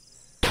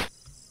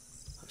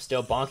 I'm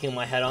still bonking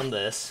my head on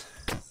this.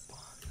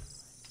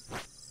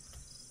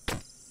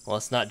 Well,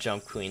 it's not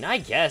Jump Queen. I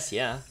guess,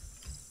 yeah.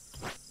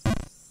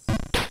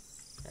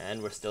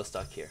 And we're still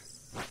stuck here.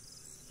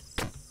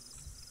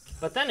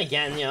 But then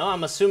again, you know,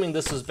 I'm assuming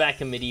this was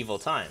back in medieval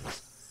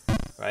times,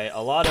 right?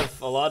 A lot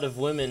of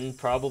women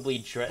probably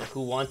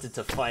who wanted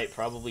to fight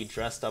probably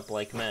dressed up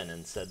like men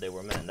and said they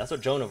were men. That's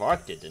what Joan of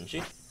Arc did, didn't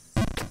she?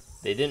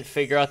 They didn't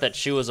figure out that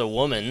she was a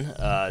woman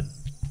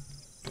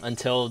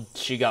until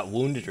she got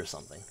wounded or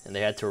something, and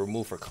they had to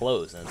remove her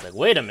clothes. And it's like,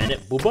 wait a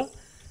minute, booba?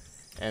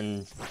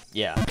 And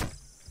yeah.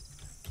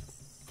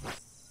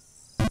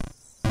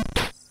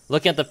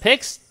 Looking at the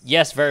pics,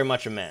 yes, very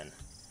much a man.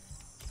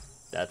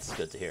 That's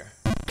good to hear.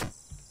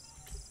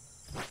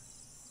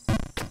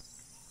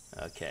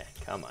 Okay,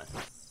 come on.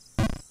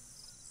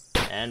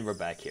 And we're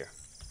back here.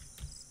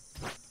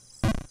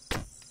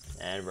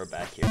 And we're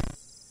back here.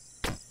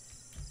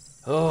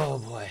 Oh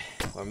boy,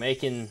 we're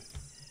making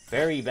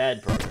very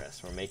bad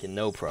progress. We're making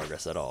no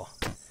progress at all.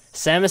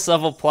 Samus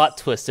level plot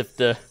twist if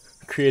the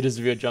creators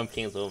of your Jump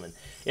King's a woman.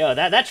 Yo,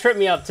 that tripped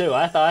me up too.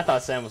 I thought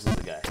Samus was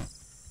the guy.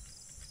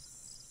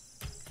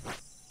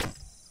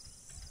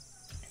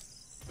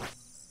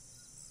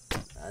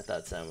 I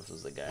thought Samus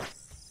was the guy.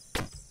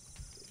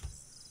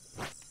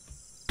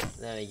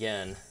 Then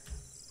again,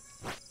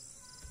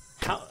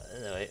 how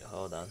wait,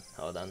 hold on.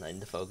 I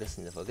need to focus.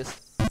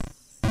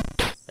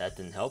 That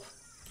didn't help.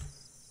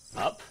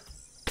 Up.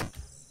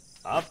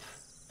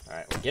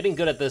 Alright, we're getting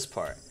good at this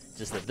part.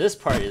 Just that this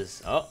part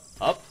is up.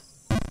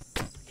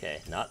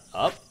 Okay, not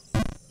up.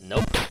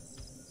 Nope.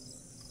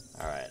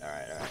 Alright.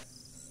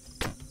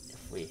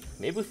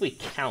 Maybe if we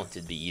count,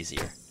 it'd be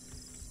easier.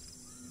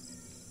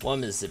 1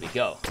 Mississippi,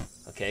 go.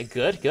 Okay,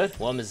 good.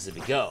 1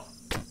 Mississippi, go.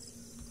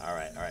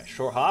 Alright.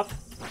 Short hop.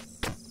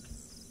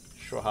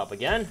 Short hop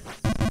again.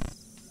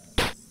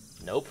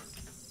 Nope.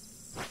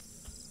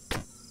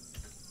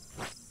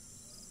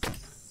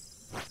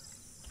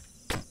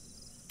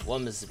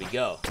 One Mississippi,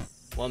 go.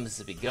 1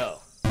 Mississippi, go.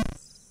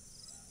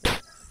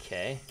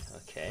 Okay,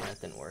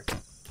 that didn't work.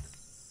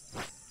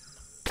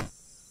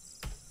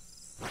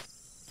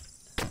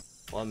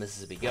 1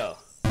 Mississippi, go.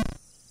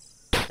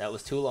 That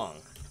was too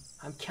long.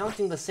 I'm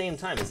counting the same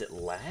time. Is it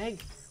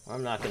lag? Well,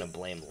 I'm not gonna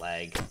blame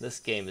lag. This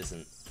game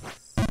isn't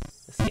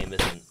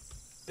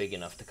big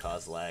enough to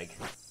cause lag.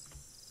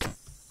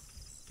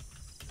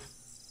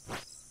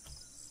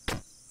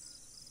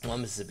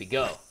 1 Mississippi,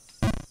 go.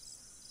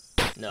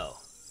 No.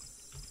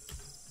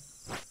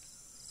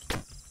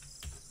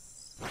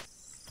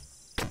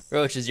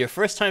 Roach, is your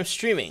first time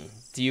streaming?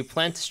 Do you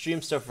plan to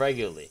stream stuff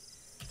regularly?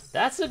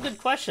 That's a good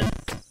question.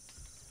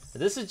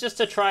 This is just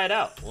to try it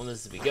out. 1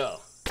 Mississippi, go.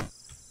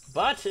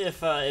 But if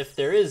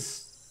there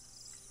is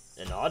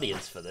an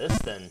audience for this,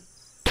 then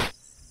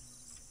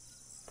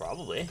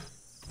probably,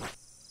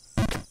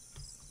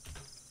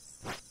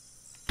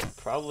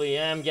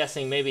 yeah, I'm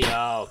guessing maybe.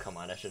 Oh, come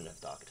on, I shouldn't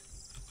have talked.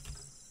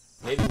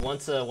 Maybe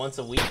once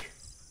a week,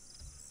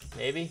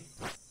 maybe.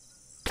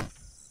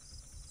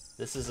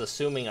 This is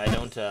assuming I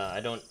don't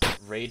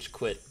rage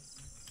quit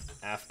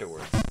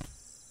afterwards.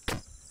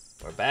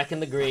 We're back in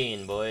the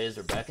green, boys.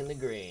 We're back in the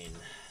green.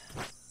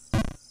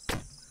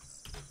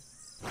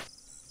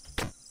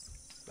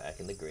 Back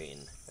in the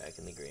green.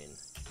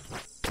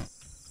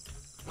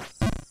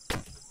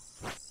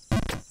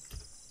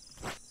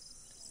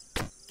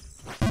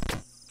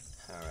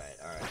 Alright.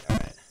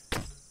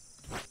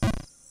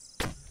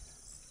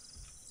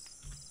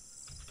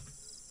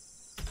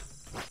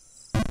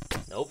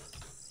 Nope.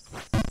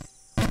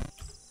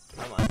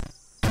 Come on.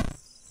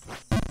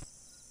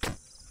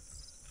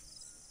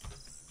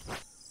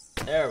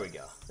 There we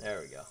go.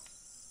 Alright,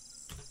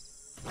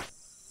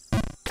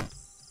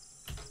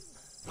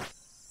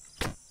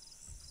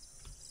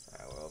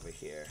 we're over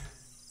here.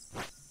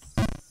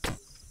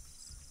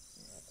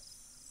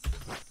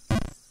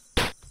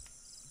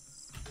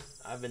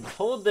 I've been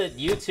told that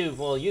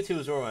YouTube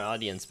is where my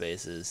audience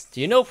base is.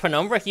 Do you know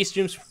Penumbra? He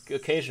streams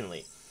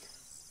occasionally.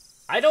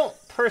 I don't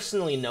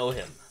personally know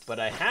him, but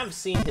I have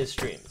seen his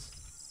streams.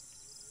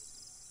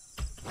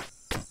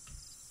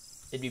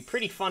 It'd be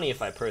pretty funny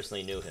if I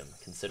personally knew him,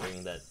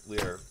 considering that we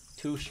are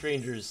two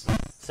strangers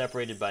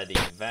separated by the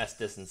vast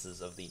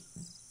distances of the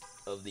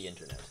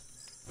internet.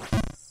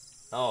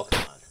 Oh,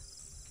 come on.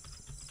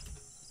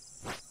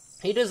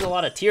 He does a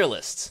lot of tier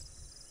lists.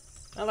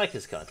 I like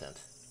his content.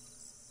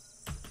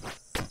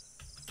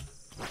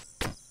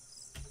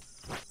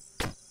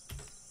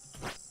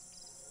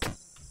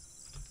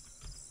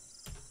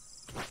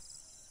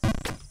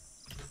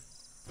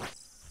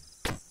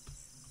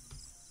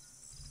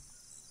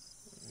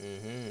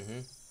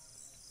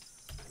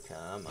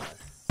 Come on.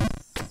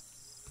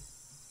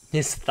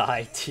 His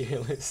thigh tier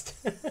list.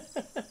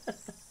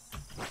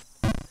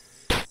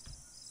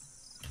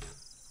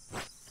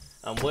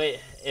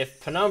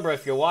 If Penumbra,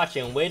 if you're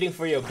watching, I'm waiting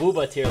for your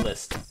booba tier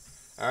list.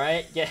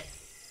 Alright? Yeah.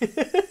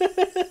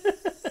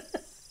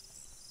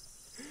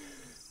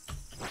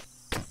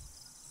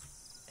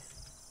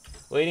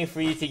 Waiting for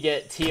you to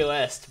get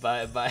TOS'd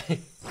by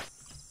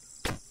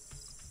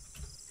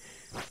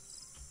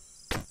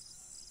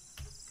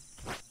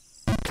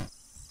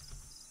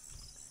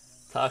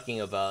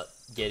talking about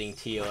getting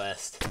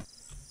TOS'd.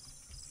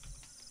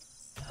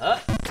 Huh?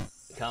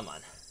 Come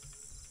on.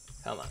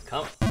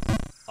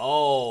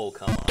 Oh,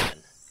 come on.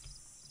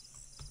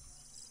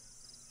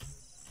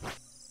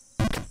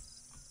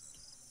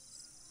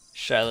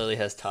 Shy Lily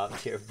has top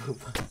tier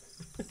booba.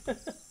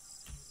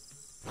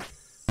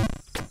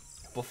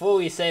 Before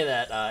we say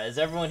that, is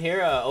everyone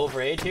here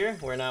over age here?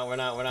 We're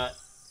not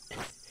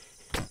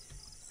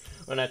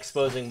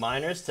exposing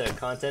minors to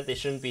content they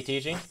shouldn't be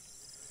teaching.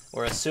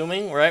 We're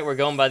assuming, right? We're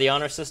going by the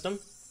honor system.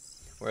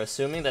 We're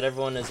assuming that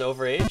everyone is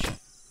over age.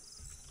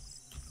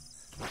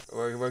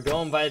 We're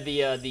going by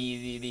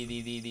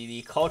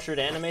the cultured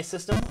anime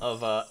system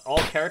of all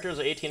characters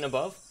are 18 and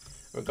above,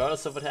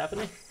 regardless of what's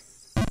happening.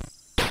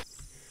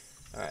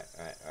 All right.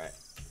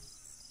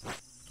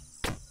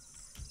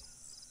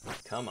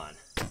 Come on.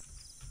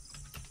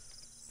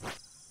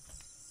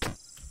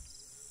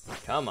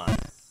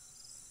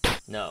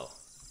 No.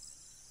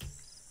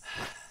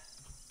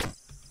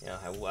 You know,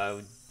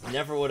 I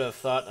never would have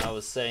thought I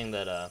was saying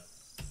that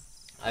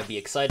I'd be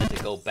excited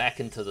to go back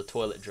into the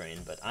toilet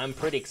drain, but I'm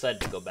pretty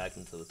excited to go back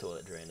into the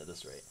toilet drain at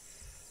this rate.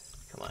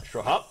 Come on,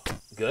 short hop.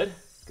 Good.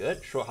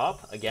 Short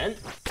hop again.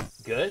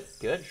 Good.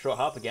 Short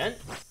hop again.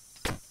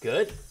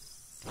 Good.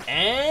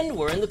 And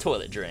we're in the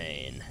toilet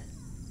drain.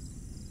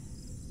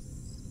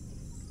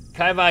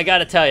 Kaiba, I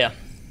gotta tell you,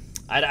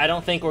 I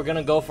don't think we're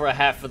gonna go for a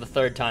hat for the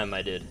third time,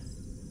 my dude.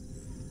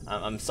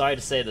 I'm sorry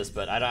to say this,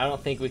 but I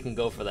don't think we can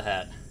go for the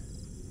hat.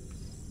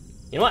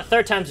 You know what?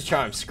 Third time's a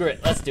charm. Screw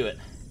it. Let's do it.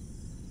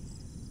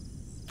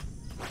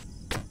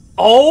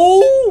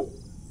 Oh!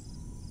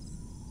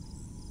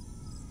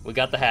 We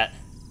got the hat.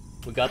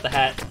 We got the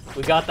hat.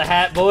 We got the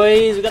hat,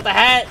 boys. We got the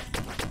hat.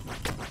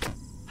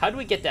 How do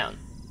we get down?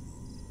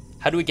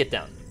 How do we get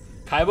down?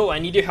 Kaibo, I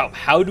need your help.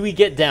 How do we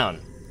get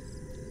down?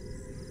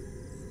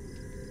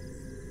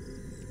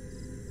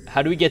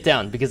 How do we get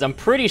down? Because I'm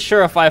pretty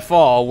sure if I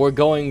fall, we're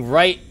going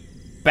right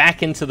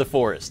back into the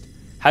forest.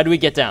 How do we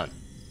get down?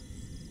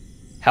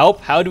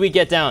 Help? How do we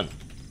get down?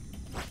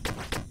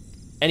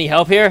 Any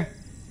help here?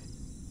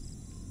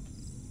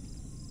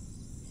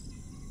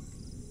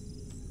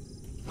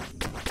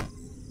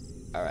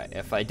 Alright,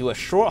 if I do a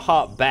short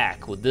hop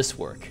back, would this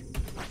work?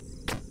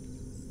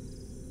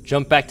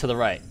 Jump back to the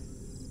right.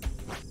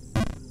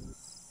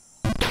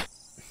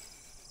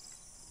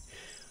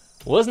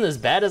 Wasn't as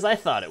bad as I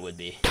thought it would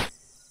be.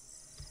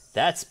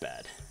 That's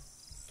bad.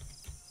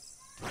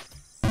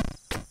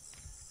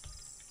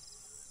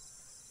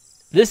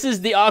 This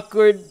is the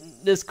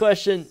awkwardness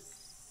question.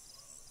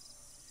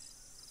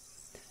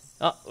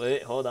 Oh,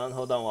 wait, hold on,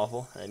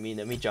 Waffle. Let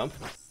me jump.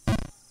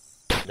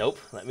 Nope,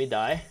 let me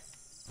die.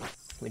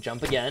 Let me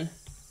jump again.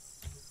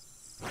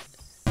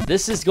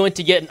 This is going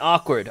to get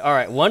awkward.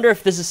 Alright, wonder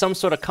if this is some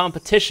sort of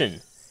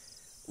competition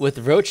with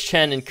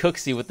Roach-chan and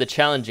Cooksey with the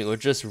challenging, or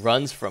just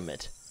runs from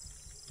it.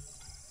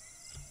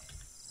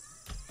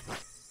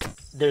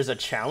 There's a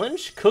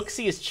challenge?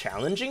 Cooksey is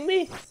challenging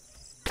me?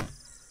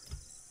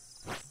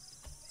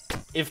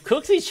 If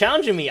Cooksey's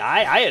challenging me,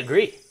 I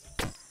agree.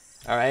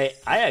 Alright,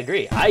 I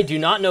agree. I do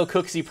not know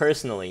Cooksey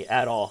personally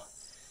at all.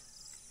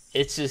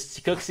 It's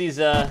just Cooksey's,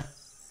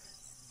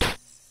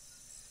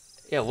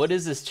 yeah, what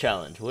is this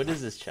challenge? What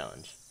is this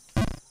challenge?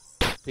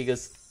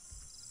 Because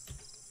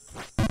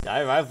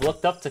I've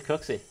looked up to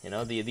Cooksey, you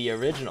know, the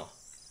original.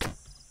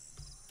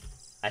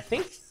 I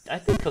think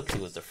Cooksey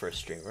was the first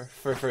streamer,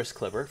 first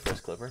clipper.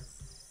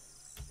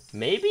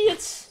 Maybe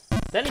it's...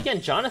 Then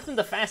again, Jonathan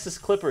the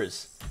Fastest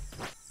Clippers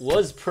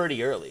was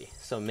pretty early,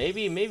 so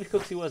maybe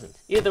Cooksey wasn't.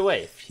 Either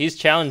way, if he's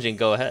challenging,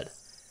 go ahead.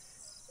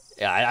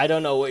 Yeah, I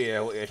don't know what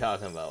you're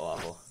talking about,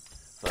 Waffle,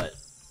 but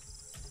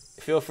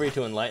feel free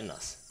to enlighten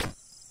us.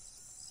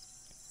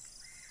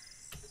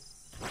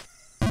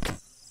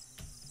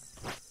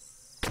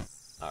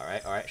 All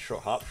right,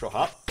 short hop.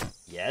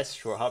 Yes,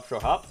 short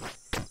hop.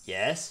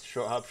 Yes,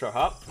 short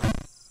hop.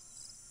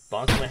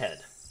 Bonk my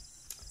head.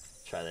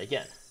 Try that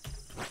again.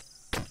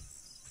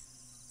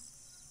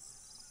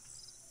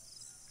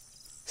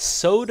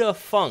 Soda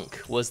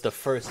Funk was the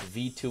first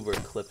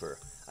VTuber clipper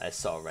I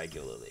saw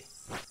regularly.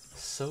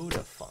 Soda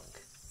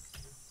Funk.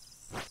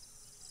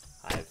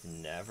 I've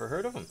never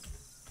heard of him.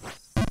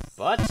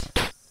 But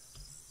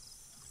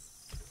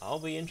I'll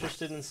be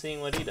interested in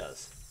seeing what he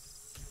does.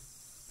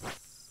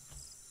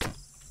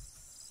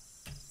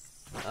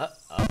 Up,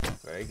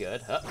 very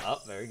good.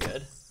 Up, very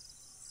good.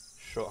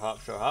 Short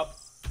hop.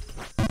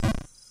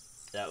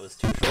 That was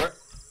too short.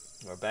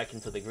 We're back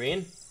into the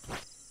green.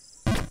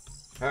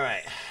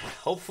 Alright,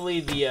 hopefully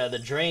the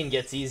drain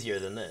gets easier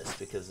than this,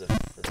 because if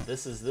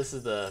this is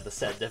the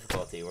set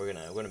difficulty, we're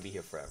gonna be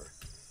here forever.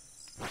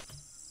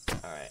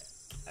 Alright,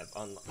 I've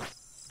unlocked.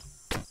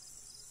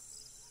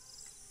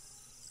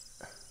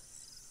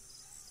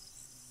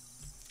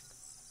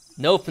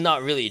 Nope,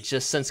 not really.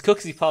 Just since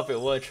Cooksey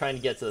Puppet was trying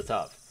to get to the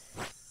top.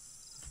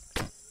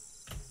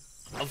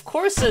 Of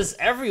course, as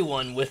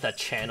everyone with a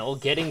channel,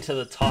 getting to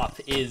the top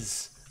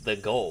is the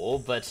goal,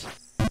 but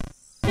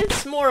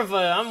it's more of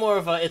a, I'm more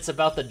of a, it's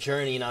about the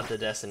journey, not the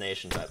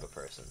destination type of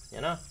person,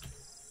 you know?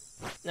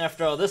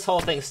 After all, this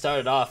whole thing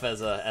started off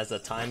as a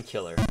time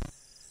killer.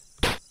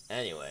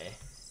 Anyway.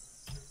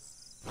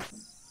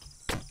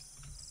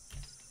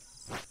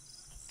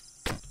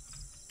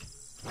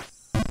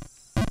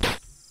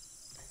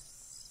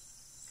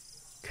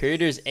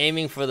 Creators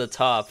aiming for the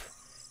top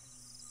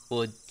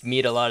will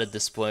meet a lot of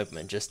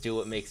disappointment. Just do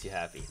what makes you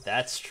happy.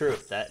 That's true.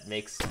 That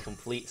makes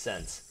complete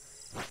sense.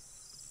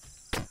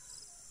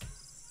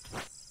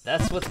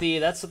 That's what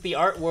the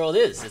art world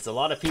is. It's a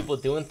lot of people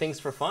doing things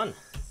for fun.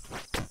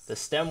 The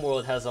STEM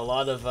world has a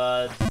lot of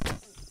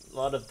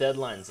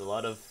deadlines, a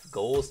lot of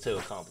goals to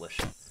accomplish.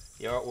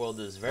 The art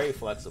world is very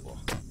flexible.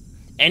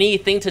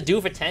 Anything to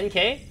do for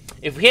 10K?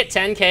 If we hit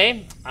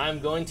 10K, I'm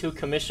going to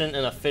commission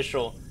an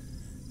official.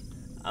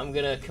 I'm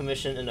gonna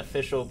commission an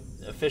official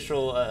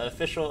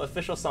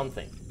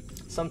something.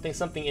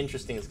 Something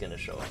interesting is gonna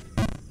show up.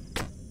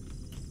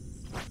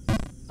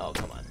 Oh,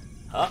 come on.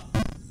 Up.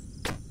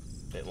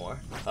 Bit more.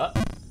 Up.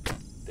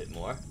 Bit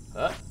more.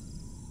 Up.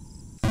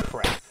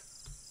 Crap.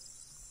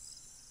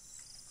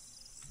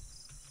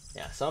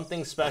 Yeah,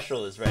 something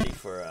special is ready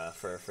for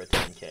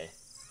 10K.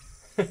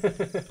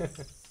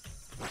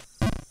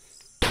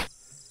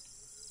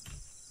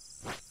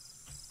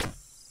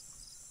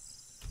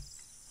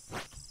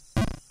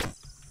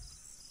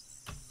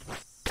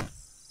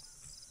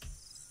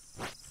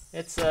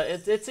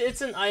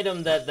 It's an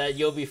item that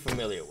you'll be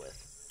familiar with.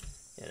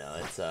 You know,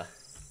 it's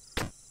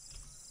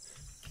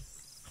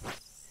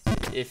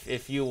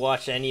if you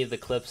watch any of the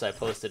clips I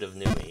posted of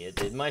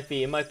Numi, it might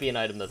be an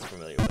item that's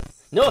familiar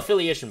with. No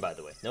affiliation, by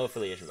the way. No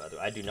affiliation, by the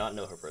way. I do not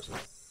know her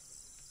personally.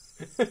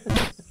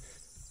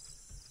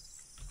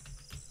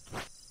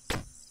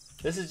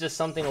 This is just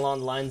something along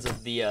the lines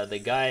of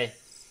the guy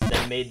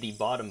that made the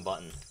bottom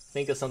button.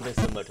 Think of something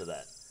similar to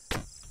that.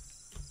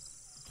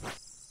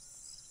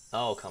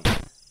 Oh, come on.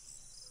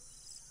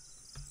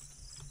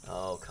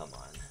 Oh, come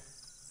on.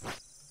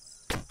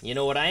 You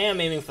know what I am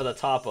aiming for the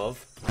top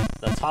of?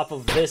 The top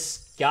of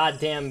this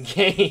goddamn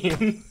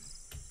game.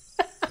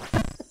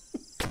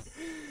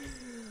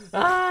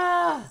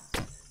 Ah!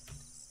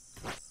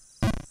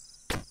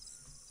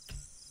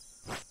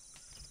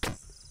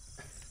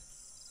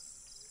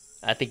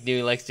 I think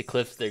Nui likes the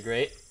clips, they're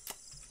great.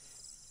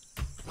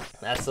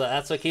 That's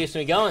what keeps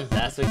me going.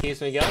 That's what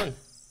keeps me going.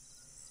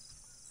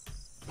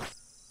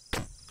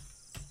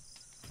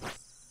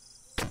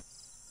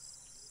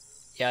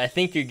 Yeah, I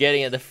think you're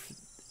getting at the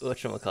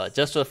whatchamacallit,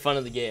 just for the fun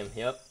of the game.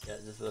 Yep, yeah,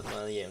 just for the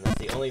fun of the game. That's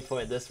the only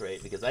point at this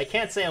rate, because I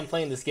can't say I'm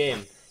playing this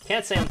game.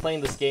 Can't say I'm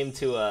playing this game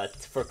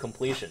for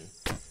completion,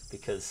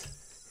 because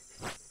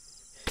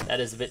that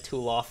is a bit too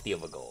lofty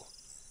of a goal.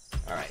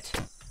 All right.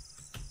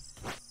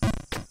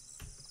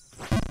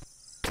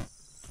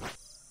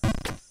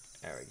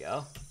 There we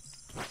go.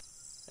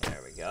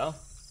 There we go.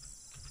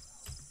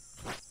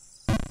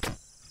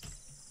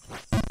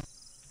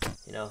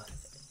 You know,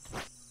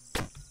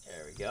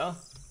 there we go.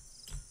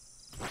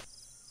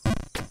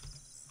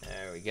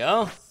 There we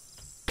go.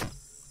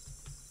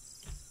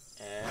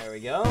 There we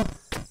go.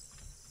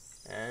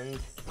 And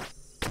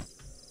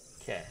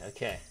okay,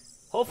 okay.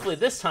 Hopefully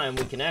this time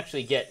we can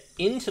actually get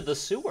into the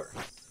sewer.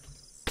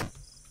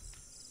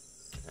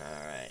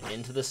 Alright,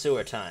 into the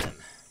sewer time.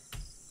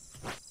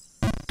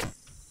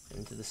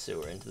 Into the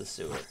sewer, into the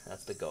sewer.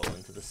 That's the goal,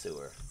 into the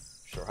sewer.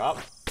 Short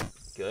hop.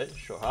 Good.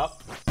 Short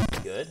hop.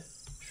 Good.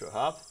 Short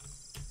hop.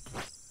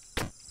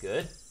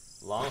 Good.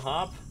 Long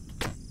hop.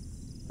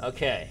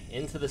 Okay,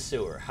 into the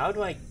sewer. How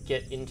do I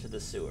get into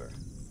the sewer?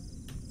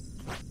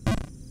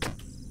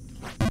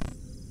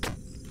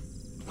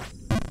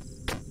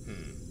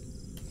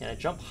 Can I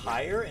jump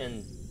higher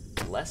and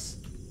less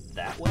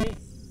that way?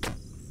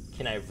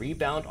 Can I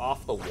rebound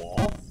off the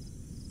wall?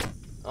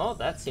 Oh,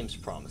 that seems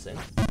promising.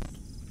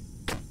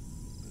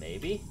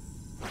 Maybe?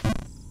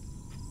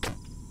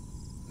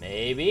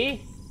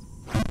 Maybe?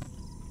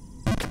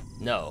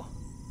 No.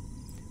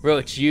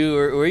 Roach,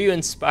 were you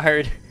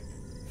inspired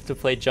to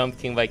play Jump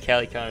King by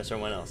Cali Con or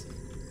someone else?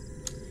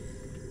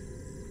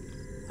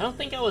 I don't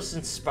think I was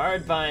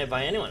inspired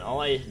by anyone.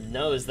 All I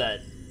know is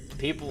that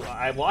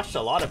I watched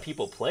a lot of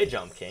people play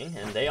Jump King,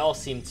 and they all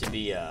seem to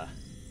be at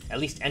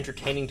least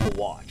entertaining to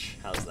watch.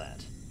 How's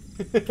that?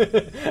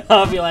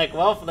 I'll be like,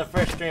 well, for the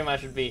first stream I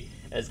should be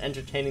as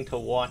entertaining to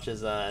watch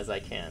as I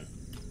can.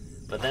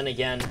 But then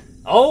again,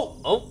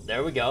 oh,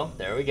 there we go,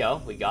 there we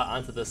go. We got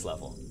onto this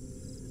level.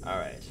 All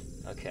right,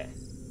 okay,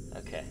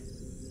 okay.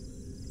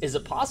 Is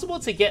it possible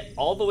to get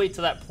all the way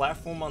to that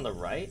platform on the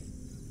right?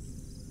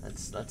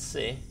 Let's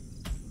see.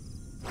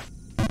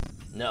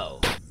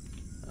 No.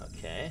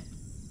 Okay.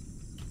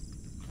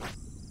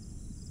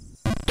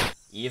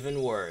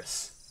 Even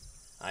worse.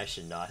 I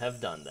should not have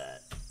done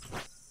that.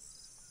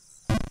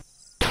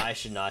 I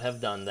should not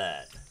have done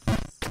that.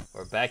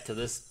 We're back to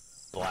this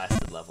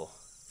blasted level.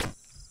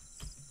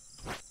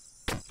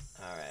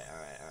 Alright,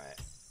 alright, alright.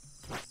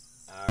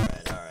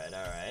 Alright, alright,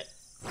 alright.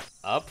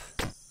 Up.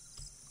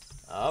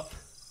 Up.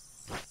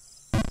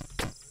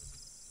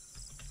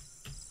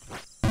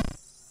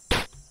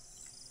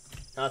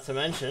 Not to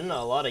mention,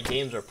 a lot of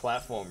games are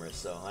platformers,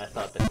 so I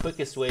thought the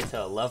quickest way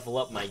to level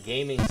up my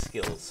gaming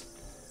skills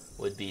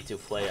would be to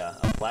play a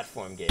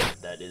platform game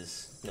that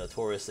is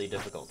notoriously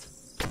difficult.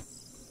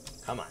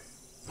 Come on.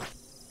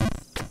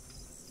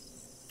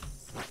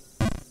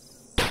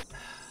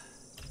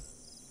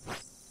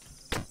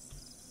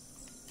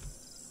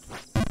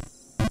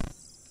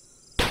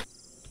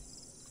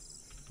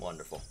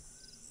 Wonderful.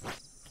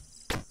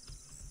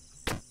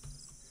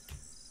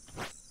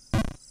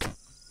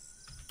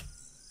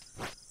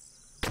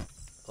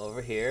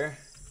 Over here.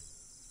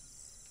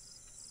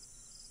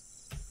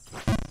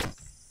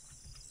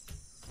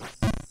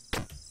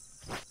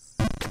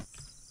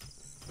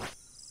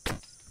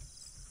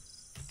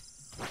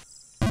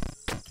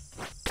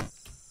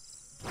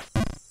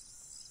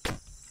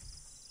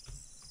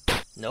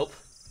 Nope.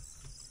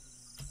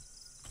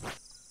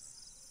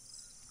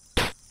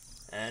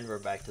 And we're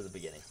back to the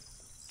beginning.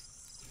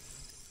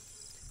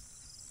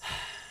 I'm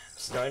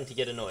starting to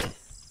get annoyed.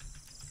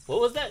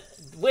 What was that?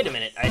 Wait a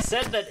minute. I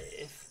said that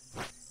if...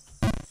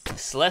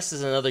 Celeste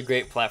is another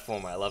great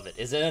platformer. I love it.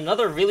 Is it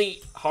another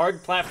really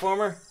hard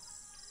platformer?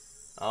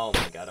 Oh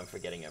my god, I'm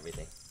forgetting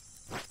everything.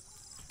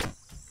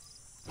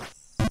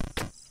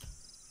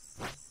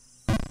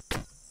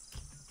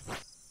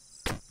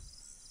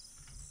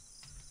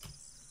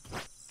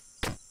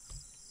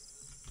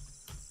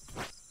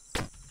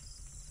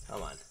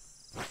 Come on.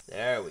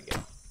 There we go.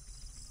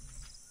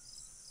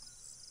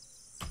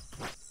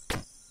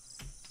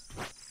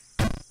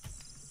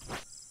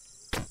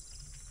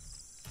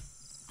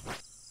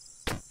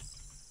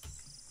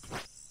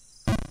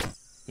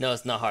 No,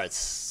 it's not hard.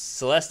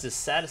 Celeste is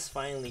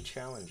satisfyingly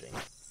challenging.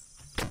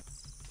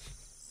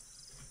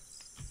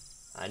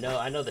 I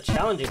know the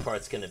challenging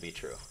part's gonna be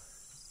true.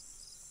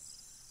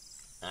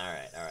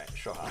 Alright,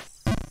 short hop.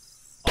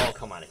 Oh,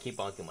 come on, I keep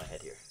bonking my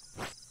head here.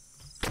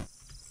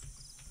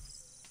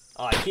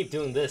 Oh, I keep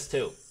doing this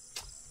too.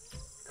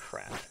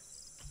 Crap.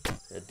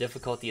 The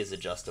difficulty is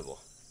adjustable.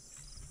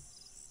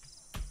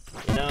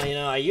 You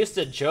know, I used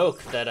to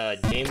joke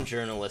that game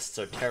journalists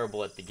are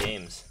terrible at the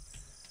games.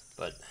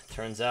 But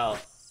turns out,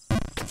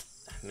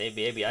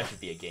 maybe I should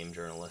be a game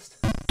journalist.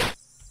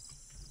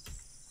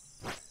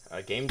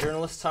 Are game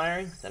journalists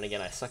tiring? Then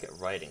again, I suck at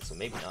writing, so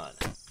maybe not.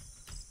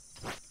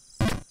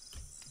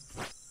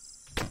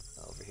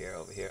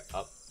 Over here,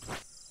 up.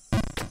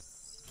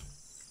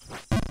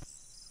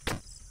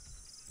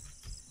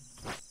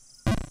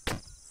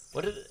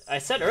 I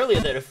said earlier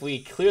that if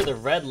we clear the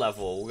red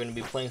level, we're gonna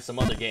be playing some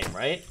other game,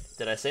 right?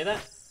 Did I say that?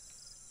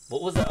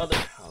 What was the other?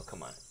 Oh,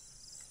 come on.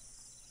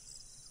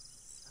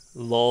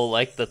 Lol,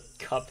 like the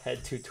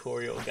Cuphead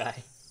tutorial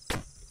guy.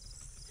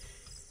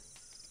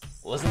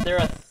 Wasn't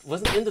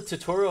in the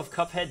tutorial of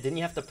Cuphead, didn't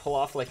you have to pull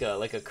off like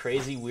a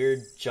crazy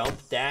weird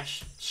jump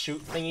dash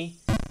shoot thingy?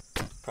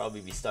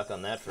 Probably be stuck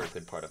on that for a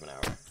good part of an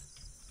hour.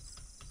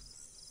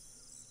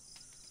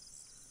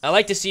 I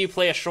like to see you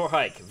play a short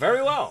hike.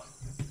 Very well.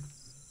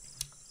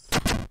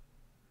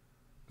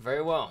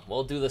 Very well.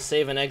 We'll do the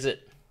save and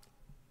exit.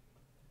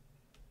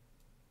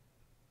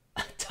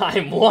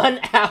 Time 1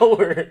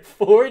 hour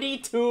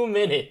 42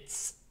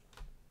 minutes.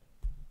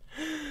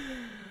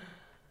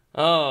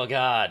 Oh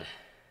god.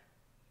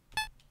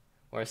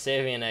 We're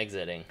saving and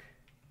exiting.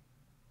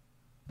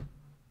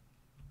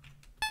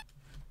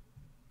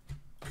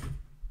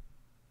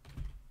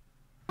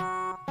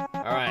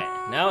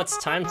 Alright, now it's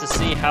time to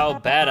see how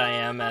bad I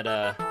am at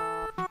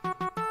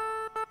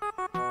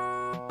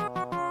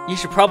You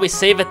should probably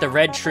save at the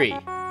red tree.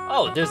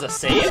 Oh, there's a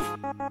save?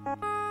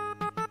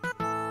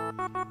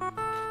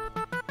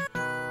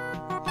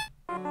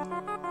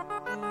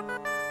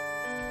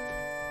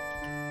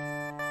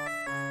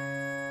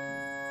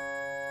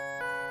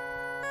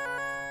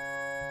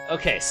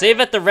 Okay, save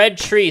at the red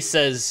tree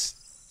says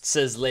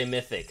Le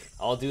Mythic.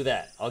 I'll do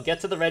that. I'll get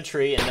to the red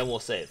tree and then we'll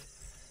save.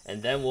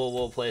 And then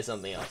we'll play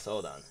something else.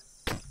 Hold on.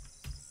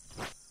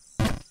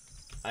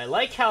 I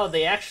like how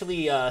they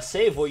actually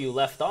save where you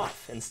left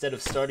off instead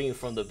of starting you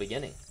from the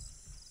beginning.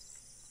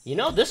 You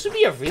know, this would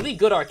be a really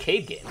good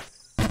arcade game.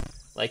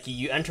 Like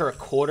you enter a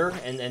quarter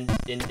and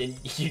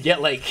you get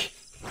like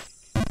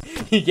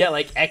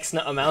X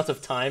amount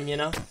of time, you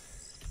know?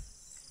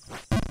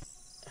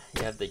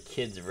 You have the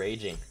kids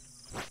raging.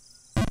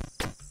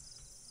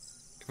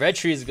 Red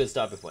tree is a good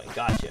stopping point.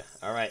 Gotcha.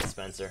 Alright,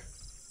 Spencer.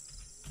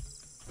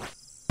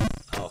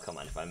 Oh, come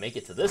on. If I make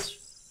it to this,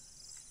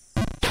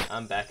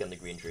 I'm back in the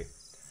green tree.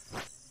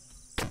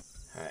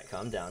 Alright,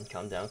 calm down,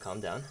 calm down, calm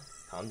down,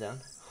 calm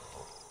down.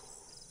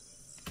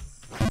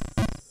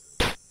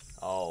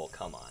 Oh,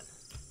 come on.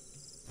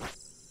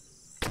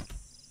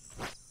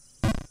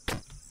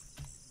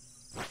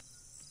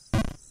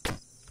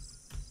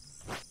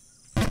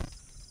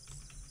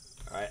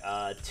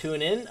 Alright,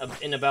 tune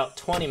in about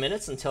 20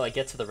 minutes until I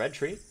get to the red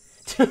tree.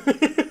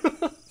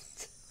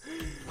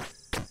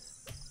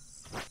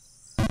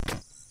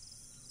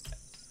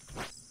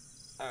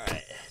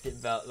 Alright,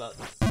 about...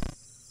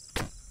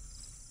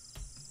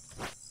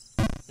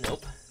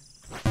 Nope.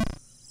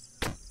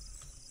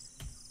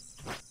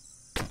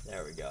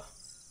 There we go.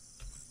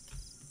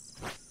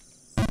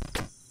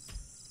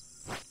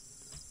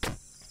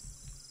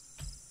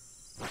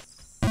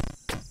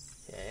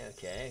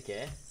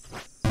 Okay.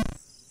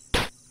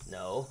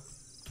 No.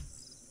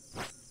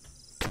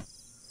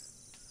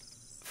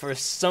 For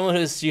someone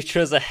you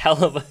chose a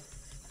hell of a...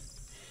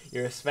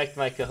 You respect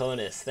my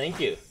cojones. Thank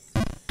you.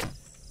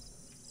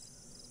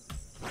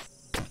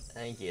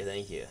 Thank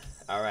you.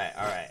 Alright.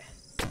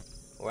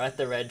 We're at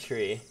the red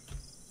tree.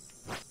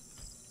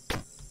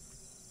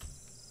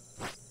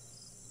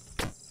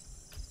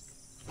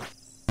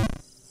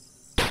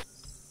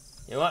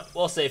 You know what?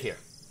 We'll save here.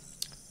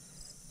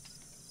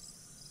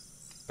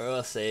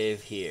 We'll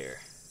save here.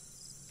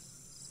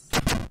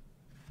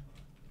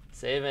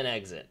 Save and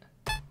exit.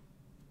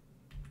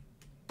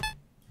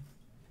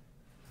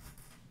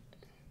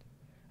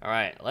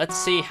 Alright, let's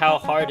see how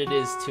hard it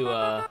is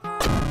to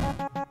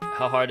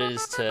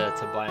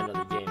buy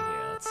another game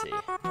here. Let's see.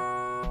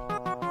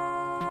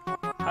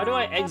 How do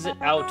I exit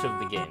out of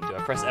the game? Do I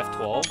press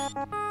F12?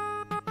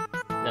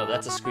 No,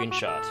 that's a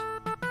screenshot.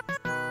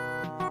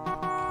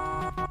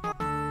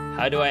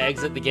 How do I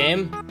exit the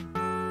game?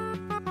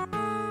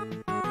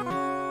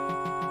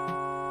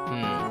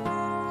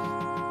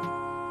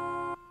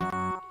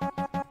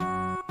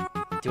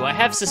 Do I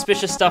have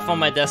suspicious stuff on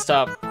my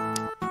desktop?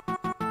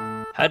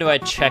 How do I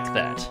check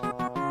that?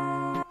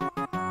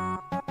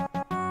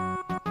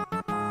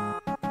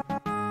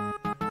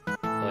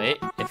 Wait,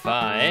 if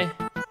I...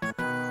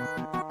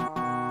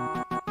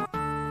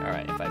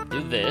 Alright, if I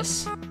do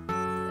this,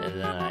 and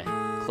then I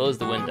close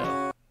the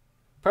window.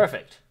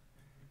 Perfect.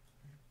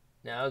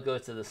 Now go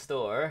to the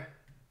store.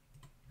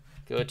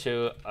 Go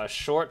to a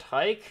short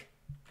hike.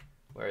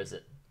 Where is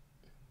it?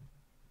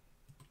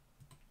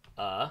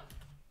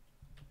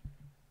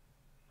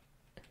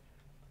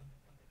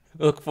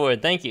 Look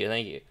forward. Thank you.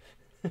 Thank you.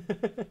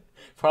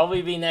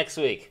 Probably be next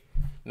week.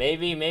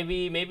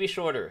 Maybe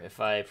shorter if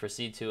I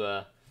proceed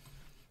to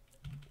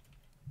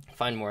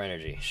find more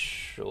energy.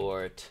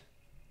 Short.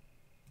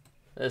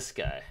 This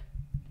guy.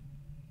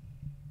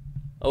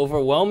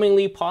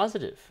 Overwhelmingly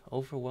positive.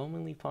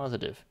 Overwhelmingly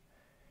positive.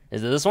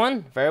 Is it this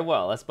one? Very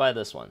well. Let's buy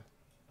this one.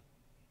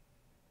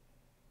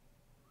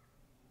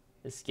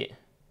 This game.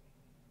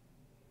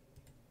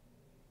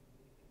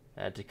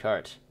 Add to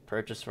cart.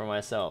 Purchase for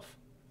myself.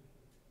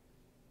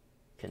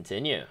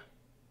 Continue.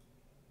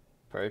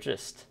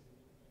 Purchased.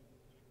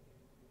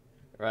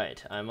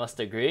 Right. I must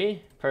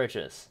agree.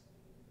 Purchase.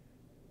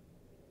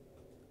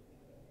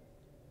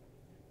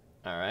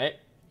 Alright.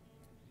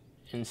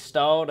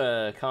 Installed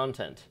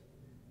content.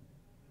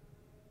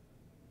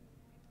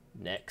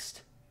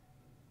 Next.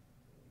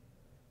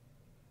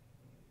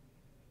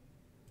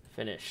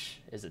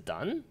 Finish. Is it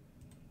done?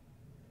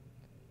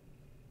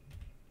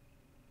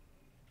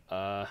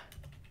 There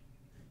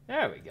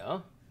we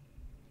go.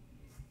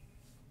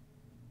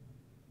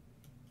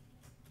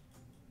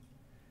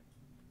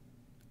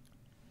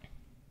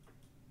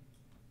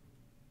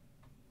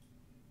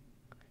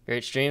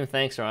 Great stream.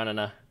 Thanks,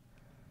 Ranana.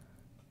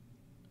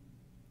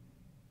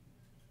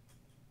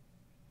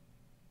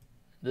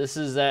 This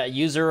is at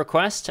user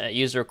request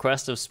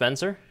of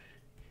Spencer.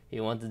 He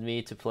wanted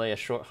me to play a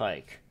short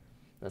hike.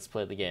 Let's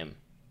play the game.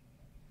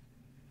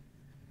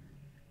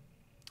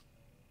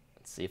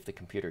 Let's see if the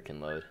computer can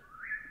load.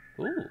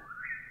 Ooh.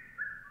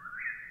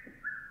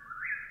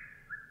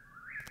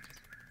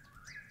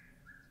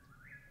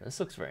 This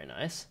looks very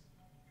nice.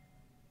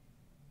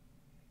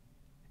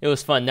 It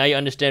was fun. Now you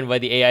understand why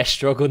the AI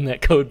struggled in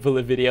that code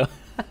bullet video.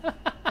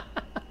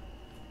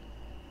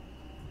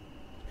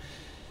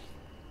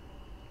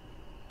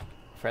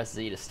 Press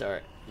Z to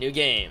start. New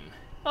game.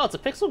 Oh, it's a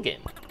pixel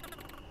game.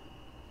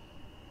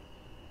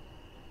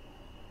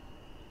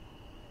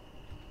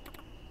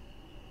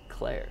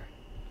 Claire.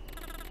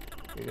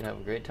 You're gonna have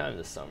a great time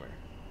this summer.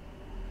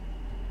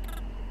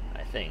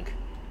 I think.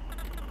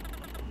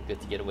 It'll be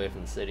good to get away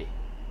from the city.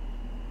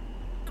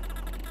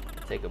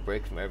 Take a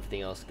break from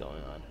everything else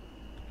going on.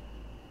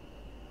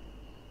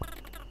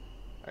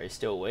 Are you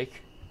still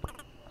awake?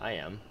 I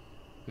am.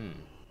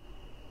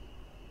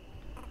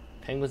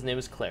 Penguin's name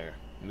is Claire.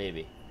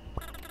 Maybe.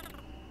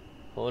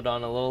 Hold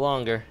on a little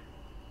longer.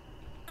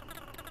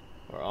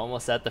 We're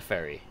almost at the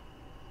ferry.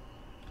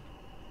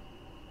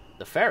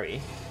 The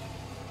ferry?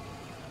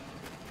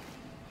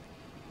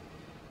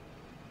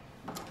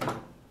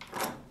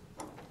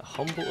 A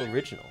Humble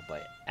Original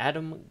by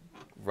Adam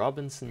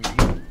Robinson.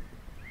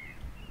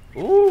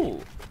 Ooh!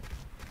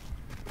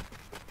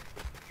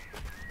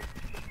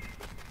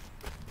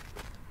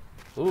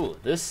 Ooh,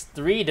 this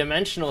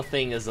three-dimensional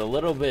thing is a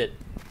little bit...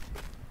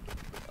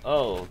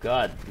 Oh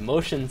god,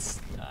 motion's...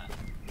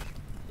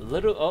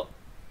 oh,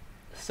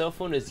 cell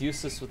phone is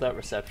useless without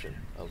reception.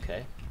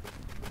 Okay.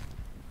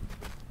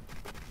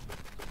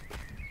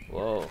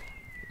 Whoa,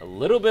 a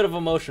little bit of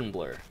a motion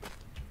blur.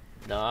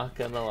 Not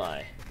gonna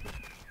lie.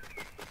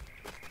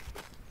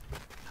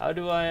 How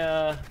do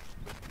I,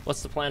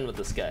 what's the plan with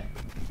this guy?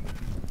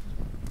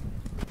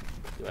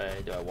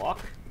 Do I walk?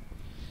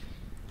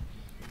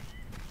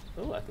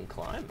 Oh, I can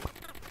climb.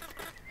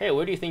 Hey,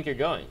 where do you think you're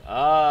going?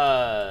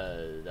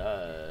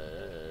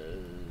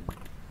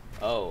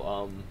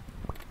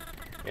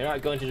 You're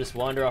not going to just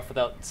wander off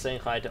without saying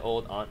hi to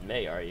old Aunt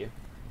May, are you?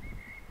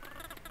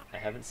 I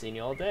haven't seen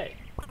you all day.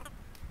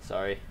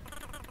 Sorry.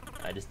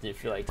 I just didn't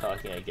feel like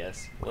talking, I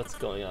guess. What's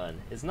going on?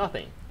 It's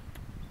nothing.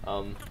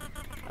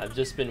 I've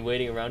just been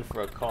waiting around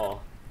for a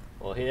call.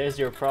 Well, here's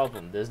your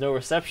problem. There's no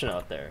reception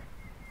out there.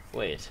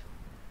 Wait.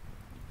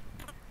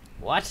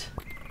 What?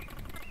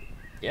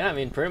 Yeah, I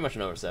mean, pretty much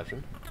no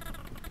reception.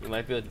 You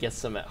might be able to get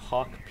some at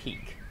Hawk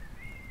Peak.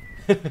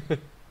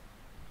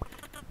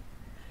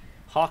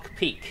 Hawk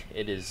Peak.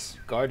 It is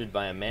guarded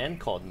by a man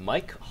called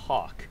Mike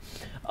Hawk.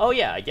 Oh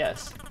yeah, I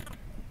guess.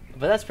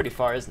 But that's pretty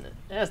far, isn't it?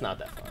 That's not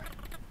that far.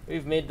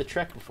 We've made the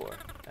trek before.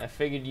 I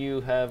figured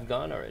you have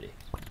gone already.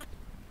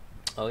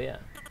 Oh yeah.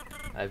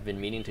 I've been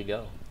meaning to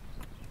go.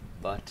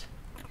 But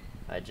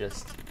I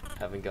just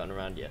haven't gotten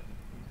around yet.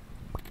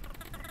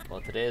 Well,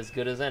 today is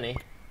good as any.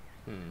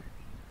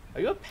 Are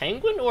you a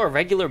penguin or a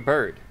regular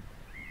bird?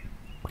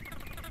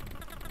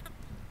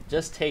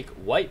 Just take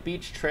White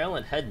Beach Trail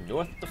and head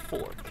north to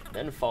Fork.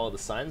 Then follow the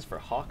signs for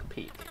Hawk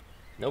Peak.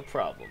 No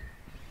problem.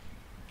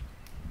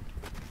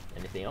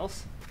 Anything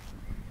else?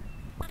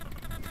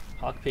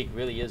 Hawk Peak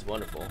really is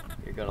wonderful.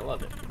 You're gonna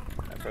love it.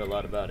 I've heard a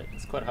lot about it.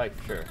 It's quite a hike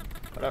for sure.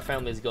 But our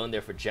family has gone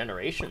there for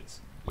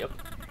generations. Yep.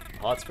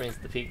 Hot springs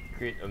at the peak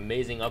create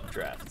amazing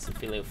updrafts. The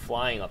feeling of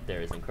flying up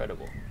there is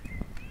incredible.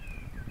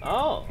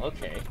 Oh,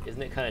 okay.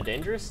 Isn't it kind of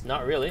dangerous?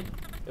 Not really.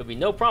 It would be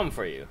no problem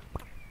for you.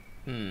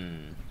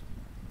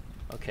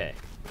 Okay.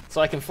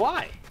 So I can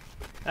fly.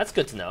 That's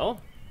good to know.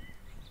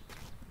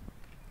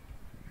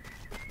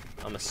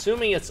 I'm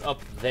assuming it's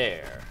up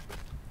there.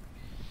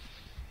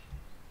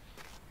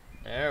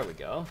 There we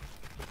go.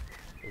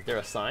 Is there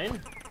a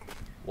sign?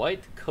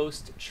 White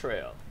Coast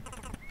Trail.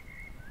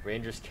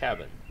 Ranger's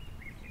cabin.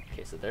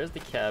 Okay, so there's the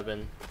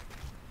cabin.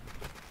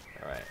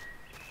 Alright.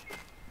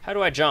 How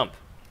do I jump?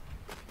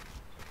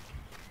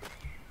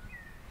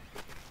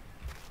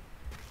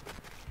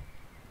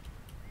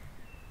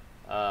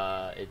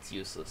 It's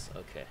useless.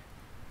 Okay.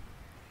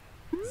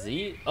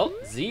 Z? Oh,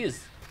 Z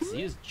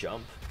is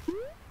jump.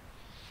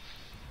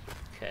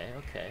 Okay,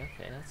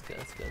 that's good,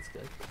 that's good, that's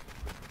good.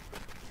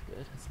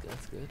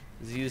 That's good.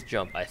 Z is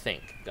jump, I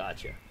think.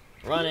 Gotcha.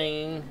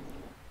 Running.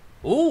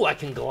 Ooh, I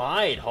can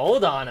glide.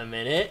 Hold on a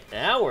minute.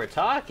 Now we're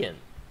talking.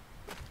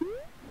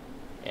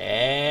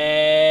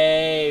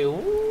 Hey,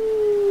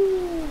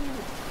 woo.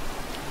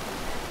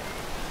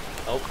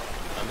 Oh,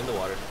 I'm in the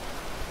water.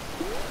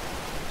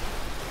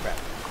 Crap,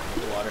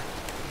 I'm in the water.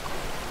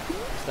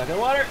 Stuck in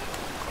the water.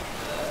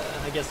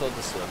 I guess I'll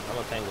just swim. I'm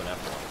a penguin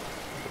after all.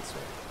 I can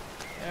swim.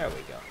 There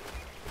we go.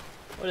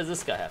 What does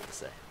this guy have to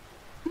say?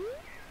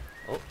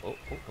 Oh,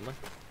 come on.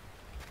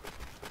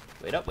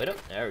 Wait up.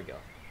 There we go.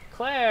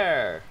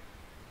 Claire!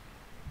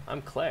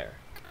 I'm Claire.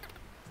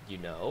 Did you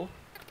know?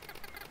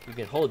 You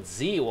can hold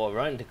Z while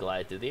running to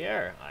glide through the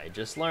air. I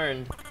just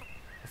learned.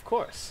 Of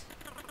course.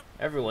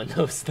 Everyone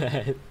knows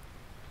that.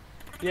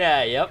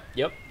 Yeah,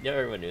 yep,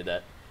 everyone knew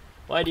that.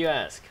 Why do you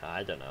ask?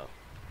 I don't know.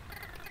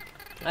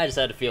 I just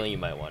had a feeling you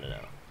might want to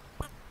know.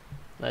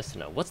 Nice to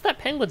know. What's that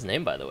penguin's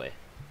name, by the way?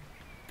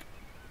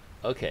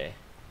 Okay.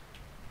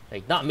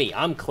 Like, not me,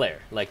 I'm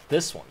Claire. Like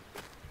this one.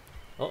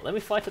 Oh, let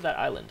me fly to that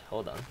island.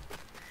 Hold on.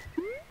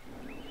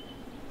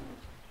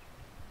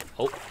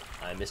 Oh,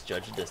 I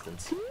misjudged the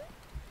distance.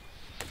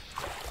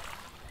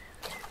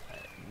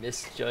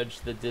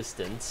 Misjudged the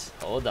distance.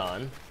 Hold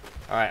on.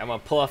 Alright, I'm gonna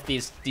pull off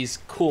these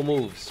cool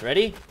moves.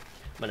 Ready?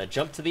 I'm gonna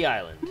jump to the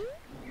island.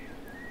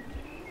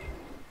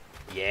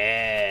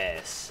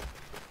 Yes.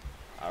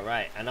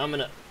 Alright, and I'm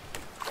gonna...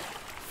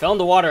 Fell in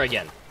the water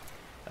again.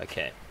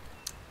 Okay.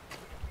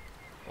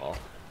 Well,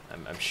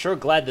 I'm sure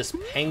glad this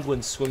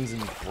penguin swims in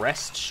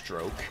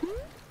breaststroke.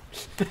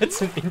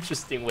 That's an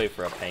interesting way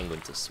for a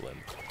penguin to swim.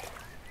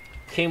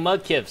 King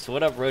Mudkips,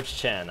 what up,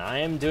 Roach-chan? I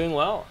am doing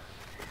well.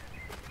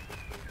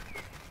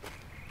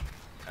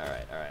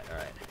 Alright.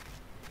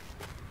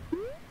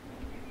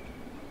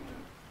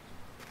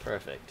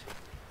 Perfect.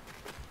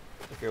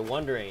 If you're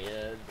wondering,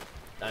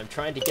 I'm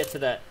trying to get to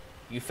that.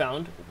 You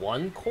found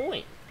 1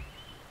 coin.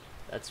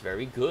 That's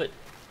very good.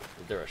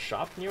 Is there a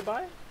shop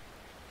nearby?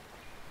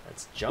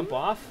 Let's jump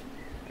off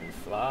and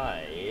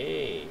fly.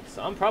 Yay.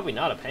 So I'm probably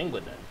not a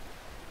penguin then,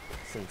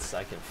 since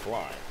I can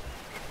fly.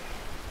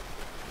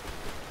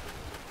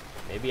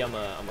 Maybe I'm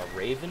a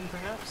raven,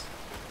 perhaps?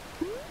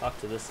 Talk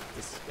to this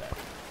guy.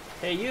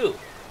 Hey, you!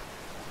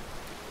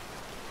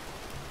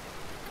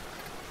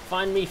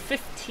 Find me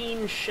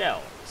 15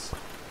 shells.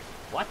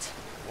 What?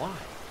 Why?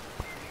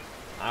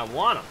 I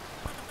want them.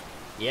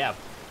 Yeah,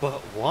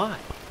 but why?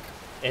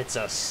 It's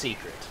a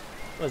secret.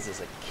 What is this,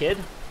 a kid?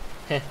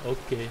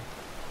 Okay.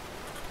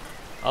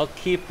 I'll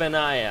keep an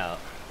eye out.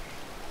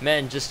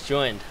 Man just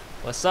joined.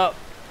 What's up?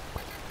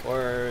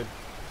 We're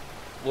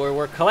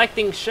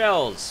collecting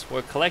shells.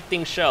 We're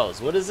collecting shells.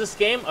 What is this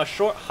game? A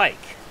short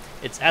hike.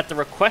 It's at the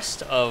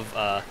request of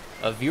a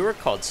viewer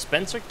called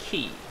Spencer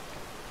Key.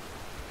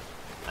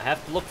 I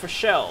have to look for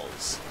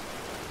shells.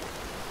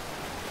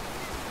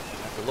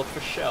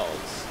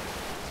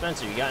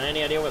 Spencer, you got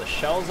any idea where the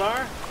shells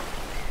are?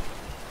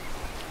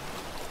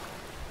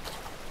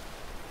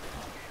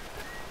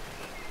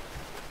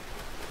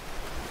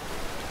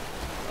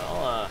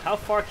 Well, how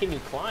far can you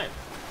climb?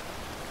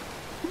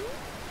 I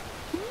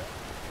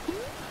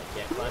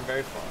can't climb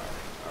very far.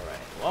 Alright,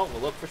 well,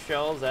 we'll look for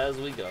shells as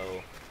we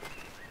go.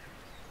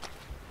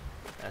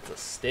 That's a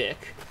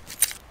stick.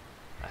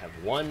 I have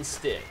 1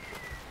 stick.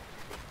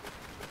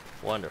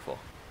 Wonderful.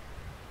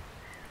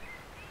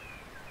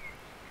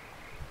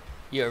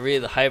 You're really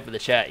the hype of the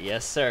chat.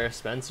 Yes, sir.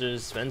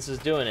 Spencer's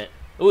doing it.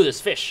 Ooh,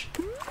 there's fish.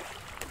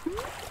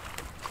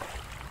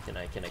 Can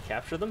I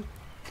capture them?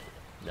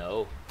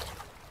 No.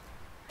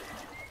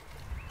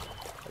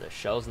 Are there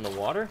shells in the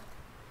water?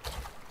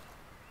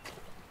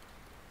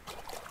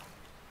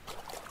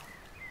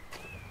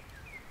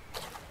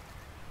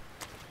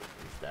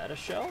 Is that a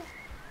shell?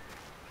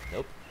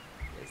 Nope.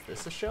 Is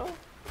this a shell?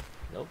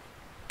 Nope.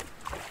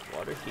 There's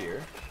water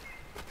here.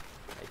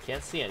 I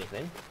can't see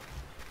anything.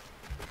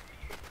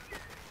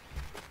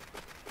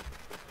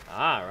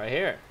 Ah, right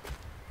here.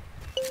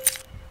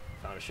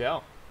 Found a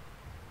shell.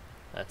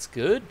 That's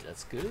good.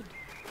 That's good.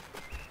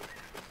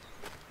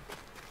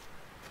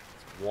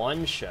 It's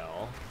 1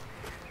 shell.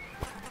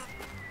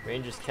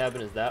 Ranger's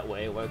cabin is that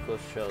way. White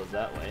Coast Trail is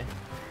that way.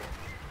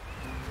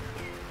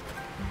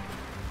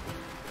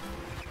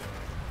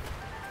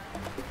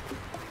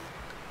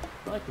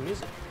 I like the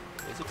music.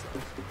 Music's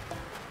nice.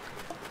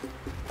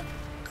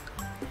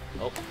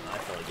 Oh, I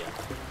fell again.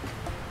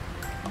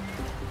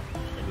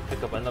 Maybe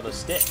pick up another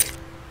stick.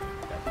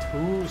 Got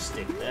 2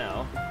 sticks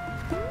now.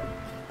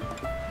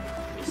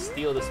 Let me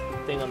steal this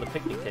thing on the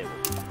picnic table.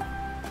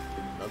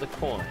 Another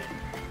coin.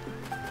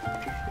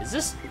 Is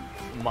this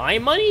my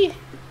money?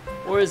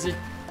 Or is it,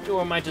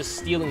 or am I just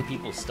stealing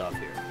people's stuff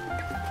here?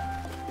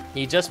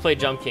 He just played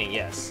Jump King,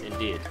 yes,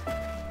 indeed.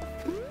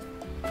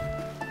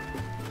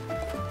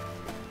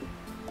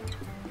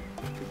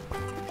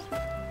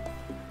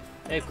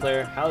 Hey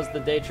Claire, how's the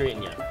day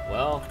treating you?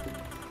 Well,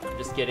 I'm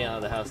just getting out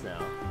of the house now.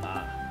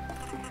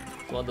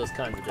 It's one of those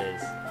kinds of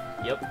days.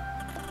 Yep.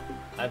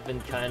 I've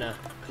been kinda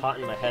caught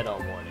in my head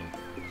all morning.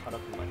 Caught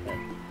up in my head.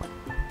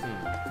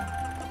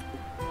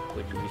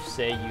 Would you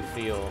say you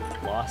feel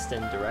lost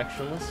and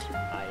directionless?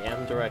 I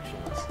am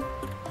directionless.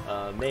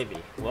 Maybe.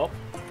 Well,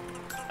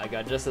 I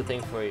got just the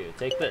thing for you.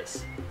 Take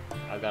this.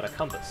 I got a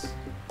compass.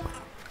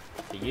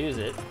 To use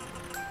it,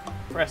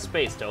 press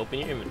space to open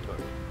your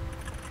inventory.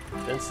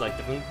 Then select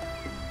it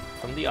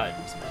from the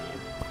items menu.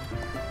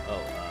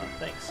 Oh,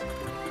 thanks.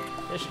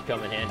 This should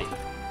come in handy.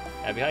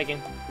 Happy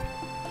hiking.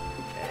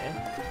 Okay.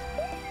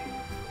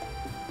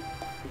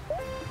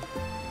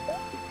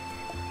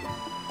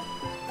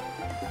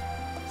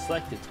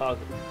 Select the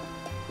toggle.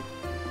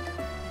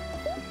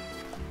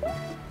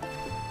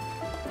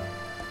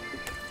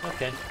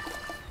 Okay.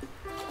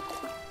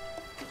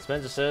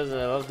 Spencer says,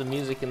 I love the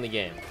music in the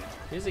game.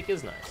 Music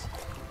is nice.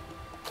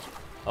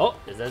 Oh,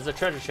 there's a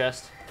treasure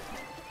chest.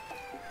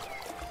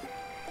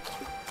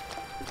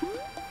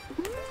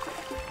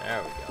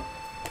 There we go.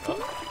 Oh,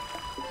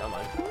 come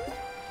on.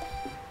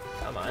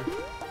 Come on.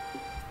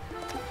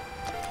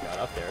 Got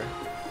up there a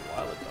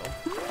while ago.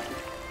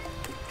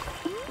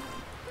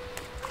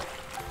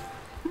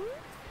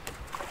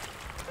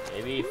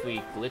 Maybe if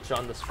we glitch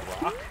on this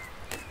rock?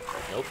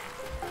 Nope.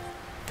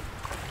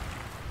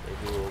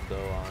 Maybe we'll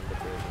go on the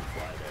bridge and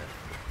fly there.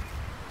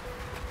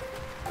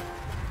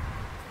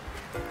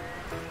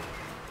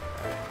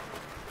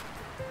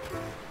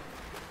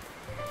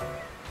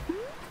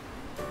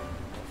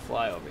 We'll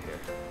fly over here.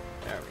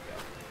 There we go.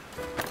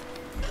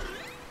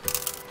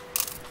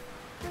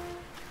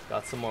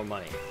 Got some more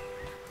money.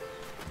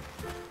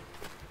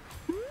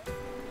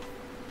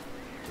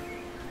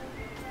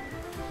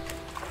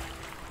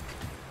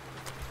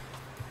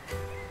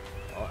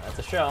 Oh, that's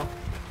a shell.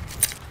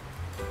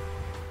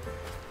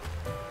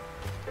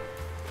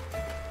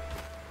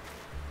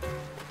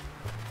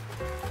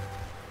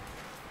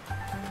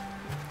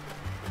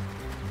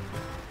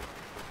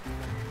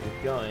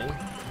 Going.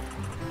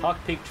 Hawk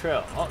Peak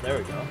Trail. Oh, there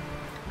we go.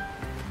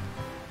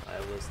 I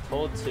was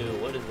told to...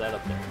 What is that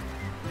up there?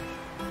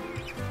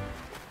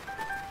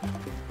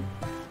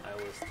 I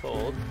was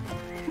told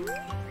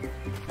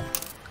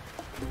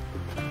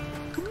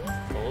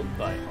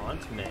by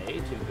Aunt May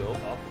to go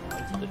up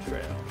onto the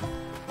trail.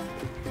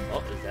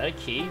 Oh, is that a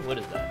key? What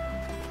is that?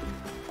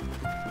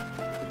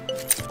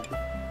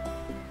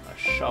 A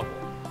shovel.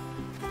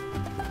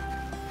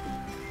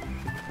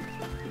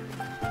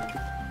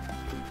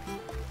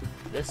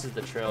 This is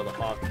the trail to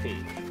Hawk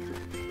Peak.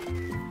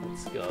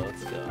 Let's go,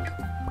 let's go.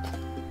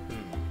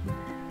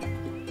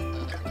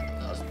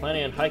 I was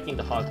planning on hiking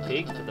to Hawk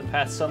Peak, but the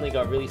path suddenly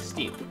got really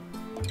steep.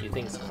 Do you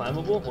think it's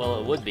climbable? Well,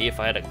 it would be if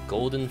I had a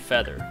golden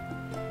feather.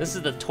 This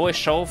is the toy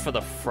show for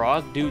the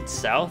Frog Dude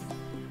South.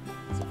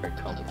 It's a very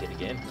complicated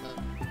game.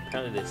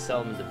 Apparently they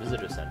sell them at the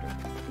visitor center.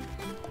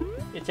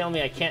 You tell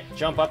me I can't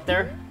jump up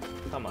there?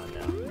 Come on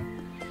now.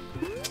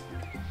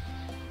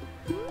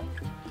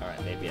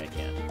 Alright, maybe I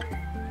can.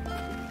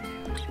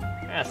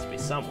 There has to be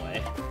some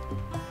way.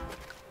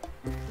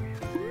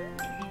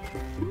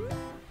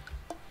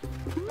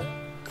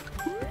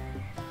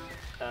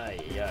 Ay,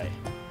 ay.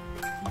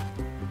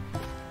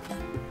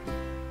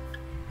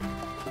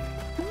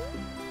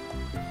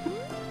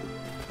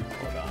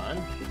 Hold on.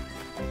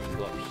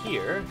 Go up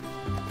here.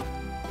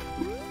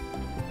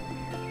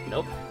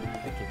 Nope.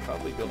 I can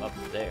probably go up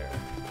there.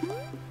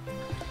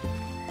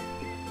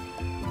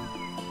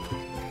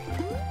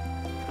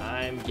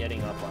 I'm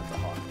getting up onto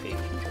Hawk Peak,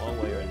 one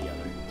way or the other.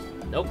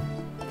 Nope.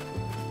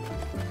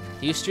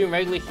 Do you stream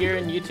regularly here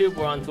on YouTube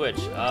or on Twitch?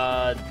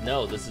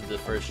 No, this is the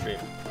first stream.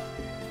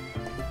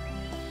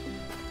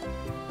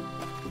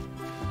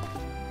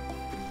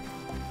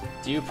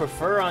 Do you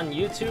prefer on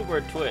YouTube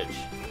or Twitch?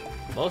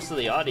 Most of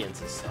the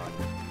audience is on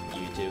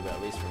YouTube,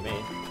 at least for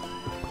me.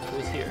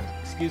 Who's here?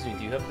 Excuse me,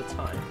 do you have the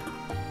time?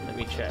 Let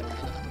me check.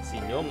 See,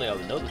 normally I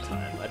would know the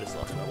time. I just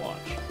lost my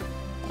watch.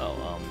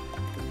 Oh,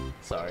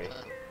 sorry.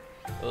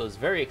 It was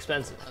very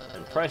expensive,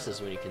 and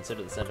priceless when you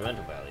consider the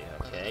sentimental value.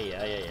 Okay,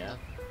 yeah.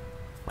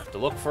 Have to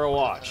look for a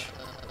watch.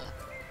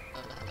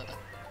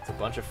 It's a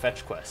bunch of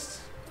fetch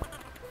quests.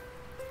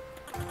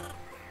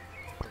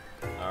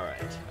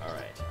 Alright.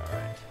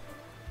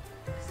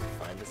 Let's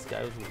find this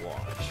guy's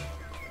watch.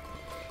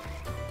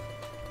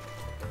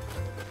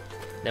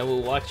 Then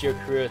we'll watch your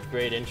career with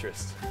great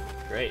interest.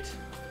 Great.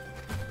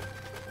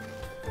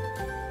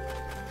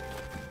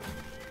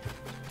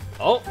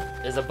 Oh,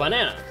 there's a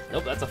banana.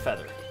 Nope, that's a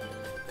feather.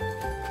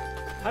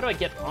 How do I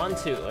get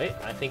onto... Wait,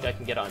 I think I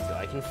can get onto...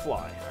 I can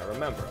fly. I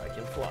remember, I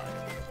can fly.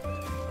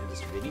 I'm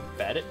just really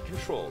bad at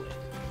controlling.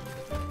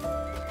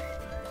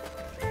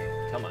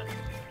 Come on.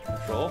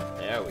 Control.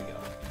 There we go.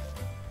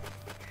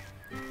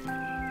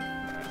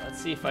 Alright,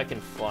 let's see if I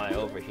can fly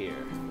over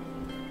here.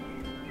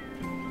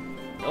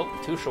 Nope,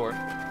 too short.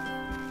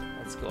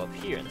 Let's go up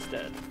here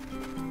instead.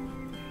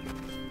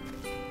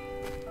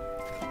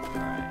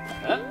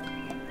 Alright. Up.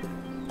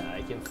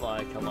 I can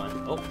fly, come on.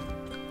 Oh.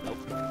 Nope.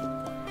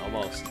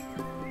 Almost.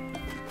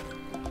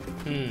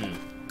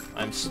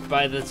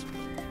 By the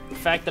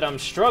fact that I'm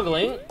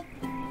struggling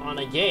on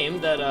a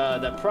game that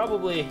that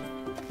probably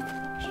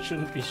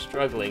shouldn't be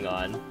struggling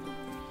on.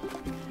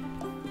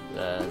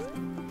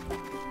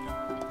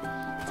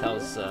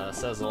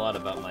 Says a lot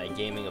about my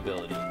gaming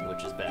ability,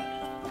 which is bad.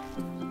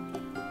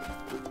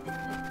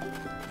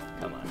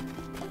 Come on.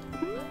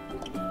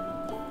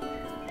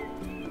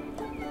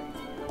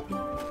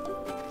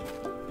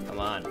 Come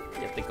on,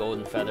 get the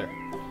golden feather.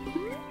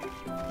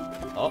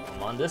 Oh,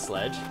 I'm on this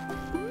ledge.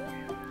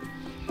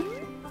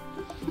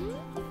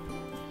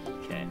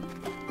 Okay.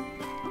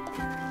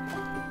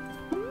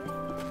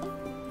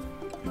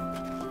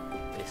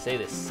 They say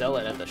they sell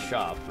it at the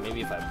shop.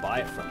 Maybe if I buy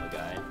it from a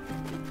guy,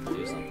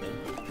 do something.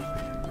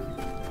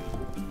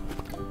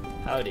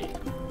 Howdy.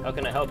 How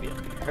can I help you?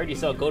 I heard you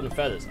sell golden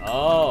feathers.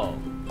 Oh.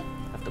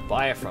 I have to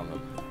buy it from him.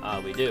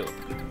 Ah, we do.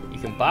 You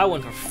can buy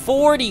one for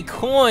 40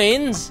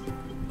 coins?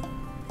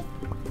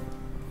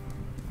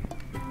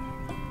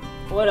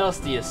 What else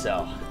do you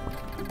sell?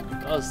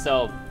 I'll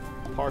sell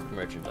park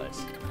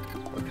merchandise.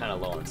 We're kind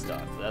of low on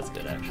stock, but that's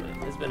good actually.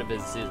 It's been a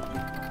busy season.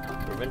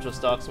 Provincial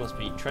stocks must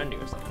be trendy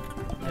or something.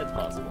 It's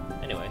possible.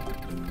 Anyway,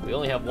 we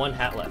only have one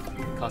hat left.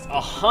 It costs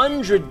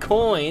 100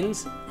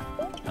 coins.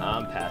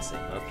 I'm passing.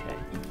 Okay.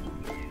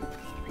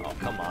 Oh,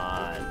 come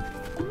on.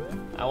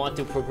 I want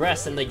to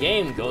progress in the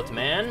game, goat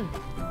man.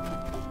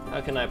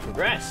 How can I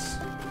progress?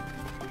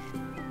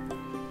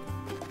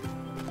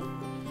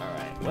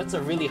 Alright, what's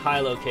a really high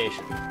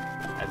location?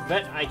 I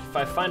bet if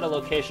I find a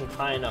location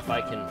high enough,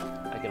 I can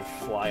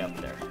fly up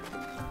there.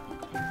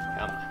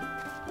 Come on.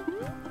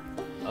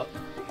 Oh.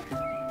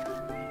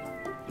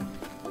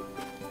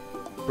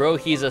 Bro,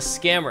 he's a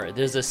scammer.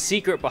 There's a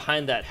secret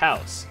behind that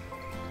house.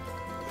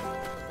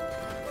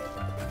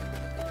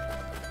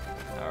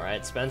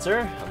 Alright,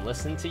 Spencer, I'm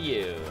listening to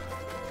you.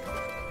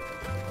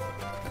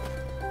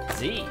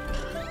 Z.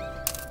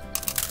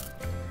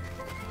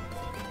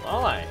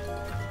 Well, I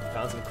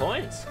found some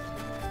coins.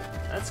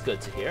 That's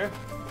good to hear.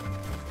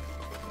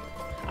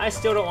 I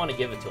still don't want to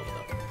give it to him,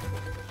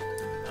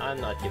 though. I'm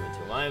not giving it to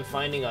him. I'm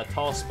finding a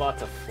tall spot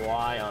to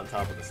fly on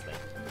top of this thing.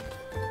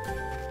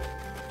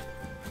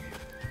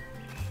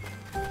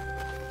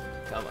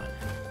 Come on.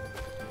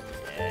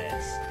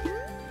 Yes.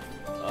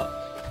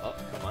 Up,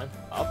 come on.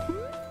 Up.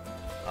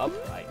 Up.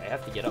 I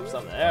have to get up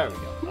something. There we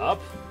go.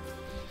 Up.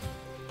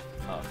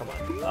 Oh, come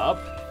on. Up.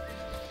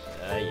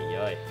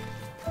 Ay.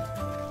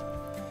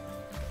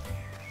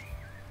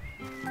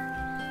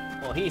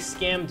 Well, he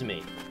scammed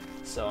me,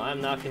 so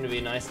I'm not going to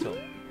be nice to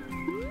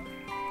him.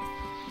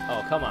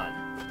 Oh, come on.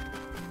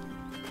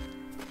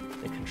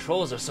 The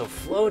controls are so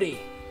floaty.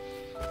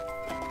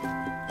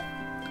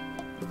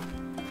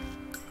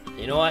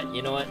 You know what?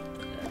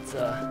 That's,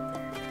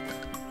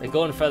 the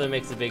golden feather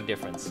makes a big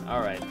difference.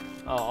 Alright,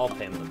 I'll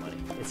pay him the money.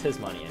 It's his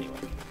money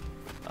anyway.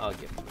 I'll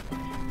give him the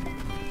money.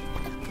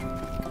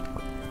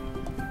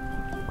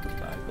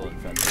 Got a golden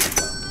feather.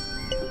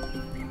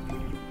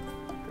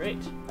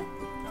 Great.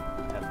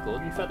 I have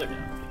golden feather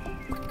now.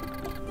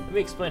 Let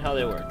me explain how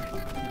they work.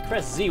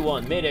 Press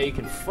Z1, midair you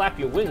can flap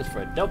your wings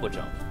for a double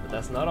jump, but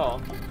that's not all.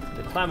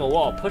 To climb a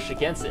wall, push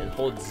against it and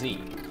hold Z.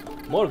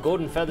 The more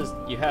golden feathers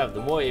you have,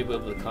 the more you'll be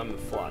able to come and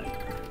fly.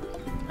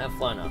 Have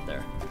fun out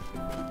there.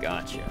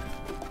 Gotcha.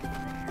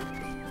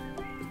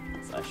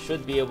 So I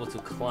should be able to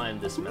climb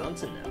this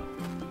mountain now.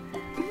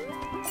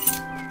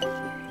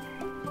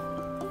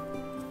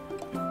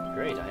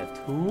 Great, I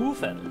have 2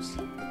 feathers.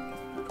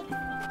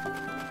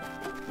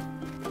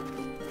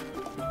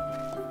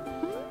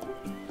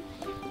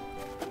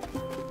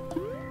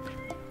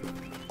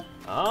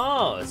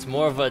 Oh, it's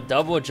more of a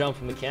double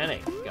jump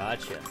mechanic.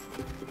 Gotcha.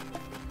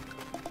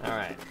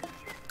 Alright.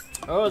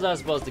 Where was I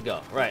supposed to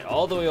go? Right,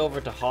 all the way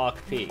over to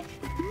Hawk Peak.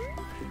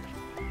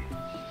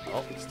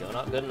 Oh, still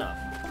not good enough.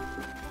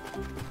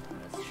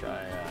 Let's try,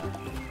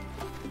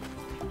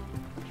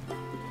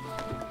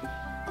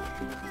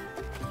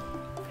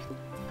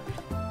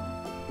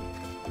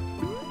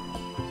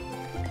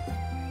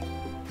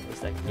 At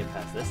least I can get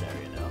past this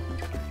area now.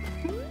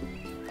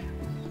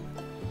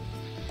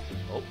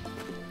 Oh.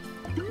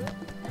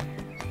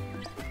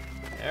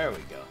 There we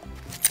go.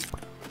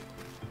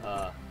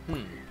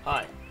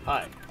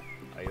 Hi.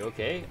 Are you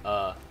okay?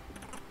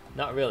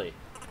 Not really.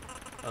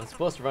 I'm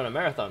supposed to run a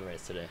marathon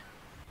race today.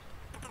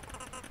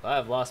 But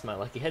I've lost my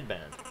lucky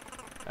headband.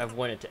 I've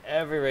worn it to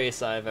every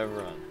race I've ever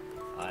run.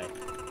 I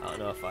don't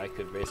know if I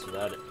could race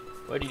without it.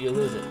 Where did you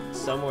lose it?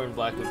 Somewhere in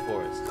Blackwood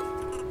Forest.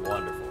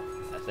 Wonderful,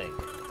 I think.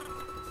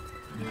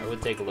 I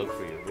would take a look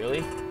for you.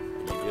 Really?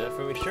 Can you do that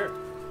for me? Sure.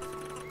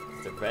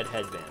 It's a red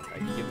headband. I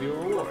can give you a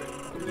reward.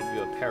 I'll give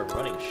you a pair of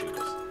running shoes.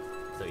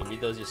 So you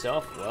need those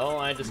yourself? Well,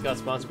 I just got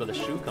sponsored by the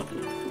shoe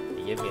company.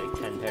 They gave me like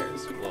 10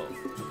 pairs. Whoa,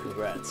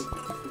 congrats.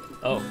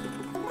 Oh,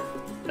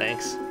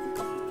 thanks.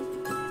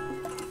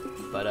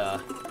 But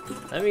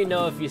let me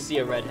know if you see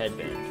a red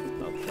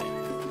headband. Okay.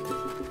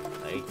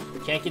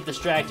 Can't get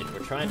distracted.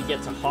 We're trying to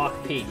get to Hawk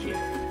Peak here.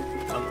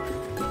 Come on.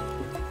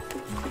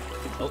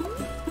 Oh.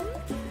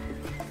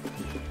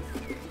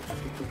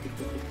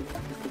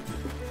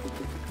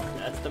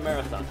 That's the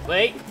marathon.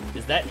 Wait,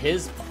 is that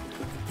his?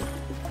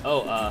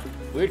 Oh,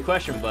 weird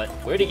question, but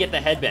where'd he get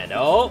the headband?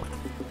 Oh!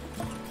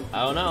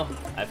 I don't know.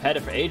 I've had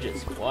it for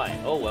ages. Why?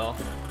 Oh well.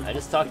 I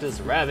just talked to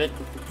this rabbit.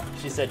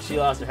 She said she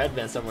lost her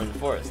headband somewhere in the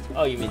forest.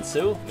 Oh, you mean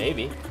Sue?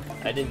 Maybe.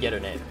 I didn't get her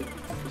name.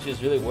 She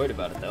was really worried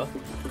about it, though.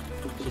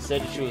 She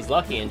said she was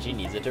lucky and she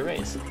needs it to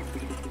race.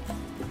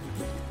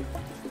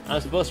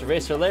 I'm supposed to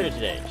race her later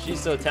today. She's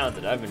so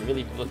talented. I've been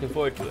really looking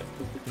forward to it.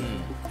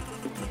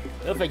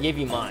 What if I gave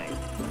you mine?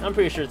 I'm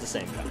pretty sure it's the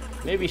same kind.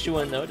 Maybe she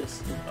wouldn't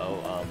notice.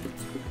 Oh,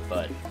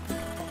 but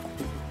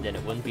then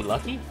it wouldn't be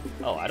lucky?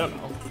 Oh, I don't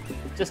know.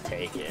 Just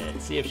take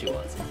it. See if she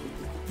wants it.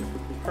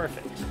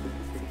 Perfect.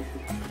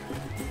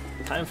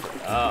 Time for...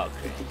 Oh,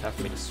 okay. Time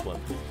for me to swim.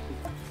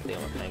 I think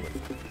I'm a penguin.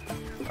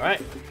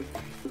 Alright.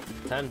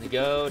 Time to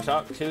go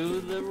talk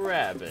to the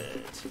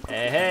rabbit.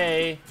 Hey,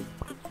 hey!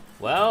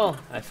 Well,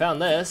 I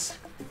found this.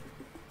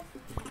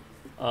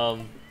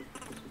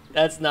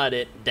 That's not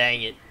it.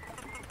 Dang it.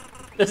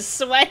 The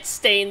sweat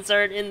stains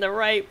aren't in the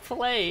right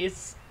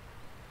place.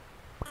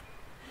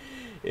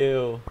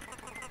 Ew.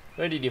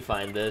 Where did you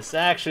find this?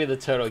 Actually, the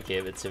turtle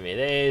gave it to me.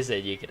 They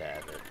said you could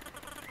have it.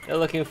 They're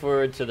looking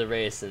forward to the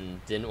race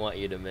and didn't want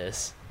you to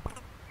miss.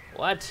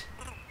 What?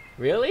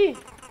 Really?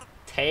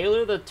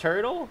 Taylor the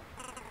turtle?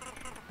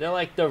 They're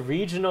like the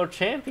regional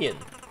champion.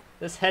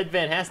 This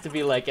headband has to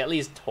be like at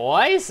least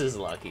twice as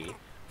lucky.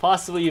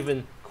 Possibly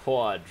even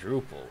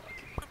quadruple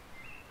lucky.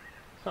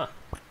 Huh.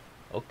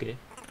 Okay.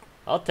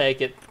 I'll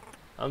take it.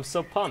 I'm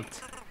so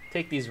pumped.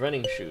 Take these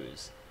running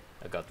shoes.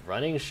 I got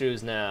running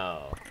shoes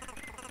now.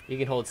 You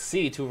can hold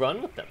C to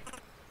run with them.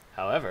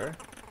 However,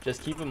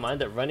 just keep in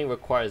mind that running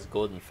requires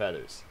golden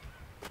feathers.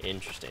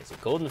 Interesting. So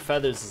golden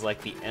feathers is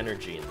like the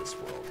energy in this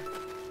world.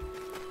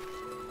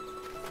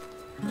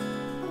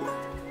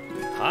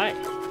 Hi.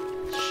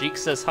 Sheik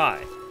says hi.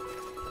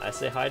 I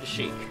say hi to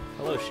Sheik.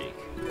 Hello, Sheik.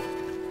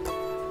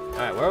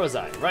 Alright, where was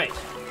I? Right.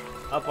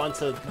 Up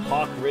onto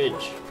Hawk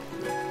Ridge.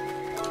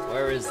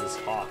 Where is this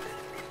hawk?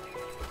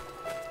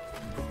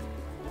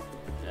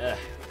 Ugh.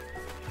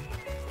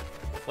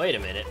 Wait a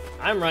minute.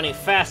 I'm running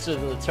faster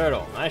than the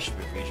turtle. I should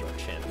be regional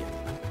champion.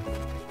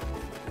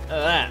 Look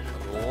at that.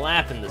 I'm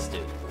lapping this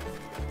dude.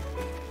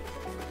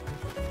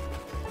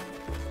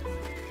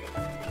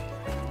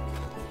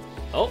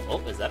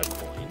 Oh, is that a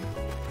coin?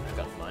 I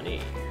got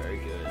money. Very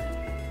good.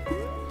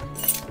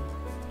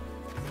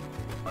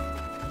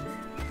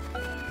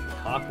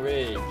 Hawk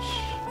Ridge.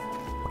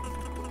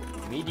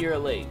 Meteor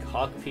Lake,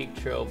 Hawk Peak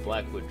Trail,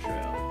 Blackwood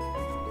Trail.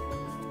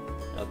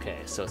 Okay,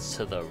 so it's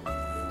to the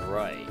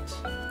right.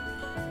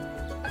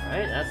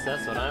 Right?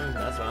 That's what I'm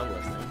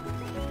listening.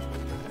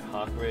 Right,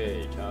 Hawk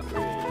Ridge.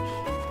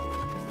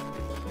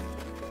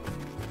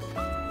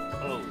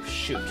 Oh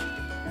shoot.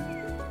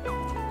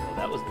 Oh,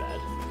 that was bad.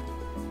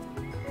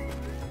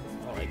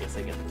 Oh, I guess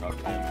I get to talk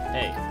to him.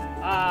 Hey.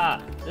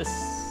 This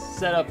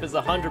setup is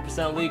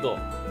 100% legal.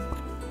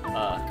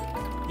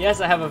 Yes,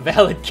 I have a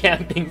valid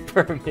camping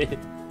permit.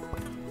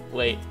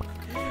 Wait.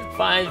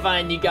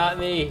 Fine, you got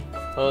me.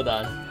 Hold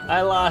on.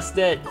 I lost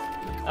it.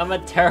 I'm a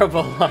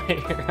terrible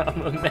liar.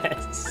 I'm a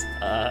mess.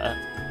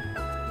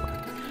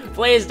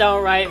 Please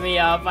don't write me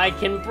up. I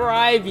can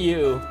bribe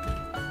you.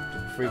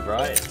 Free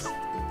bribes.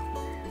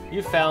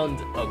 You found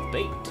a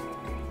bait.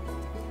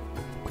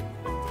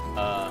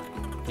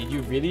 Did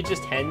you really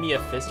just hand me a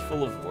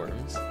fistful of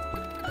worms?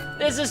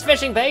 This is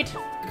fishing bait.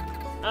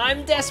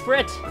 I'm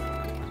desperate.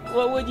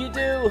 What would you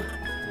do?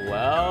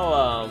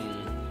 Well,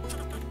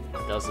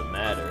 doesn't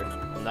matter.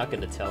 I'm not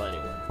gonna tell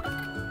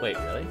anyone. Wait,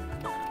 really?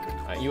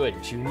 Are you a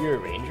junior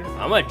ranger?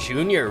 I'm a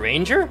junior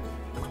ranger?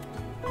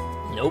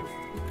 Nope.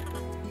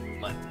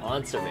 My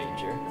aunt's a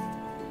ranger.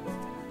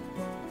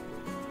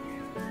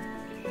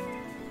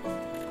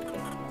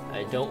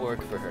 I don't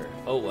work for her.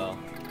 Oh well.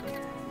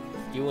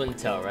 You wouldn't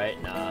tell,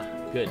 right? Nah.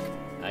 Good.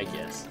 I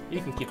guess.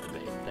 You can keep the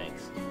bait.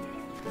 Thanks.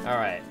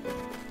 Alright.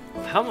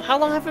 How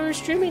long have I been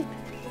streaming?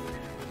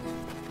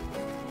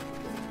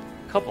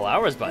 A couple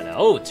hours by now.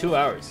 Oh, 2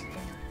 hours.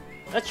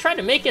 Let's try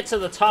to make it to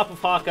the top of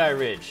Hawkeye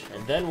Ridge,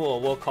 and then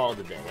we'll call it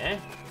a day, eh?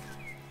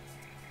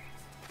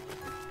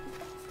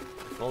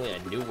 If only I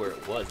knew where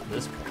it was at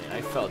this point.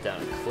 I fell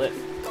down a cliff.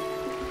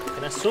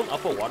 Can I swim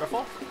up a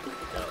waterfall?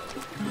 No.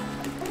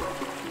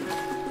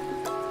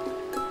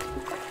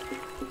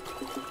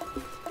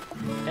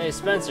 Hey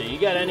Spencer, you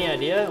got any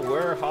idea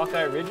where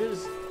Hawkeye Ridge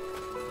is?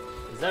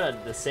 Is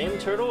that the same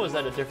turtle or is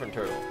that a different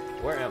turtle?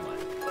 Where am I?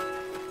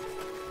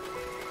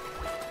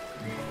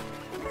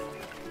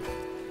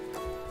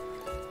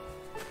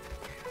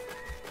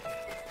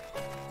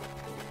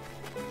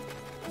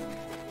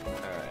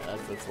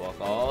 Alright, let's walk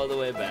all the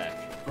way back.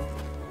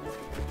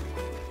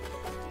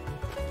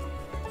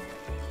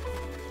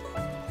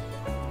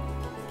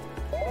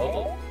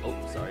 Oh,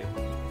 sorry.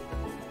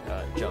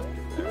 Jump.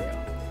 There we go.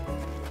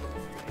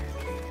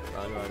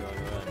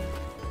 Run.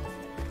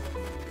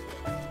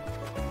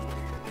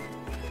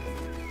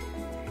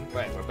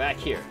 we're back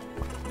here.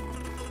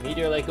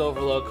 Meteor Lake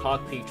Overlook,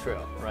 Hawk Peak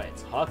Trail. Right,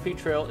 so Hawk Peak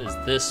Trail is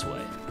this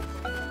way.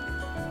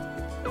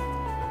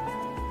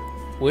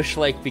 Wish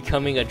like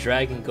becoming a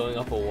dragon going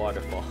up a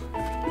waterfall.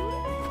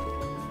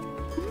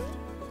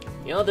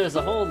 You know, there's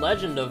a whole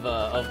legend of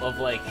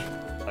like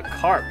a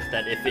carp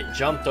that if it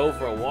jumped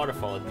over a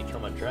waterfall, it'd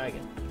become a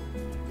dragon.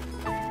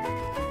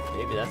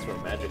 Maybe that's where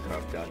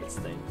Magikarp got its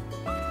thing.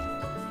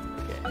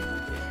 Okay,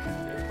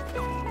 good.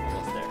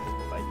 Almost there.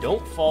 If I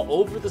don't fall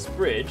over this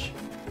bridge,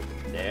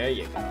 there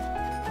you go.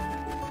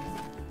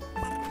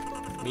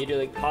 Meteor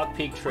Lake Hawk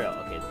Peak Trail.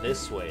 Okay,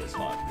 this way is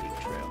Hawk Peak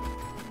Trail.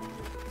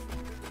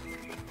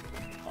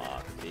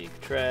 Hawk Peak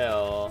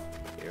Trail.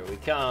 Here we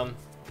come.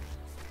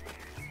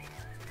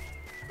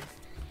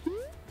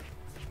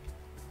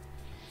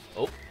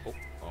 Oh,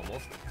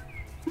 almost.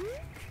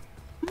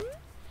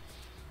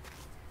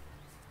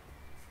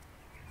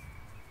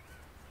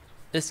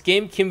 This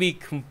game can be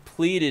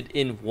completed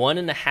in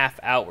 1.5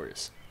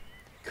 hours.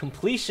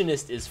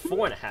 Completionist is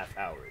 4.5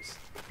 hours.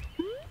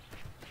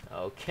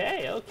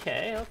 Okay.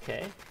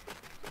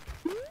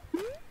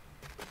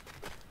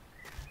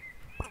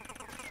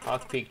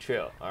 Hawk Peak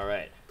Trail. All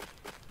right.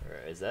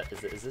 Is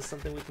this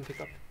something we can pick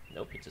up?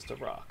 Nope, it's just a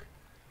rock.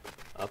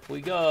 Up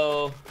we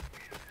go.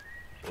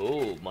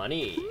 Oh,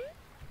 money.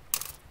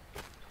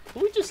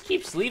 Who just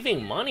keeps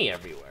leaving money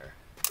everywhere?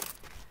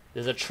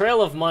 There's a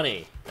trail of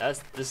money. I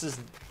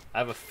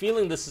have a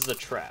feeling this is a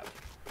trap.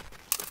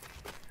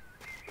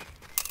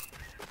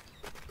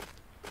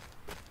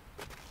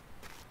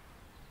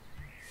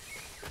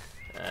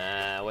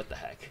 What the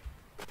heck?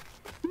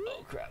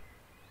 Oh crap.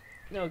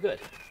 No good.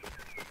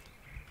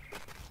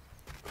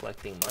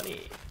 Collecting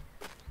money.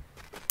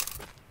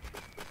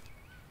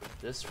 At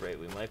this rate,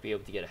 we might be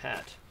able to get a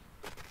hat.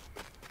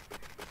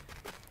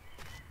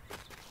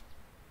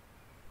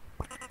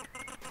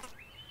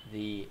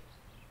 The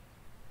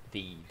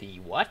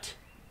what?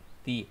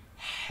 The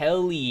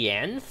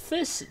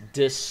Helianthus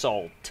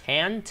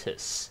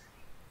desaltantus.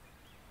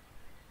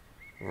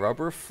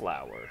 Rubber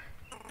flower.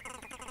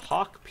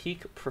 Hawk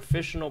Peak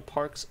Professional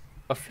Park's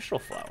official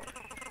flower.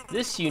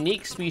 This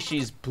unique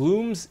species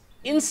blooms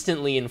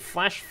instantly in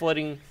flash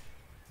flooding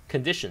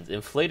conditions,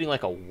 inflating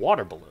like a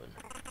water balloon.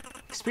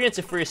 Experience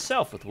it for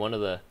yourself with one of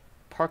the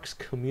park's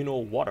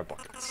communal water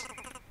buckets.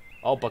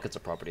 All buckets are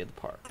property of the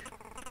park.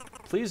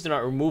 Please do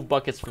not remove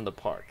buckets from the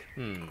park.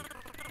 A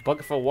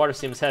bucket full of water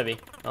seems heavy.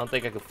 I don't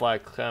think I could fly,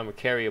 climb, or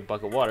carry a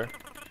bucket of water.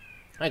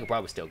 I could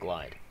probably still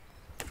glide.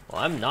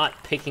 Well, I'm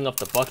not picking up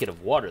the bucket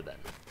of water then.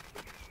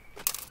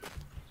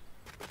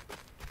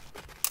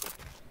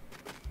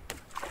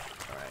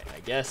 Alright, I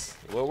guess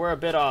we're a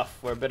bit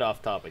off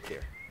topic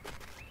here.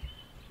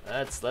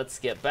 Let's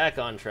get back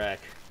on track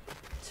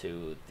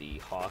to the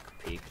Hawk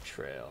Peak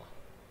Trail.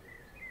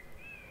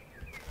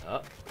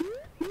 Oh,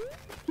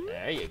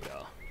 there you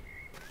go.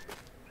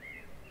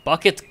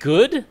 Bucket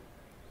good?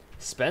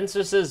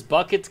 Spencer says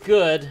bucket's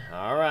good.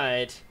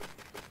 Alright.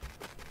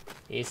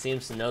 He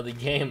seems to know the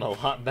game a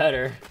lot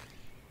better.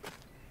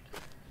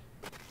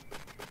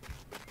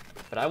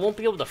 But I won't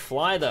be able to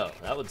fly though.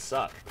 That would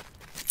suck.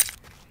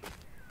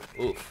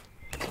 Oof.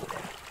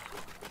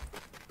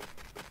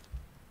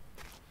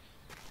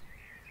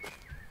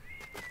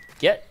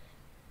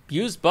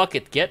 Use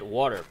bucket, get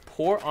water.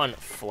 Pour on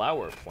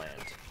flower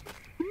plant.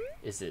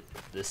 Is it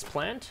this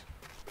plant?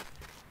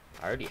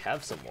 I already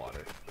have some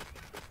water.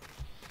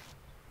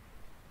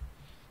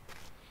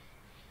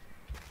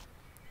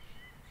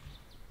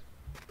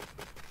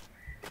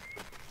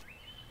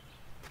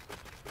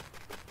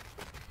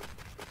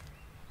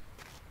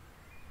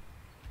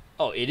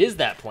 Oh, it is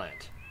that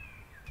plant.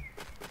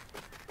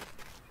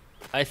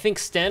 I think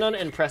stand on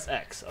it and press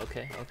X.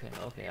 Okay,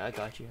 I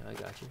got you.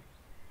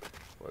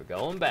 We're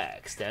going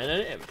back. Stand on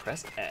it and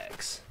press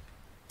X.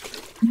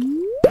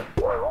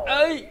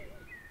 Hey!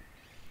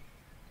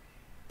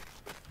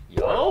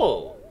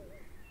 Yo!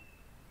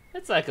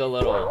 That's like a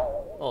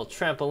little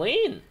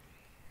trampoline.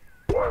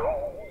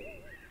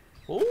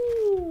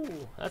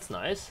 Ooh, that's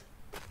nice.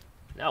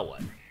 Now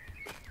what?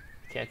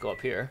 Can't go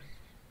up here.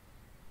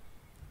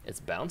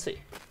 It's bouncy.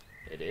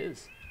 It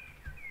is.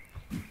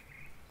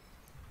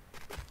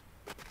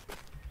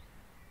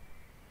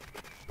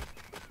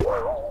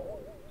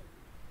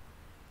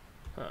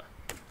 Huh.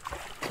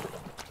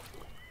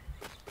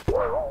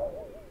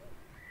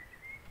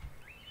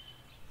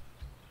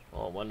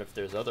 Well, I wonder if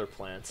there's other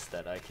plants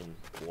that I can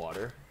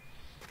water.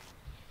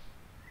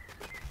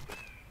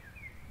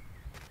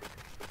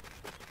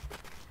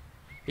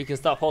 You can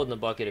stop holding the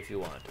bucket if you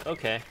want.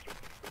 Okay.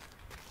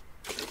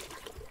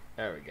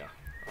 There we go.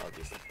 I'll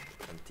just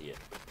empty it.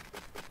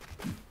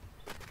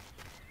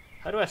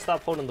 How do I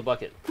stop holding the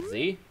bucket?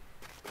 Z?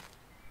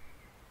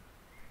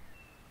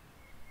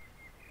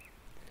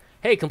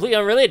 Hey, completely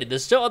unrelated.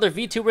 There's still other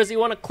VTubers that you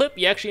want to clip.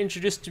 You actually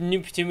introduced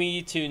me to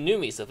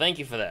Numi, so thank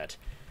you for that.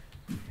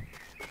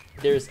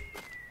 There's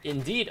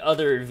indeed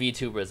other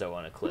VTubers I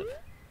want to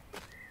clip.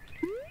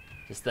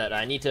 Just that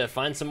I need to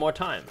find some more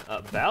time.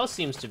 Bao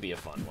seems to be a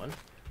fun one,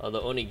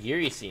 although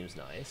Onigiri seems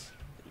nice.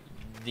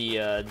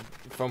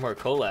 from her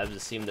collabs,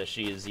 it seemed that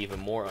she is even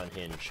more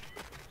unhinged.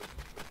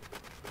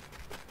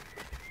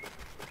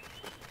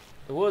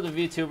 The world of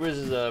VTubers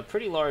is a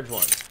pretty large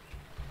one.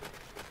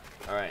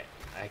 Alright,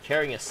 I'm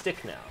carrying a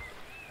stick now.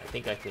 I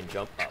think I can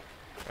jump up.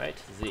 Right?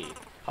 Z.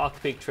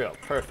 Hawk Peak Trail.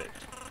 Perfect.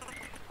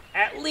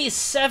 At least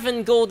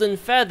 7 golden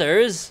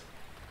feathers!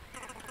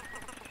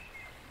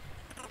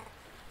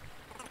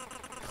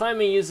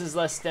 Climbing uses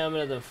less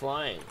stamina than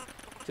flying.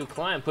 To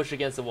climb, push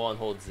against the wall and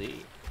hold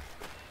Z.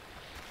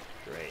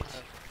 Great.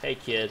 Hey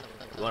kid,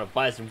 you want to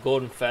buy some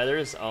golden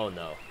feathers? Oh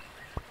no.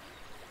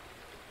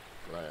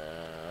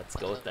 Let's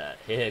go with that.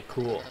 Yeah,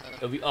 cool.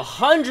 It'll be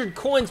 100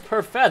 coins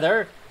per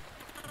feather,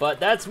 but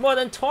that's more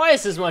than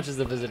twice as much as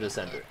the visitor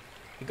center.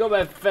 You go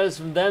buy feathers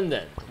from them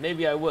then.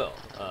 Maybe I will.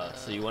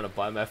 So you want to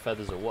buy my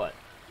feathers or what?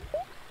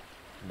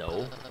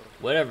 No.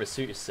 Whatever,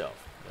 suit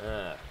yourself.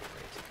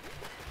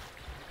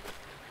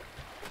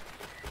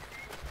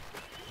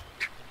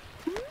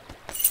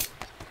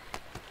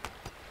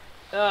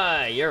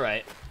 Ah, great. You're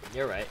right.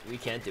 You're right. We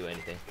can't do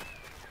anything.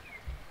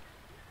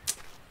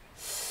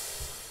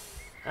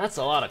 That's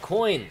a lot of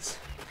coins.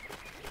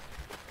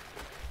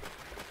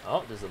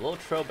 Oh, there's a little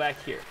trail back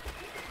here.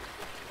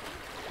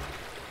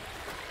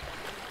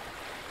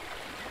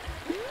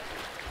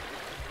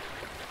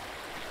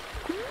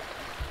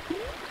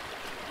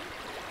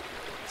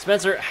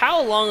 Spencer,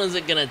 how long is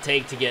it gonna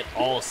take to get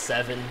all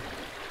 7?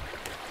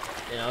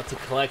 You know, to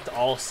collect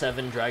all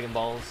 7 Dragon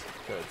Balls?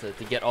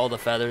 To get all the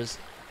feathers?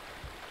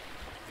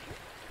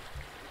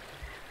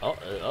 Oh,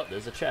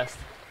 there's a chest.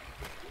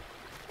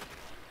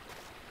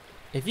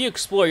 If you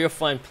explore, you'll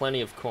find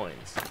plenty of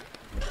coins.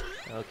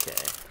 Okay.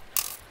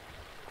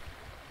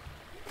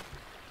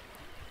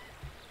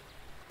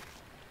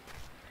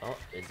 Oh,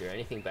 is there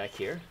anything back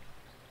here?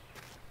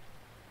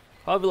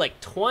 Probably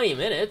like 20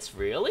 minutes,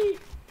 really?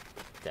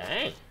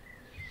 Dang.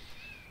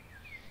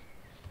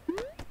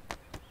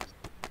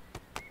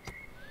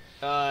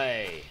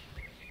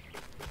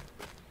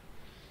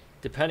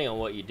 Depending on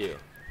what you do.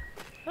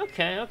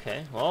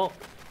 Okay, well,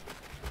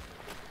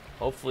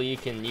 hopefully you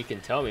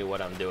can tell me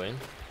what I'm doing.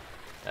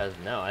 As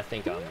of now, I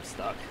think I'm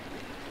stuck.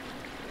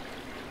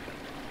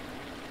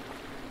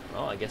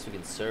 Well, I guess we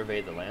can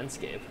survey the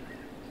landscape.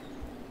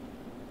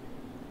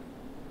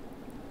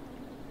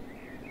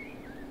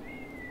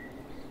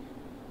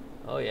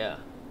 Oh yeah.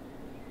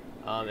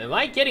 Am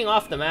I getting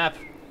off the map?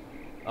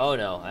 Oh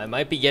no, I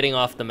might be getting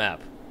off the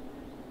map.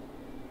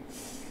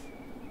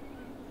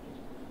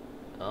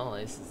 Oh,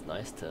 this is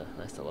nice to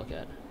look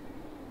at.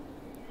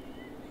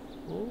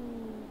 Ooh.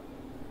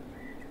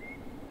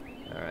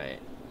 All right.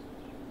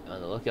 On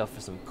the lookout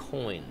for some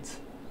coins.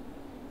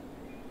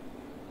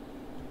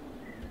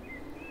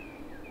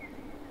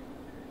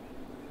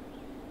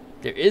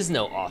 There is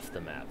no off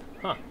the map,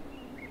 huh?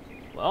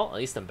 Well, at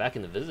least I'm back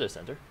in the visitor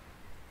center.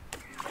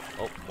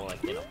 Oh, more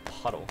like in a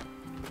puddle.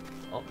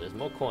 Oh, there's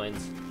more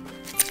coins.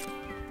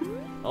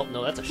 Oh,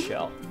 no, that's a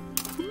shell.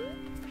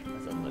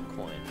 That's another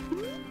coin.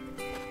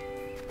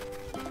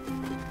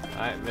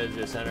 Alright,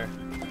 visitor center.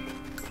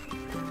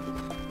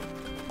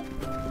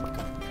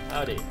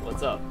 Howdy,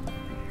 what's up?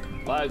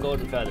 Buy a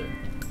golden feather.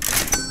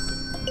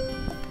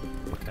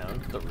 We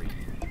found 3.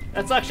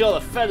 That's actually all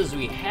the feathers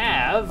we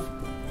have.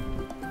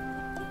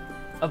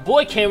 A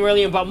boy came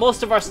early and bought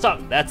most of our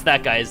stuff. That's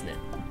that guy, isn't it?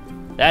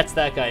 That's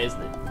that guy,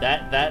 isn't it?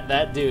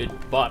 That dude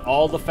bought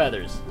all the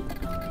feathers.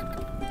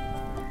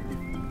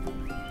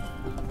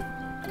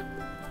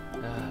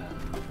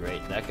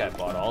 Great, that guy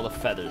bought all the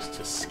feathers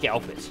to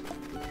scalp it.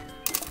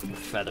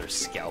 Feather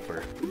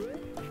scalper.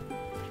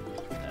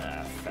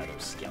 Feather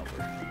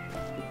scalper.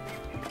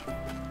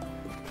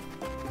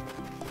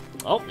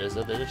 Oh, there's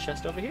a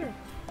chest over here.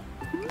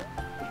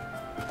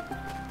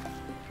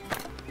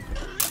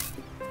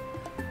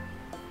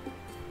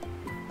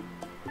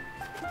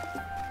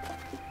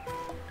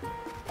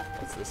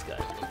 What's this guy?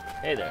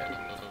 Hey there.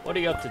 What are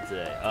you up to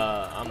today?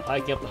 I'm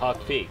hiking up the Hawk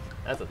Peak.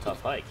 That's a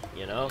tough hike,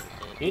 you know?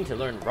 You need to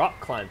learn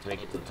rock climb to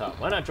make it to the top.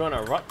 Why not join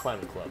our rock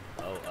climbing club?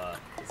 Oh,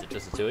 is it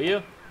just the 2 of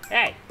you?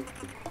 Hey!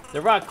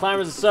 The Rock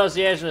Climbers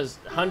Association has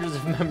hundreds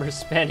of members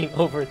spanning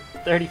over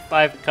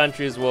 35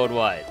 countries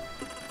worldwide.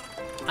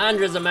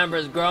 Hundreds of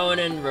members growing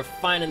and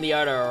refining the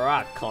art of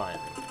rock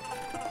climbing.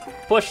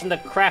 Pushing the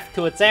craft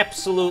to its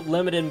absolute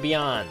limit and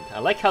beyond. I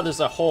like how there's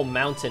a whole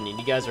mountain and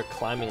you guys are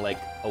climbing like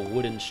a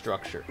wooden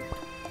structure.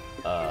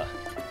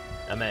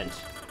 I meant,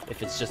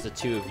 if it's just the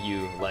 2 of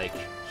you, like,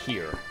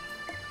 here.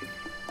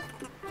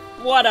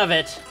 What of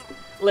it?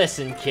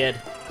 Listen, kid.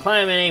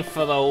 Climbing ain't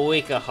for the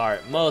weak of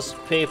heart. Most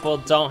people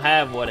don't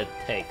have what it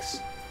takes.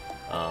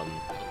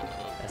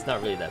 That's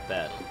not really that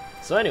bad.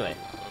 So anyway,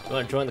 you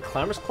want to join the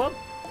Climbers Club?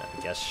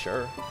 I guess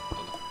sure.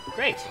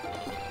 Great.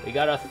 We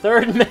got a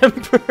 3rd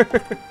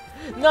member.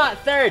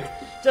 Not 3rd,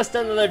 just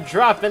another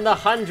drop in the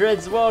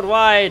hundreds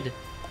worldwide.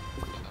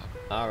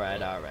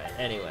 Alright.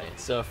 Anyway,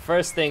 so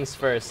first things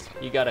first,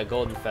 you got a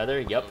golden feather?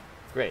 Yup.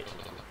 Great.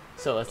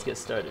 So let's get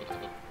started.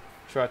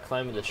 Try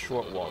climbing the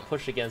short wall.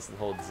 Push against and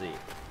hold Z.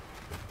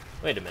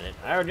 Wait a minute,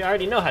 I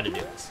already know how to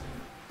do this.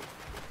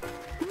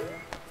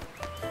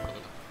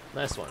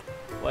 Nice one.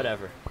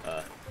 Whatever.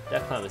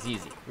 That climb is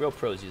easy. Real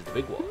pros use the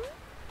big wall.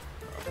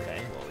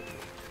 Okay, well, we can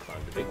climb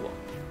the big wall.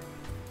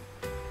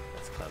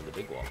 Let's climb the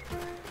big wall.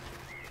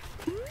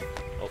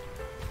 Oh.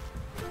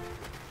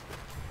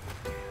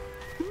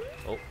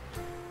 Oh.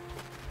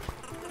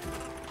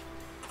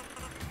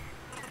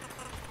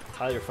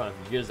 Highly refined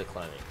from years of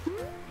climbing.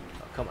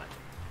 Oh, come on.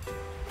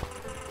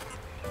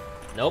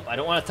 Nope, I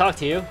don't want to talk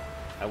to you.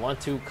 I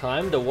want to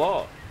climb the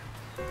wall.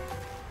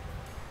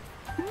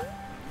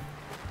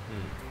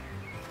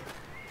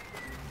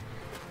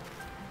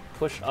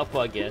 Push up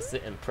against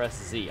it and press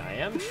Z. I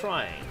am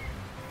trying.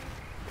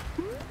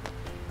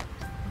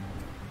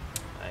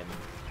 I'm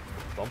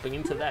bumping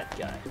into that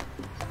guy.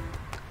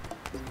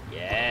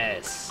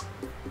 Yes.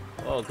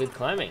 Oh, good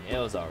climbing. It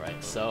was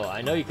alright. So,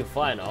 I know you can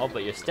fly and all,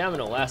 but your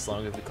stamina will last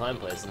longer if you climb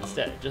places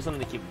instead. Just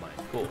something to keep in mind.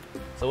 Cool.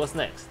 So what's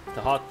next?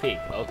 To Hawk Peak.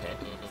 Okay.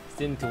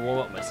 Still need to warm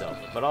up myself.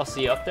 But I'll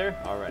see you up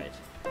there? Alright.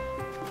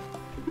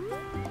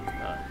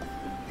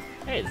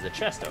 Hey, there's a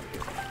chest over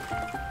here.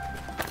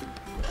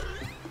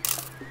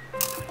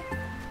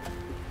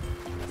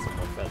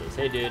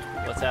 Hey dude,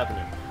 what's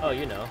happening? Oh,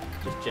 you know,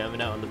 just jamming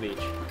out on the beach,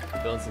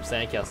 building some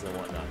sandcastles and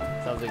whatnot.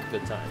 Sounds like a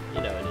good time.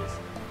 You know it is.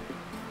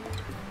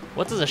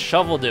 What does a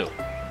shovel do?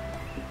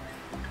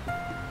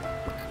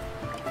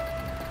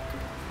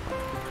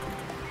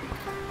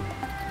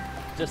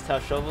 Just how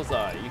shovels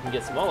are. You can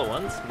get smaller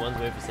ones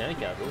made for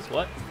sandcastles.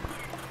 What?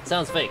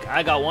 Sounds fake.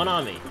 I got one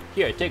on me.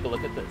 Here, take a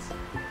look at this.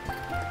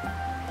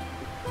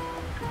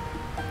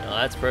 Oh,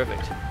 that's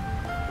perfect.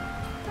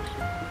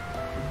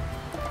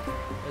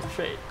 Let's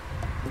trade.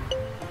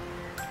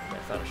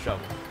 Found a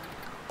shovel.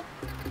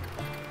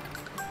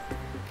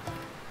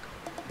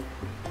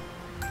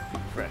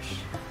 Fresh.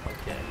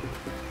 Okay.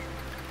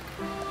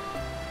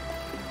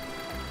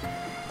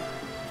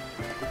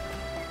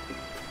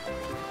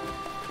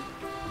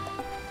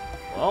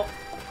 Well,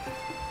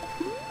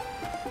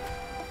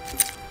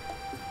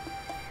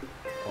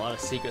 a lot of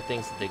secret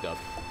things to dig up.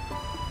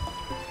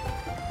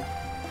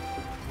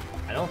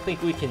 I don't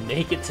think we can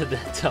make it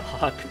to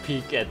Hawk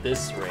Peak at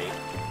this rate.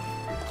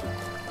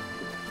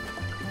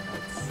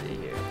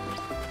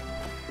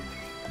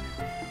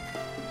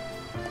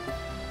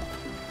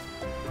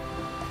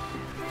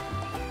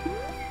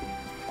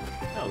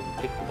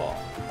 Pick the ball.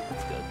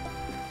 That's good.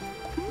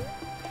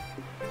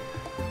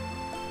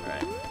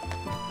 Alright.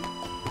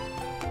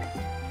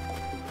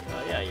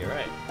 Oh yeah, you're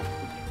right.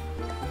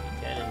 You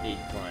can indeed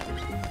climb.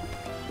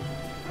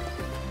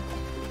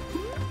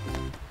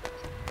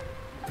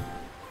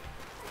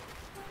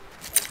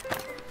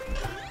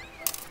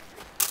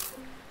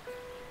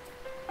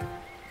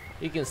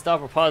 You can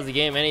stop or pause the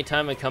game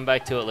anytime and come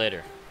back to it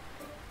later.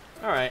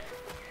 Alright.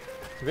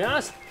 To be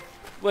honest,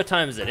 what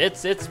time is it?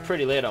 It's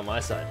pretty late on my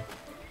side.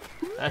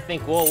 I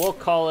think we'll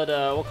call it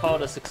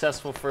a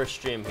successful first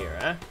stream here,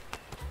 huh?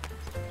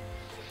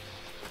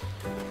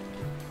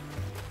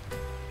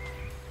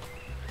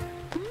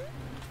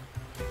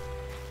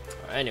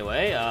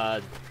 Anyway,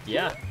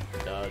 yeah,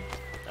 I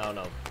don't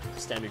know,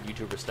 standard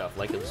YouTuber stuff,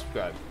 like and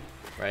subscribe,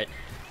 right?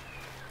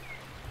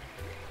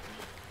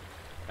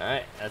 All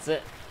right, that's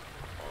it.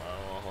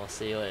 I'll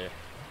see you later.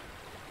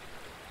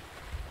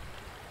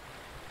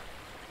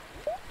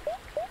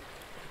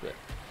 Good.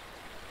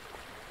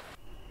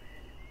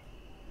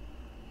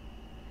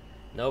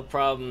 No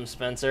problem,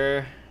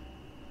 Spencer.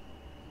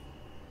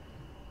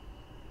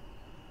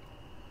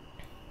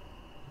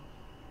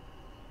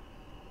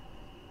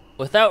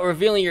 Without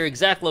revealing your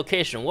exact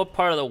location, what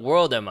part of the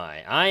world am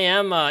I? I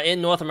am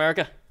in North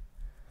America.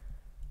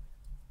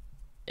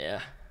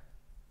 Yeah.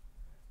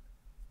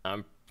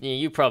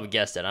 You probably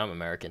guessed it. I'm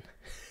American.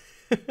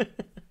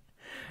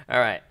 All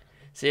right.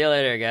 See you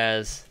later,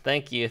 guys.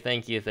 Thank you,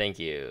 thank you, thank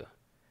you.